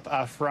Donald Trump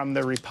from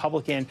the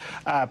Republican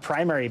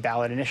primary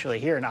ballot initially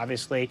here. And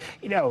obviously,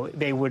 you know,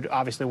 they would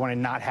obviously want to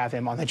not have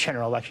him on the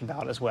general election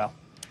ballot as well.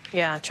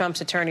 Yeah,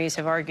 Trump's attorneys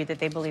have argued that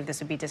they believe this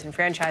would be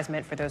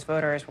disenfranchisement for those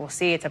voters. We'll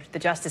see. It's up to the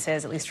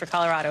justices, at least for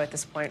Colorado at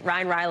this point.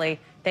 Ryan Riley,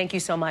 thank you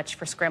so much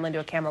for scrambling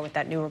to a camera with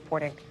that new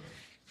reporting.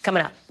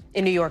 Coming up,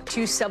 in New York,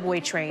 2 subway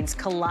trains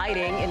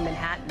colliding in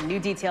Manhattan. New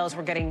details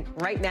we're getting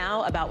right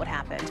now about what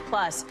happened.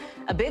 Plus,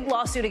 a big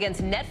lawsuit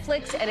against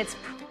Netflix and its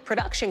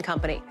production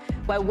company.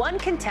 Why one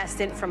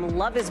contestant from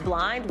Love is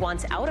Blind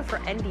wants out of her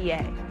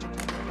NDA.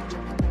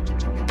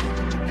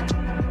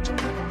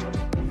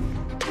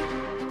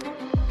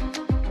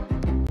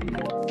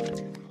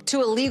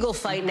 To a legal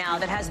fight now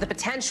that has the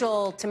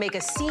potential to make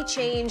a sea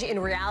change in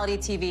reality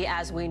TV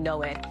as we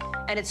know it.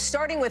 And it's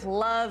starting with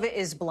Love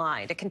is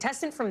Blind. A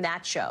contestant from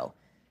that show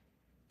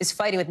is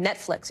fighting with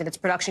Netflix and its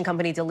production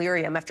company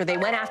Delirium after they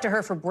went after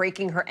her for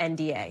breaking her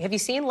NDA. Have you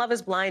seen Love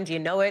is Blind? Do you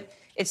know it?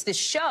 It's this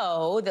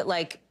show that,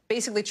 like,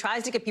 basically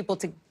tries to get people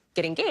to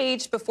get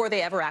engaged before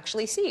they ever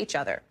actually see each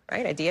other,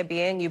 right? Idea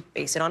being you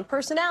base it on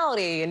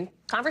personality and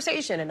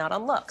conversation and not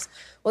on looks.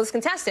 Well, this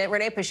contestant,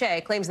 Renee Pache,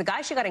 claims the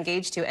guy she got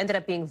engaged to ended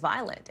up being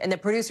violent and the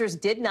producers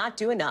did not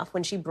do enough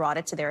when she brought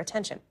it to their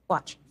attention.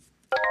 Watch.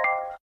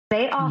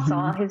 They all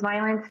saw his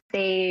violence.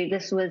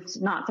 This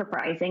was not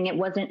surprising. It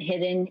wasn't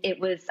hidden. It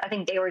was, I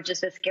think they were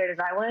just as scared as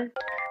I was,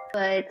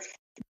 but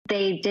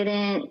they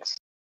didn't,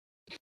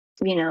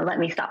 you know, let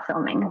me stop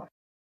filming.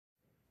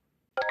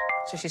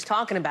 So she's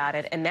talking about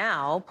it, and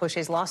now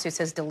Poche's lawsuit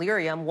says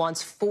Delirium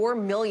wants $4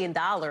 million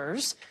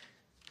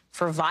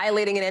for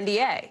violating an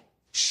NDA.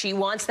 She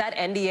wants that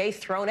NDA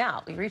thrown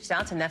out. We reached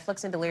out to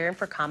Netflix and Delirium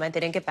for comment.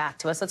 They didn't get back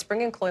to us. Let's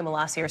bring in Chloe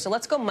Malas here. So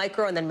let's go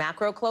micro and then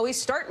macro. Chloe,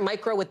 start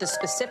micro with the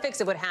specifics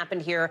of what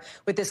happened here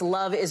with this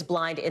Love is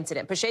Blind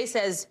incident. Poche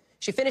says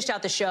she finished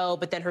out the show,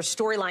 but then her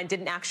storyline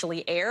didn't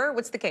actually air.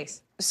 What's the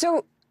case?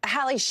 So,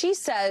 Hallie, she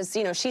says,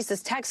 you know, she's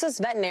this Texas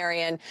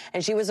veterinarian,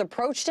 and she was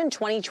approached in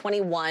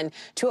 2021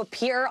 to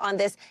appear on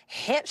this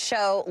hit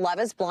show, Love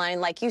is Blind.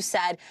 Like you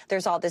said,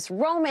 there's all this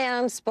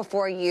romance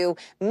before you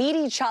meet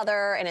each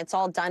other, and it's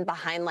all done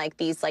behind, like,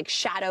 these, like,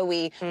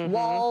 shadowy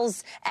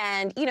walls.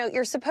 And, you know,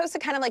 you're supposed to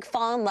kind of, like,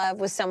 fall in love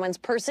with someone's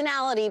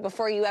personality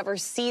before you ever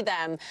see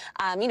them,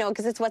 you know,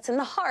 because it's what's in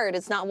the heart.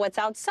 It's not what's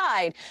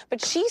outside.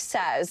 But she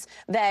says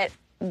that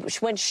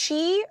when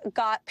she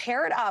got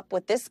paired up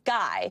with this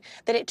guy,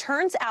 that it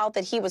turns out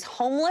that he was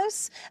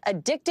homeless,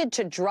 addicted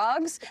to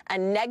drugs, a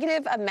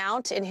negative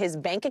amount in his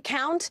bank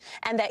account,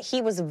 and that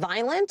he was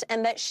violent,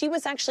 and that she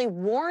was actually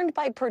warned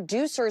by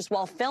producers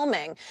while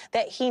filming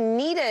that she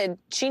needed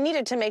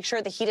to make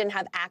sure that he didn't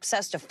have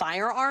access to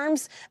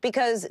firearms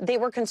because they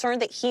were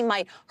concerned that he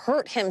might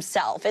hurt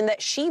himself, and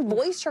that she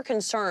voiced her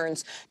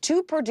concerns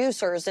to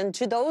producers and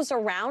to those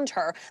around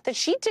her that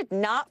she did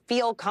not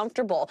feel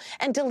comfortable.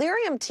 And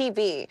Delirium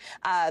TV,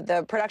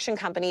 the production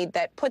company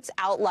that puts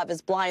out Love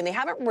is Blind, they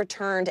haven't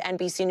returned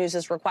NBC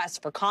News'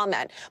 request for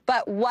comment.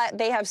 But what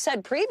they have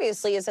said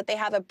previously is that they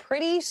have a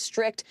pretty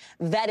strict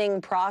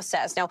vetting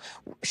process. Now,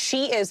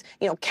 she is,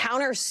 you know,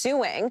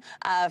 counter-suing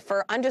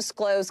for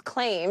undisclosed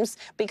claims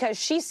because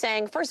she's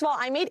saying, first of all,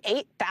 I made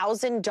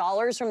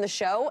 $8,000 from the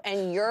show,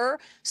 and you're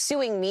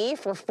suing me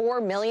for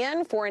 $4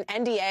 million for an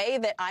NDA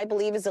that I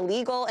believe is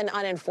illegal and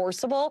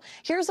unenforceable.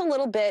 Here's a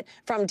little bit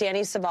from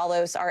Danny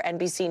Savalos, our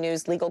NBC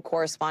News legal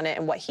correspondent,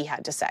 and what he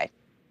had to say.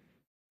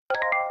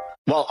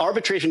 While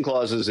arbitration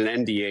clauses and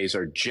NDAs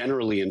are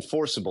generally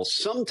enforceable,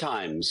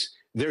 sometimes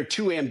they're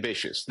too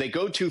ambitious. They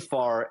go too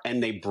far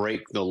and they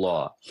break the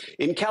law.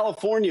 In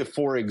California,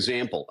 for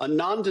example, a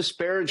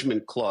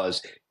non-disparagement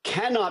clause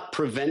cannot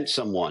prevent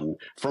someone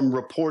from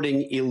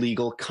reporting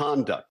illegal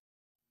conduct.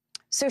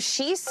 So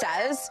she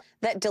says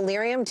that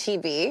Delirium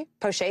TV,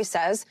 Poche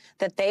says,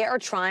 that they are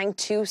trying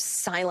to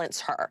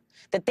silence her,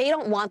 that they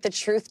don't want the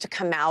truth to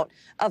come out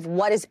of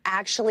what is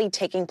actually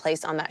taking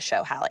place on that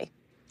show, Hallie.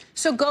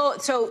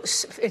 So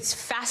it's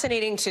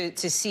fascinating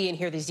to see and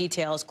hear these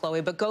details,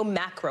 Chloe, but go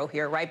macro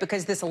here, right?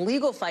 Because this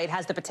legal fight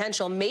has the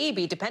potential,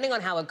 maybe, depending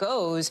on how it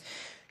goes,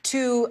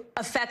 to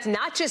affect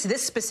not just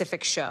this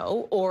specific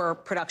show or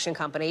production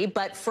company,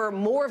 but for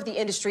more of the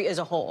industry as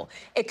a whole.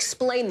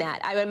 Explain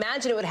that. I would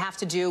imagine it would have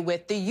to do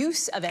with the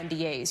use of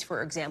NDAs,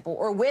 for example,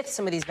 or with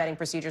some of these vetting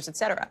procedures, et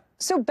cetera.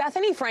 So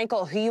Bethany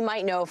Frankel, who you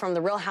might know from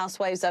The Real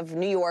Housewives of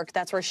New York,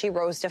 that's where she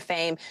rose to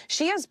fame,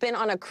 she has been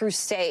on a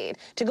crusade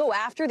to go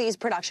after these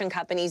production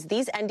companies,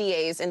 these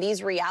NDAs, and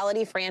these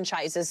reality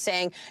franchises,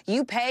 saying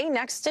you pay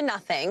next to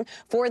nothing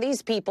for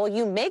these people,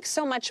 you make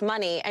so much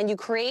money, and you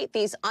create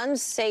these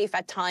unsafe,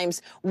 at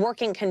times,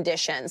 working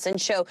conditions. And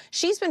so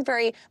she's been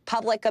very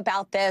public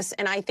about this,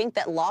 and I think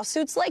that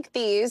lawsuits like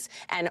these,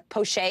 and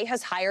Poche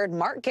has hired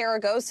Mark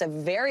Garagos, a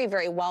very,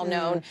 very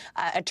well-known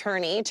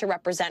attorney, to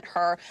represent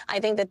her. I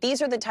think that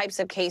these are the types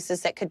of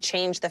cases that could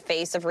change the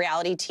face of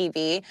reality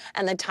TV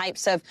and the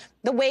types of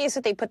the ways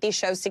that they put these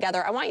shows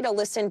together. I want you to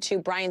listen to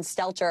Brian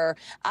Stelter,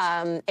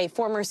 a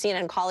former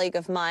CNN colleague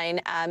of mine,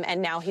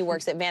 and now he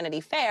works at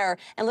Vanity Fair,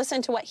 and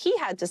listen to what he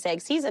had to say,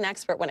 because he's an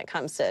expert when it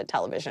comes to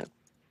television.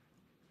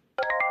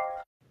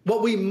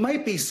 What we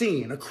might be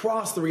seeing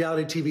across the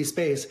reality TV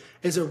space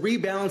is a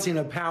rebalancing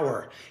of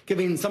power,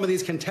 giving some of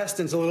these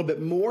contestants a little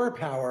bit more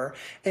power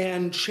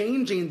and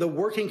changing the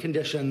working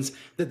conditions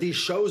that these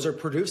shows are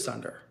produced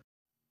under.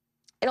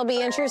 It'll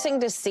be interesting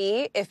to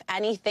see if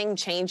anything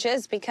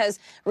changes, because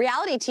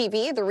reality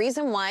TV, the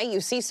reason why you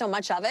see so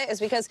much of it is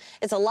because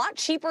it's a lot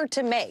cheaper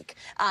to make.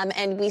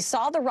 And we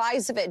saw the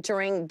rise of it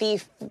during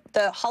the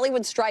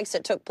Hollywood strikes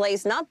that took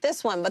place, not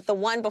this one, but the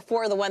one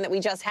before the one that we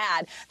just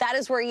had. That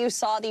is where you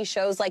saw these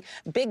shows like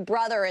Big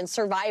Brother and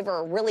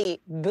Survivor really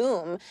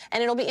boom.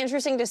 And it'll be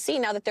interesting to see,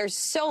 now that there's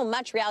so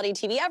much reality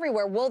TV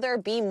everywhere, will there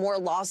be more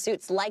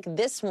lawsuits like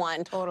this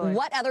one? Totally.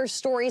 What other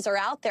stories are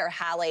out there,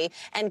 Hallie?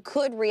 And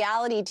could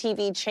reality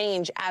TV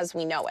change as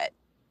we know it?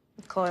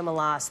 Chloe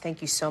Malas,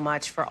 thank you so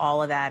much for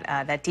all of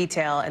that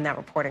detail and that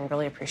reporting.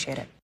 Really appreciate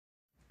it.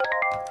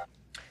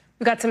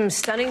 We've got some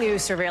stunning new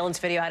surveillance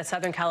video out of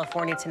Southern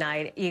California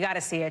tonight. You got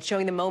to see it,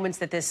 showing the moments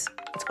that this,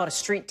 it's called a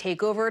street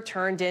takeover,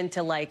 turned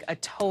into like a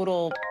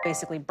total,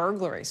 basically,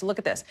 burglary. So look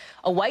at this.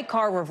 A white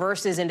car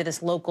reverses into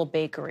this local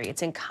bakery.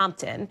 It's in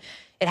Compton.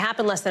 It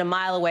happened less than a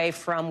mile away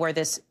from where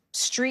this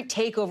street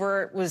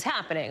takeover was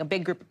happening. A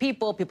big group of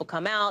people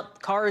come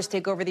out, cars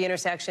take over the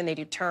intersection, they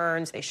do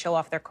turns, they show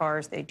off their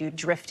cars, they do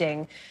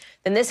drifting.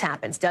 Then this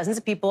happens. Dozens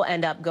of people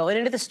end up going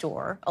into the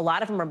store. A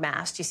lot of them are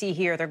masked. You see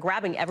here, they're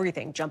grabbing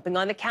everything, jumping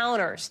on the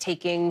counters,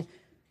 taking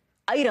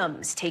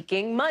items,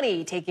 taking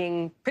money,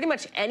 taking pretty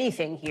much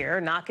anything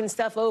here, knocking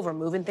stuff over,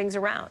 moving things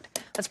around.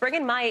 Let's bring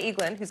in Maya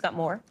Eglin, who's got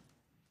more.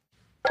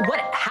 What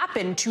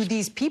happened to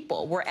these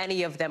people? Were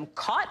any of them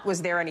caught?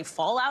 Was there any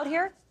fallout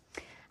here?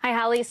 Hi,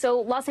 Hallie.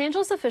 So Los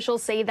Angeles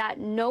officials say that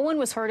no one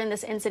was hurt in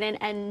this incident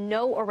and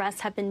no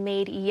arrests have been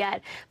made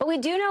yet. But we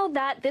do know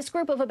that this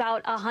group of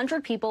about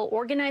 100 people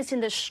organized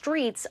in the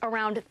streets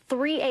around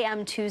 3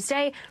 a.m.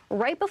 Tuesday,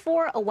 right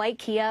before a white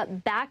Kia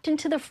backed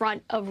into the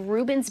front of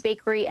Ruben's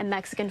Bakery and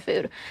Mexican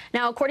food.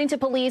 Now, according to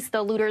police,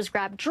 the looters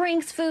grabbed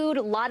drinks, food,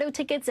 lotto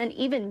tickets, and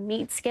even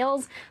meat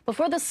scales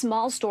before the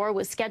small store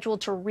was scheduled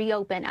to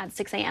reopen at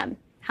 6 a.m.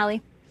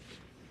 Hallie?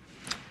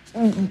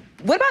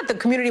 What about the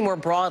community more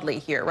broadly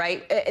here,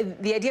 right?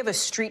 The idea of a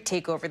street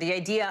takeover, the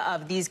idea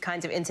of these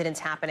kinds of incidents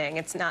happening,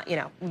 it's not, you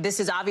know, this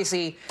is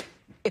obviously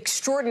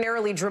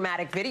extraordinarily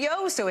dramatic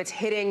video, so it's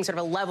hitting sort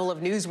of a level of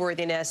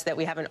newsworthiness that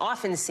we haven't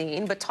often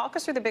seen. But talk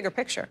us through the bigger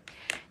picture.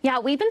 Yeah,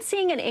 we've been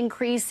seeing an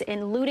increase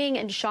in looting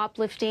and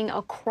shoplifting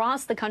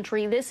across the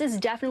country. This is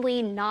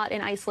definitely not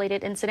an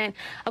isolated incident.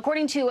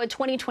 According to a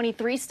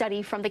 2023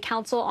 study from the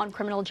Council on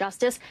Criminal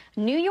Justice,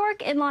 New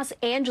York and Los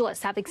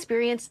Angeles have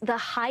experienced the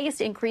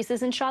highest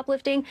increases in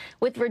shoplifting,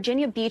 with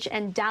Virginia Beach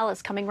and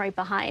Dallas coming right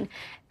behind.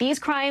 These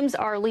crimes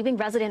are leaving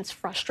residents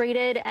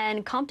frustrated,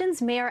 and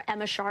Compton's Mayor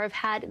Emma Sharf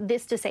had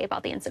this to say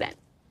about the incident.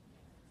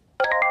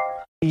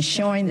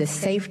 Ensuring the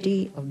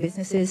safety of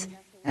businesses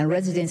and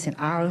residents in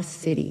our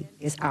city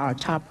is our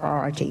top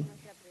priority.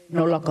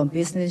 No local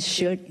business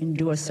should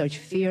endure such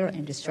fear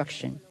and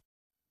destruction.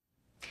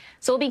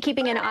 So we'll be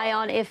keeping an eye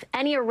on if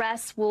any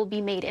arrests will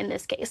be made in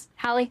this case.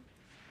 Hallie?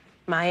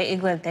 Maya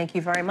Eglin, thank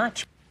you very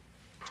much.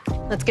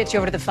 Let's get you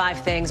over to the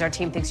 5 things our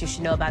team thinks you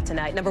should know about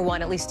tonight. Number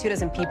 1, at least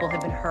 24 people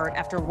have been hurt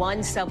after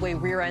one subway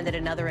rear-ended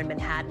another in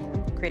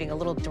Manhattan, creating a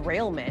little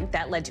derailment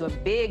that led to a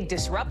big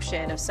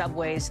disruption of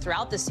subways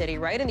throughout the city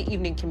right in the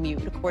evening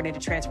commute, according to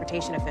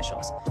transportation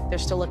officials. They're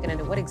still looking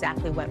into what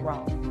exactly went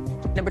wrong.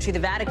 Number 2, the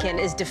Vatican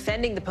is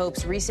defending the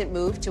Pope's recent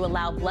move to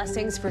allow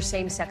blessings for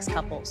same-sex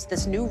couples.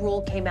 This new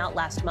rule came out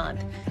last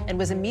month and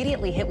was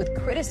immediately hit with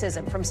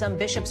criticism from some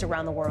bishops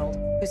around the world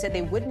who said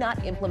they would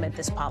not implement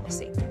this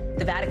policy.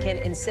 The Vatican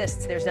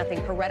insists there's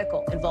nothing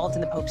heretical involved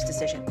in the Pope's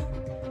decision.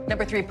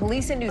 Number 3,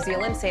 police in New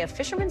Zealand say a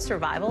fisherman's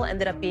survival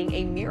ended up being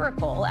a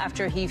miracle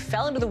after he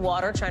fell into the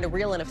water trying to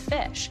reel in a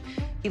fish.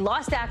 He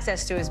lost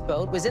access to his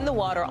boat, was in the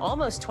water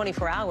almost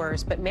 24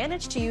 hours, but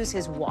managed to use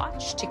his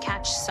watch to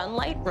catch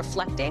sunlight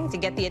reflecting to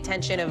get the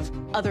attention of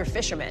other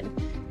fishermen.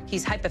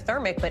 He's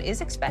hypothermic, but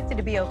is expected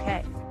to be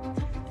okay.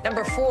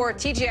 Number 4,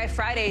 TGI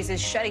Fridays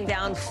is shutting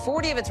down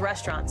 40 of its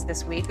restaurants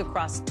this week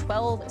across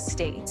 12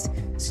 states.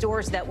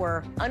 Stores that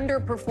were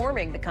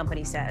underperforming, the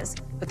company says,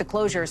 with the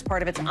closure as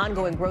part of its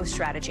ongoing growth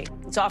strategy.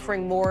 It's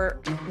offering more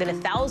than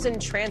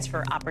 1,000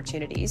 transfer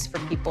opportunities for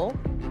people,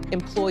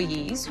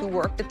 employees who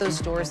worked at those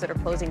stores that are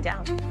closing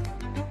down.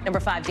 Number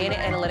 5, data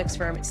analytics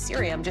firm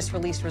Cirium just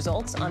released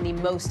results on the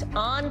most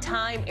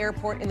on-time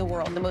airport in the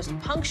world, the most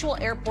punctual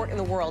airport in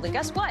the world. And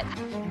guess what?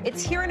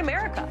 It's here in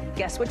America.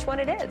 Guess which one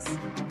it is?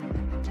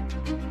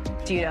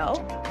 Do you know?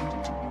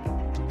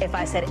 If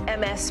I said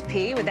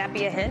MSP, would that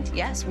be a hint?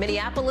 Yes,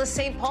 Minneapolis,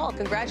 St. Paul.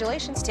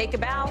 Congratulations. Take a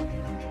bow.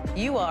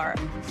 You are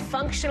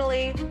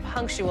functionally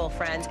punctual,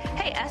 friends.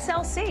 Hey,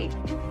 SLC,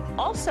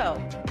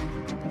 also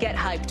get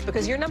hyped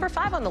because you're number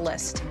 5 on the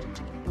list.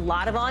 A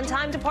lot of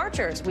on-time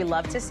departures. We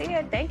love to see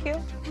it. Thank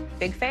you.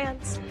 Big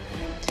fans.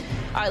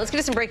 All right, let's get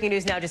to some breaking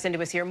news now just into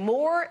us here.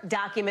 More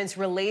documents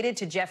related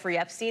to Jeffrey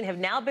Epstein have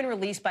now been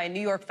released by a New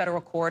York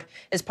federal court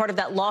as part of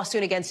that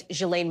lawsuit against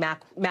Ghislaine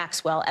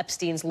Maxwell,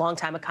 Epstein's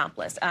longtime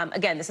accomplice.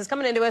 Again, this is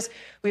coming into us.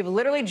 We've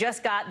literally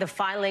just got the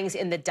filings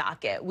in the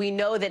docket. We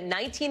know that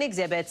 19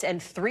 exhibits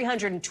and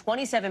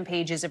 327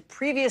 pages of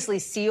previously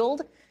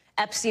sealed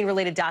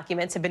Epstein-related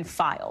documents have been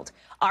filed.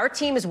 Our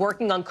team is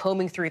working on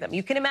combing through them.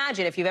 You can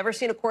imagine if you've ever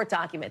seen a court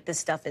document, this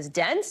stuff is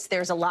dense.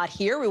 There's a lot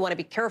here. We want to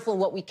be careful in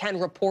what we can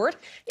report.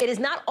 It is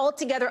not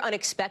altogether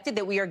unexpected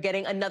that we are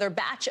getting another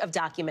batch of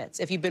documents.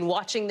 If you've been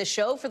watching the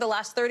show for the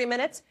last 30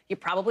 minutes, you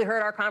probably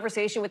heard our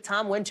conversation with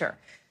Tom Winter,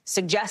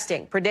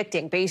 suggesting,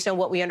 predicting, based on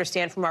what we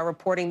understand from our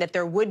reporting, that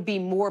there would be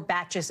more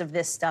batches of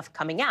this stuff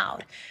coming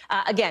out.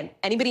 Again,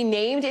 anybody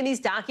named in these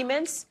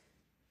documents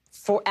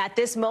at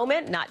this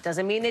moment,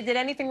 doesn't mean they did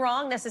anything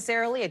wrong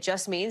necessarily. It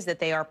just means that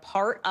they are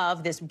part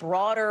of this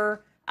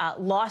broader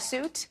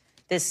lawsuit,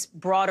 this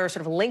broader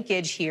sort of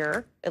linkage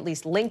here, at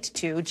least linked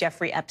to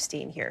Jeffrey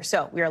Epstein here.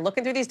 So we are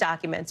looking through these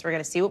documents. We're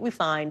going to see what we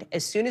find.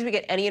 As soon as we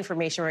get any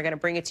information, we're going to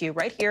bring it to you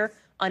right here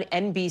on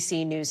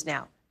NBC News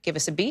Now. Give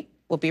us a beat.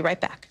 We'll be right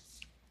back.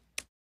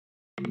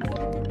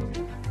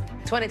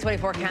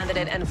 2024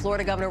 candidate and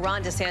Florida Governor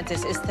Ron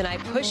DeSantis is tonight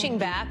pushing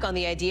back on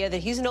the idea that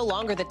he's no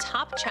longer the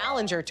top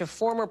challenger to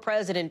former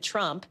President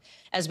Trump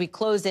as we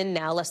close in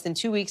now less than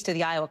 2 weeks to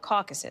the Iowa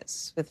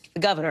caucuses, with the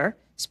governor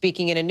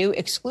speaking in a new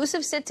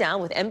exclusive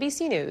sit-down with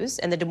NBC News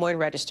and the Des Moines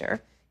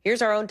Register.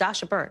 Here's our own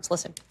Dasha Burns.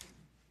 Listen.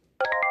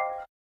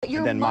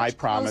 You're much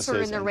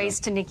closer in the race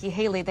to Nikki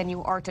Haley than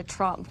you are to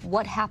Trump.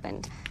 What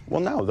happened?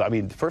 Well, no. I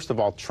mean, first of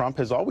all, Trump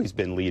has always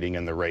been leading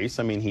in the race.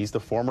 I mean, he's the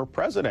former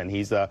president.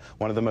 He's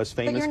one of the most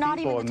famous people in there.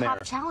 But you're not even the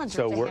top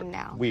challenger to him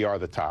now. We are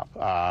the top.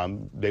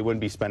 They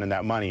wouldn't be spending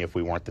that money if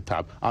we weren't the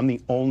top. I'm the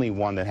only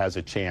one that has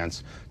a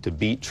chance to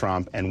beat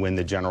Trump and win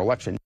the general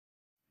election.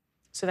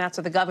 So that's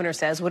what the governor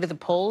says. What do the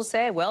polls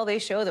say? Well, they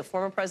show that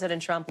former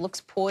President Trump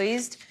looks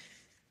poised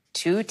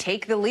to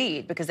take the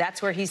lead, because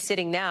that's where he's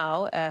sitting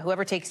now.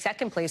 Whoever takes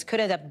second place could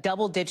end up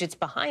double digits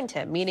behind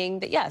him, meaning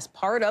that, yes,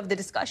 part of the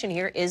discussion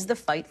here is the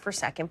fight for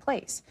second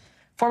place.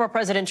 Former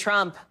President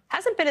Trump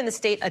hasn't been in the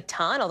state a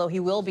ton, although he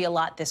will be a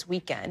lot this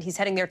weekend. He's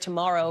heading there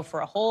tomorrow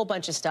for a whole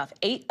bunch of stuff.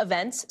 8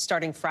 events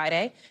starting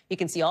Friday. You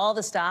can see all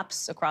the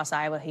stops across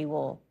Iowa he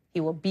will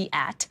be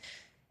at.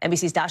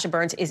 NBC's Dasha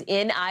Burns is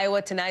in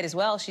Iowa tonight as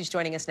well. She's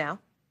joining us now.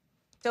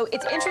 So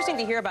it's interesting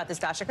to hear about this,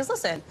 Dasha, because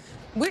listen,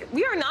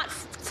 we are not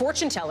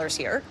fortune tellers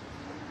here.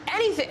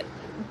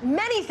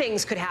 Many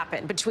things could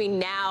happen between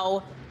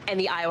now and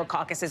the Iowa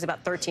caucus is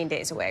about 13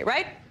 days away,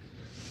 right?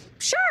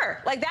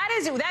 Sure, like that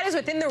is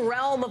within the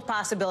realm of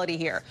possibility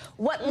here.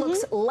 What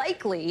looks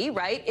likely,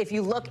 right, if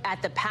you look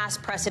at the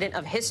past precedent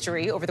of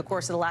history over the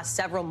course of the last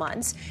several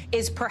months,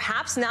 is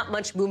perhaps not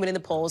much movement in the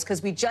polls,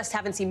 because we just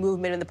haven't seen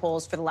movement in the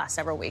polls for the last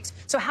several weeks.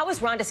 So how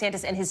is Ron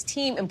DeSantis and his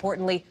team,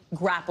 importantly,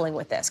 grappling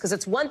with this? Because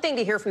it's one thing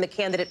to hear from the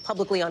candidate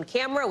publicly on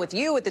camera with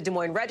you at the Des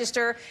Moines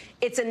Register.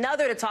 It's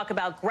another to talk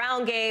about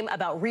ground game,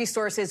 about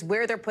resources,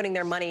 where they're putting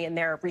their money and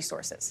their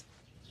resources.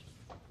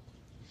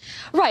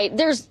 Right.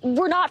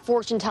 We're not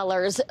fortune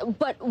tellers,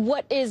 but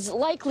what is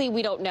likely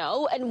we don't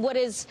know, and what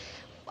is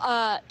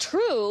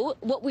true,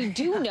 what we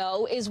do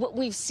know is what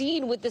we've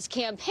seen with this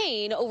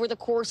campaign over the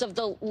course of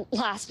the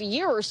last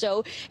year or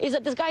so is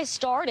that this guy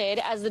started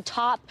as the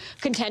top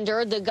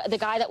contender, the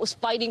guy that was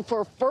fighting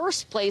for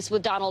first place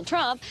with Donald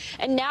Trump,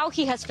 and now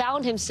he has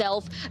found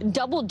himself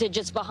double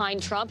digits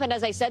behind Trump, and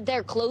as I said,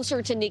 they're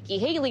closer to Nikki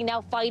Haley,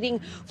 now fighting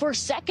for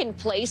second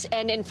place,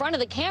 and in front of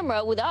the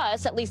camera with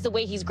us, at least the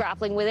way he's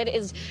grappling with it,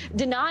 is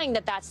denying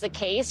that that's the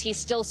case. He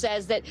still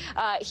says that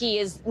he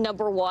is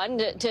number one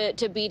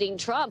to beating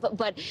Trump,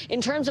 but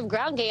in terms of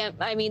ground game,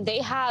 I mean, they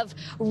have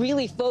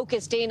really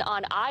focused in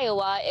on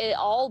Iowa.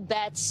 All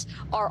bets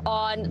are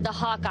on the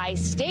Hawkeye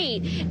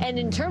state. And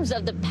in terms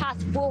of the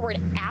path forward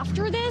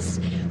after this,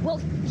 well,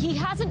 he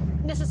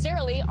hasn't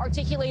necessarily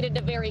articulated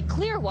a very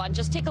clear one.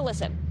 Just take a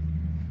listen.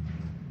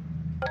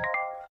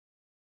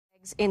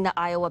 in the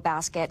Iowa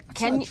basket.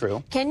 Can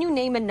you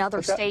name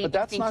another state you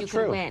think you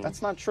could win?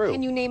 That's not true.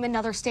 Can you name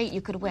another state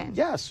you could win?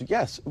 Yes.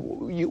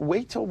 You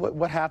wait till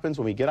what happens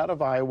when we get out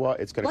of Iowa.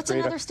 It's going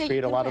to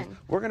create a lot of.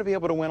 We're going to be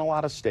able to win a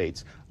lot of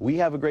states. We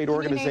have a great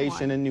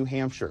organization in New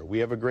Hampshire. We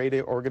have a great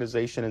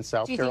organization in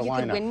South Carolina. Do you think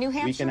you could win New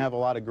Hampshire? We can have a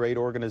lot of great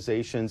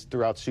organizations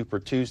throughout Super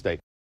Tuesday.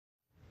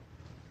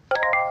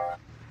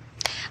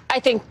 I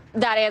think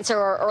that answer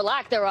or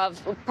lack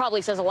thereof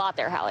probably says a lot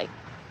there, Hallie.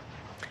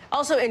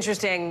 Also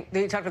interesting,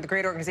 you talked about the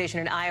great organization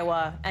in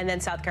Iowa and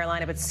then South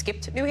Carolina, but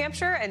skipped New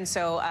Hampshire. And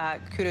so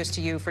kudos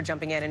to you for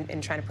jumping in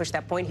and trying to push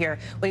that point here.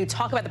 When you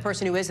talk about the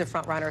person who is the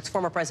front runner, it's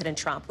former President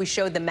Trump. We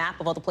showed the map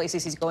of all the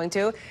places he's going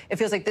to. It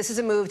feels like this is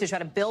a move to try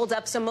to build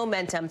up some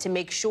momentum to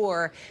make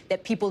sure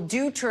that people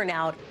do turn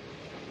out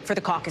for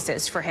the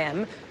caucuses for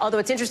him. Although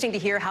it's interesting to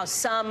hear how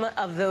some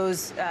of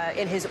those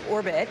in his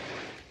orbit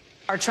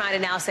are trying to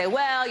now say,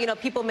 well, you know,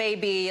 people may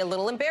be a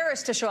little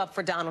embarrassed to show up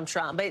for Donald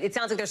Trump. But it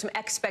sounds like there's some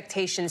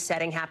expectation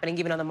setting happening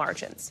even on the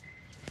margins.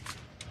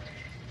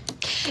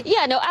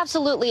 Yeah, no,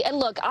 absolutely. And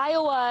look,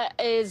 Iowa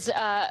is,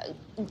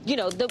 you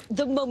know,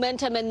 the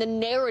momentum and the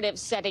narrative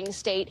setting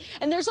state.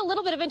 And there's a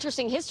little bit of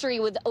interesting history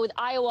with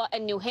Iowa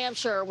and New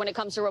Hampshire when it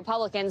comes to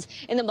Republicans.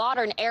 In the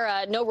modern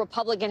era, no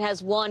Republican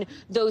has won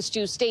those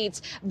two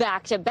states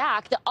back to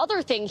back. The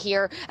other thing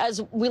here,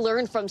 as we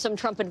learned from some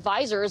Trump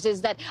advisors,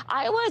 is that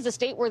Iowa is a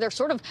state where they're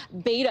sort of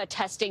beta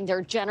testing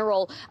their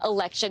general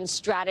election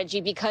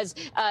strategy because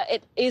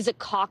it is a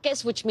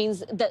caucus, which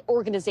means that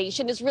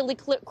organization is really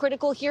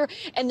critical here.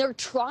 And they're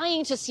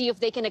trying to see if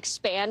they can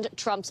expand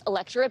Trump's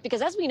electorate,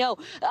 because as we know,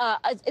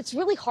 it's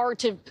really hard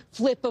to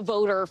flip a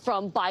voter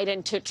from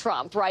Biden to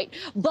Trump, right?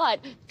 But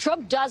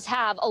Trump does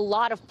have a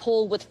lot of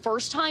pull with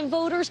first-time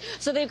voters,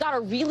 so they've got a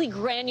really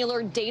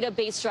granular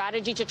database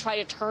strategy to try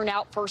to turn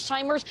out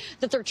first-timers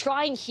that they're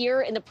trying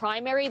here in the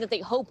primary that they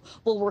hope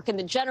will work in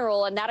the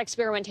general. And that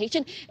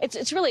experimentation,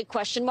 it's really a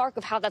question mark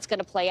of how that's going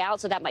to play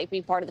out, so that might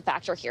be part of the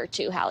factor here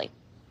too, Hallie.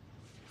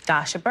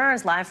 Dasha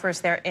Burns, live for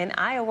us there in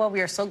Iowa.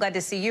 We are so glad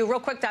to see you. Real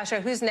quick, Dasha,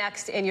 who's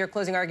next in your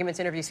Closing Arguments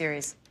interview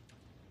series?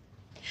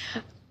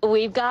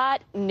 We've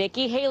got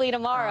Nikki Haley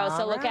tomorrow,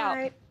 so look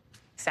out.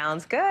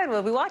 Sounds good.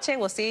 We'll be watching.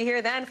 We'll see you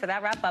here then for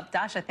that wrap-up.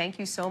 Dasha, thank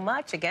you so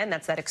much. Again,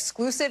 that's that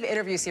exclusive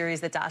interview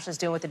series that Dasha's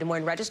doing with the Des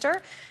Moines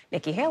Register.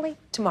 Nikki Haley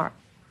tomorrow.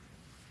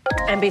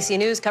 NBC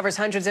News covers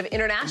hundreds of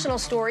international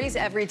stories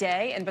every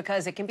day, and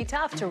because it can be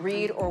tough to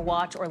read or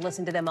watch or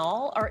listen to them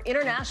all, our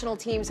international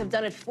teams have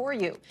done it for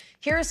you.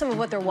 Here are some of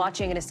what they're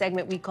watching in a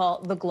segment we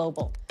call The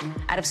Global.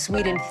 Out of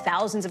Sweden,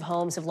 thousands of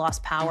homes have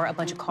lost power. A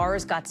bunch of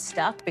cars got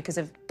stuck because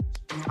of,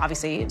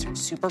 obviously,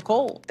 it's super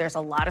cold. There's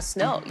a lot of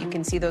snow. You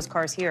can see those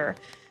cars here.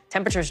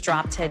 Temperatures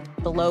dropped to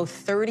below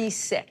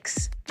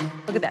 36.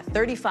 Look at that,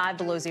 35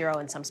 below zero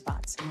in some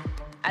spots.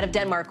 Out of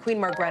Denmark, Queen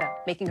Margrethe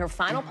making her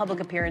final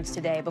public appearance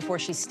today before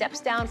she steps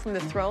down from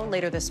the throne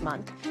later this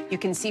month. You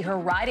can see her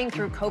riding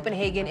through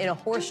Copenhagen in a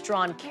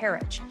horse-drawn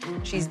carriage.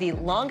 She's the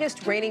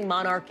longest reigning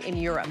monarch in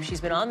Europe. She's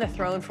been on the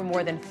throne for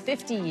more than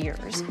 50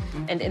 years.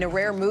 And in a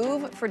rare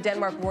move for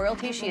Denmark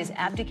royalty, she is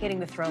abdicating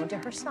the throne to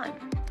her son.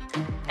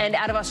 And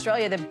out of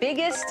Australia, the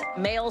biggest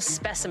male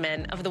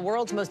specimen of the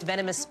world's most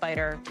venomous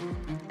spider.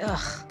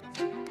 Ugh.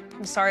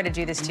 I'm sorry to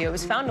do this to you. It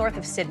was found north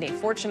of Sydney,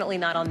 fortunately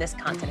not on this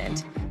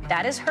continent.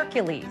 That is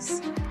Hercules,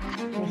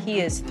 and he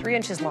is 3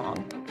 inches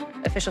long.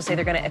 Officials say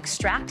they're going to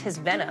extract his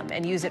venom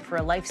and use it for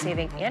a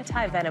life-saving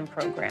anti-venom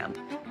program.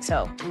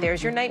 So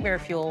there's your nightmare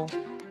fuel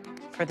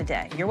for the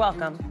day. You're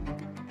welcome.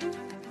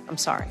 I'm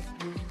sorry.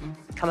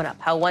 Coming up,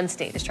 how one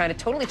state is trying to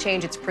totally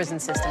change its prison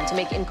system to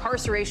make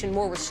incarceration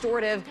more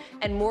restorative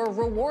and more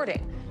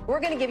rewarding. We're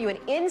going to give you an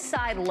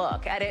inside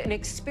look at an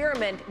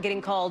experiment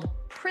getting called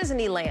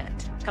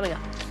Prisony-land. Coming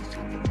up.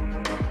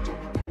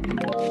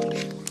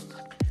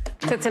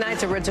 So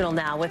tonight's original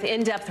now with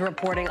in-depth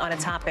reporting on a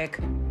topic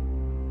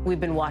we've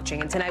been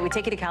watching. And tonight we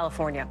take you to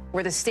California,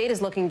 where the state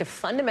is looking to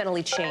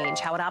fundamentally change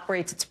how it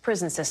operates its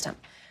prison system.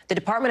 The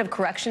Department of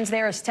Corrections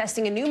there is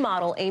testing a new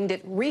model aimed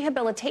at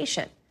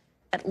rehabilitation,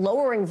 at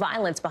lowering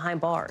violence behind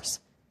bars,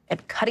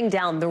 at cutting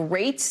down the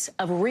rates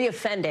of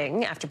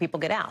reoffending after people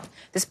get out.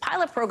 This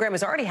pilot program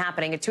is already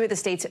happening at 2 of the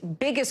state's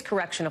biggest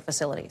correctional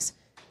facilities.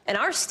 And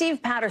our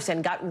Steve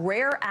Patterson got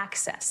rare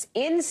access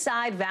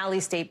inside Valley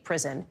State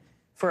Prison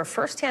for a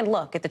first-hand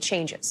look at the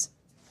changes.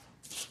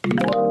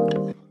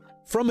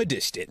 From a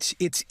distance,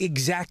 it's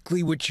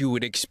exactly what you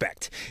would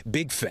expect.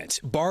 Big fence,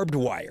 barbed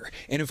wire,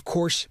 and of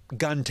course,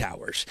 gun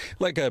towers,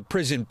 like a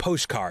prison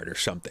postcard or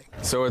something.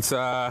 So it's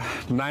about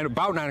 9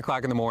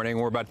 o'clock in the morning.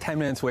 We're about 10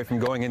 minutes away from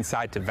going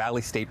inside to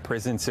Valley State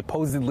Prison,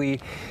 supposedly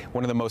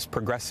one of the most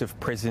progressive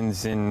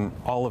prisons in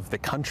all of the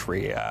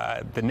country.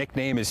 The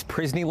nickname is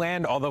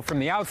Prisony-land, although from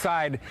the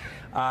outside,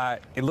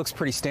 it looks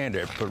pretty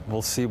standard, but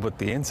we'll see what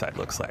the inside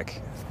looks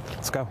like.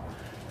 Let's go.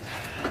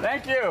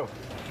 Thank you.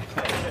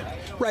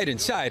 Right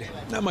inside,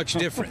 not much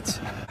difference.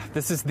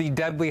 This is the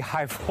deadly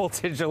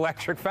high-voltage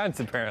electric fence,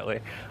 apparently.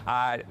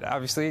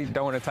 Obviously,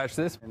 don't want to touch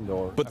this.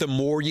 But the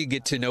more you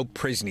get to know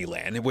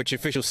Prisoneyland, which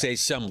officials say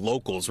some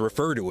locals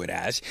refer to it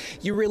as,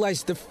 you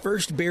realize the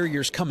first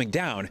barriers coming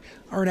down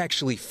aren't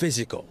actually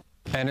physical.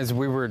 And as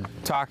we were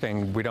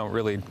talking, we don't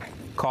really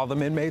call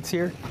them inmates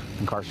here.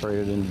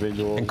 Incarcerated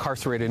individuals.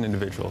 Incarcerated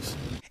individuals.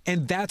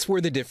 And that's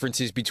where the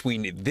differences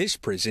between this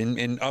prison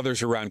and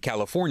others around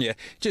California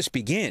just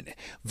begin.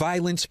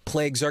 Violence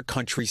plagues our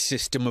country's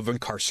system of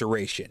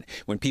incarceration.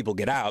 When people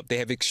get out, they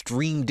have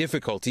extreme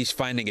difficulties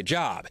finding a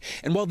job.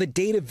 And while the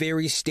data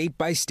varies state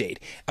by state,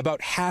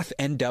 about half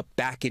end up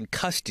back in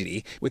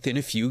custody within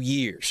a few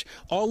years.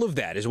 All of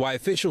that is why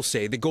officials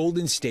say the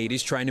Golden State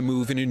is trying to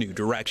move in a new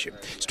direction,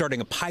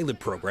 starting a pilot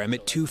program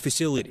at 2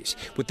 facilities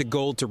with the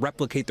goal to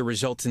replicate the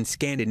results in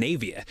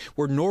Scandinavia,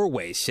 where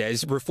Norway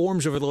says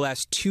reforms over the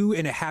last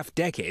 2.5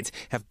 decades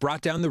have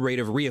brought down the rate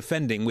of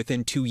reoffending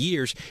within 2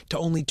 years to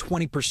only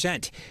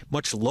 20%,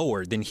 much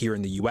lower than here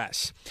in the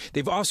U.S.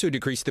 They've also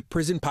decreased the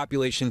prison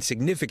population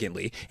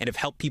significantly and have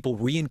helped people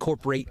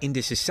reincorporate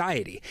into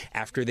society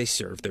after they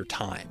serve their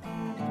time.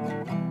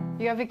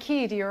 You have a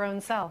key to your own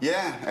cell.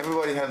 Yeah,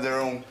 everybody have their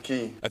own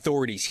key.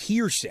 Authorities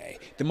here say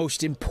the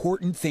most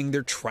important thing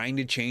they're trying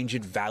to change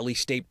at Valley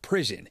State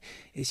Prison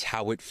is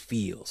how it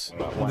feels.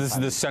 This is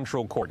the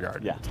central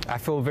courtyard. Yeah. I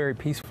feel very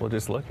peaceful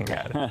just looking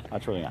at it.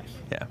 That's really nice.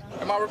 Yeah.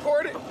 Am I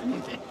recording?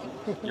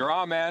 You're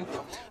on, man.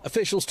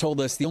 Officials told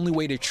us the only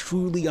way to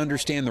truly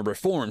understand the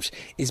reforms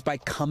is by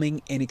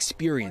coming and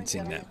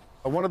experiencing them.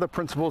 One of the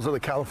principles of the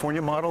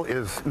California model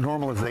is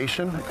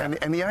normalization,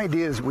 and the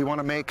idea is we want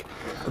to make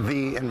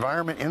the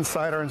environment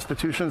inside our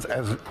institutions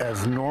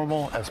as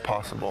normal as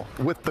possible,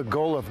 with the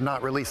goal of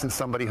not releasing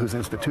somebody who's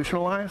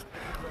institutionalized,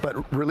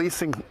 but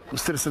releasing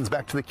citizens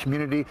back to the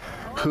community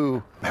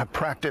who have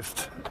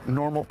practiced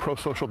normal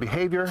pro-social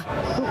behavior.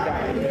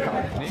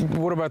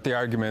 What about the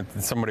argument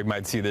that somebody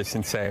might see this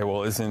and say,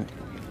 well, isn't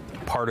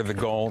part of the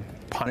goal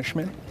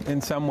punishment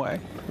in some way?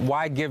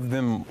 Why give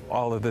them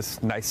all of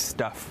this nice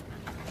stuff?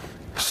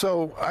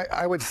 So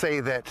I would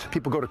say that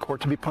people go to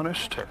court to be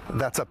punished.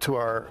 That's up to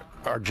our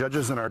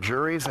judges and our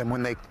juries. And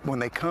when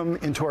they come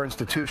into our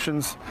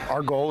institutions,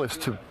 our goal is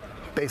to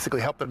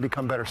basically help them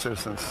become better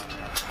citizens.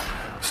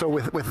 So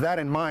with that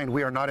in mind,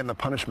 we are not in the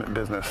punishment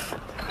business.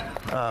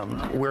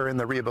 We're in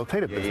the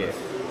rehabilitative business.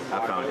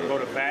 I found it. Go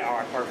to fat. All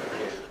right, perfect.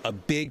 A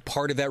big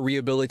part of that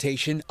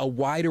rehabilitation, a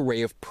wide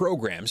array of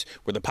programs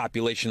where the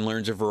population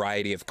learns a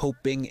variety of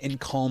coping and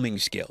calming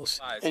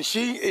skills. And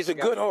she is a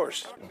good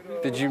horse.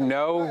 Did you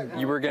know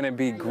you were going to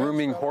be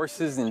grooming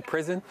horses in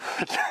prison?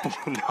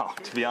 No,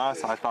 to be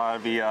honest, I thought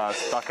I'd be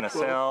stuck in a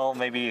cell,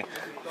 maybe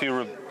a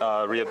few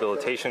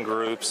rehabilitation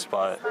groups,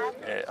 but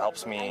it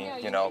helps me,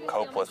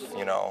 cope with,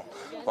 a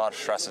lot of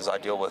stresses I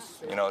deal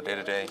with, day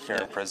to day here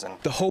in prison.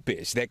 The hope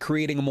is that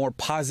creating a more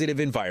positive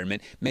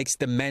environment makes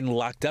the men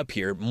locked up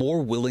here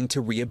more willing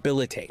to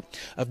rehabilitate.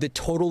 Of the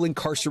total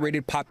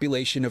incarcerated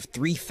population of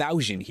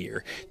 3,000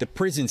 here, the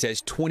prison says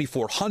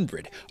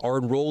 2,400 are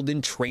enrolled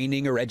in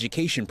training or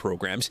education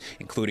programs,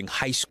 including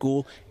high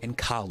school and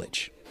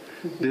college.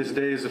 This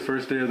day is the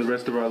first day of the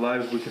rest of our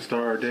lives. We can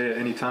start our day at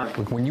any time.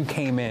 When you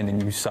came in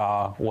and you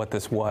saw what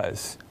this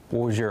was,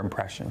 what was your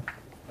impression?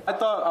 I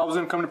thought I was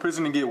going to come to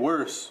prison and get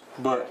worse,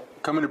 but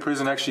coming to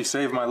prison actually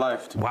saved my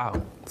life.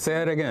 Wow. Say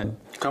that again.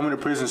 Coming to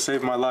prison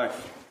saved my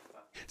life.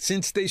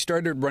 Since they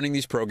started running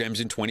these programs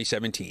in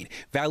 2017,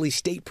 Valley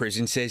State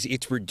Prison says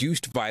it's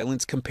reduced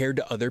violence compared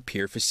to other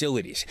peer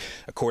facilities.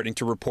 According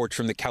to reports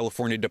from the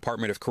California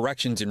Department of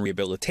Corrections and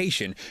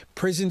Rehabilitation,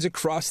 prisons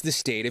across the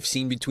state have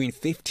seen between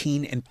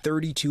 15 and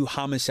 32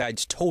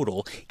 homicides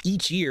total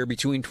each year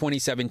between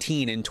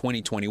 2017 and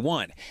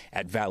 2021.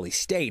 At Valley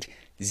State,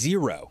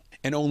 0.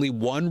 And only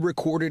 1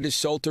 recorded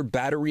assault or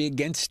battery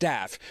against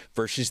staff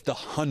versus the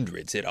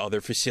hundreds at other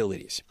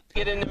facilities.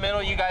 Get in the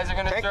middle, you guys are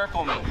going to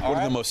circle me. One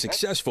of the most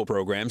successful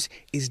programs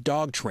is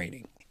dog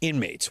training.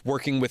 Inmates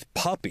working with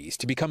puppies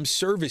to become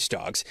service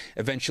dogs,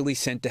 eventually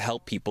sent to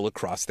help people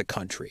across the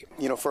country.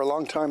 For a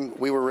long time,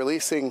 we were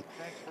releasing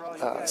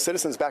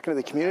citizens back into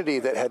the community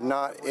that had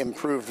not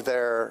improved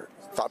their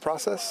thought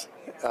process.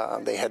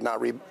 They had not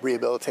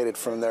rehabilitated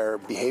from their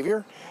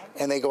behavior,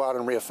 and they go out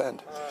and reoffend.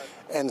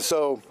 And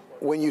so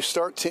when you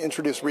start to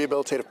introduce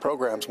rehabilitative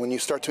programs, when you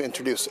start to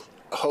introduce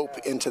hope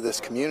into this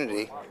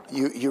community,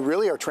 you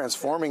really are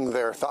transforming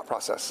their thought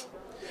process.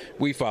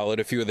 We followed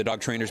a few of the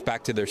dog trainers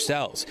back to their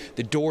cells.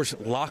 The doors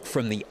lock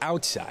from the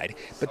outside,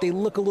 but they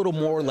look a little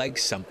more like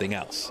something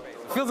else.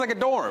 Feels like a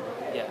dorm.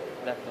 Yeah,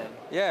 definitely.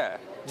 Yeah.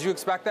 Did you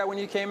expect that when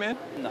you came in?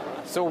 No.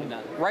 So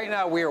right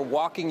now we are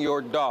walking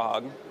your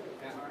dog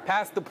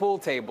past the pool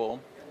table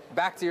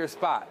back to your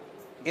spot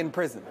in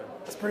prison.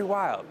 That's pretty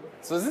wild.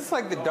 So is this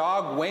like the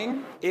dog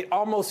wing? It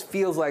almost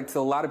feels like to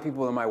a lot of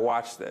people that might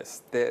watch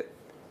this that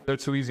They're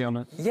too easy on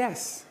it.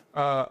 Yes.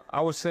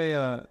 I would say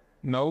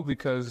no,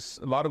 because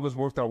a lot of us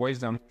worked our ways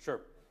down. Sure.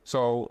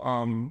 So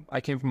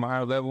I came from a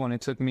higher level, and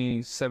it took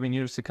me 7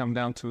 years to come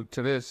down to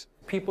this.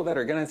 People that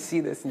are going to see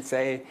this and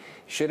say,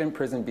 shouldn't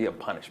prison be a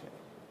punishment?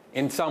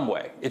 in some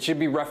way. It should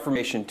be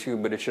reformation too,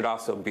 but it should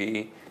also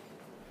be,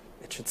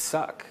 it should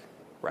suck,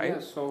 right? Yeah,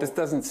 so this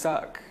doesn't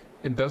suck.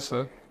 It does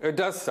suck. It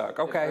does suck.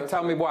 Okay,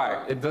 tell me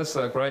why. It does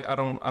suck, right? I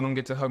don't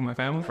get to hug my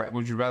family. Right.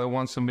 Would you rather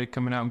want somebody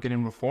coming out and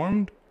getting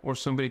reformed, or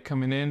somebody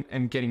coming in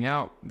and getting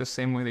out the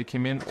same way they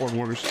came in, or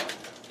worse?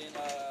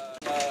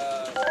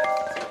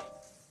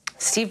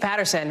 Steve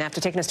Patterson, after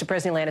taking us to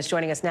Disneyland, is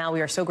joining us now.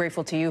 We are so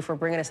grateful to you for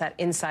bringing us that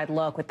inside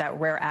look with that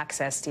rare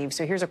access, Steve.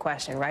 So here's a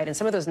question, right? And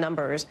some of those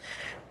numbers,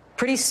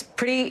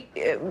 pretty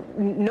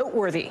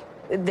noteworthy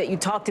that you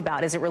talked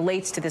about as it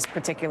relates to this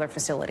particular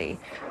facility.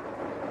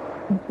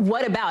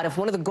 What about if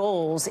one of the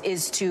goals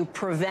is to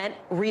prevent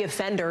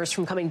reoffenders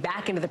from coming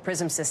back into the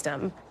prison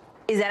system?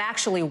 Is that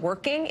actually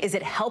working? Is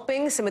it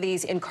helping some of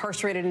these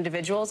incarcerated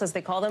individuals, as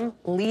they call them,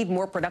 lead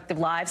more productive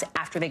lives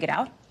after they get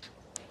out?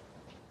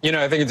 You know,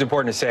 I think it's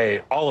important to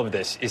say all of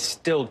this is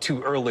still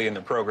too early in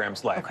the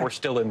program's life. Okay. We're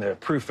still in the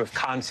proof of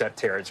concept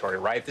territory,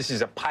 right? This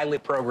is a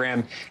pilot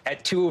program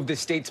at 2 of the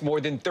state's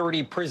more than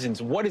 30 prisons.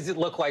 What does it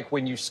look like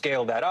when you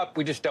scale that up?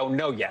 We just don't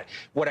know yet.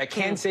 What I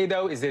can say,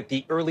 though, is that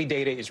the early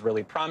data is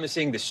really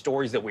promising. The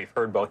stories that we've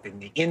heard both in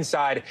the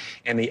inside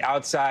and the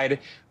outside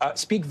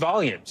speak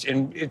volumes.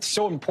 And it's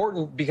so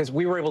important because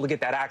we were able to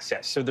get that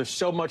access. So there's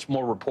so much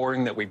more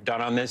reporting that we've done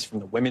on this, from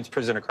the women's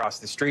prison across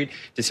the street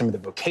to some of the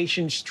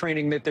vocations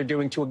training that they're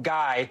doing, to a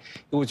guy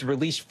who was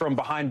released from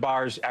behind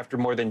bars after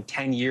more than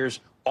 10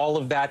 years. All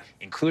of that,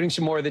 including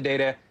some more of the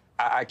data,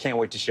 I can't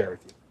wait to share with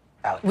you.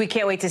 Hallie. We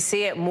can't wait to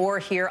see it more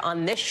here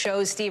on this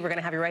show, Steve. We're going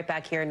to have you right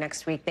back here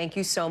next week. Thank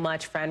you so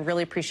much, friend.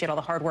 Really appreciate all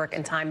the hard work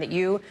and time that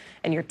you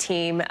and your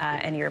team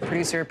and your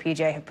producer,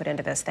 PJ, have put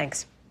into this.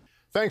 Thanks.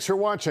 Thanks for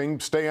watching.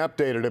 Stay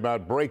updated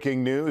about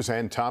breaking news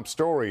and top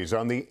stories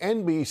on the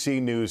NBC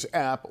News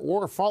app,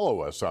 or follow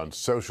us on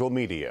social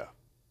media.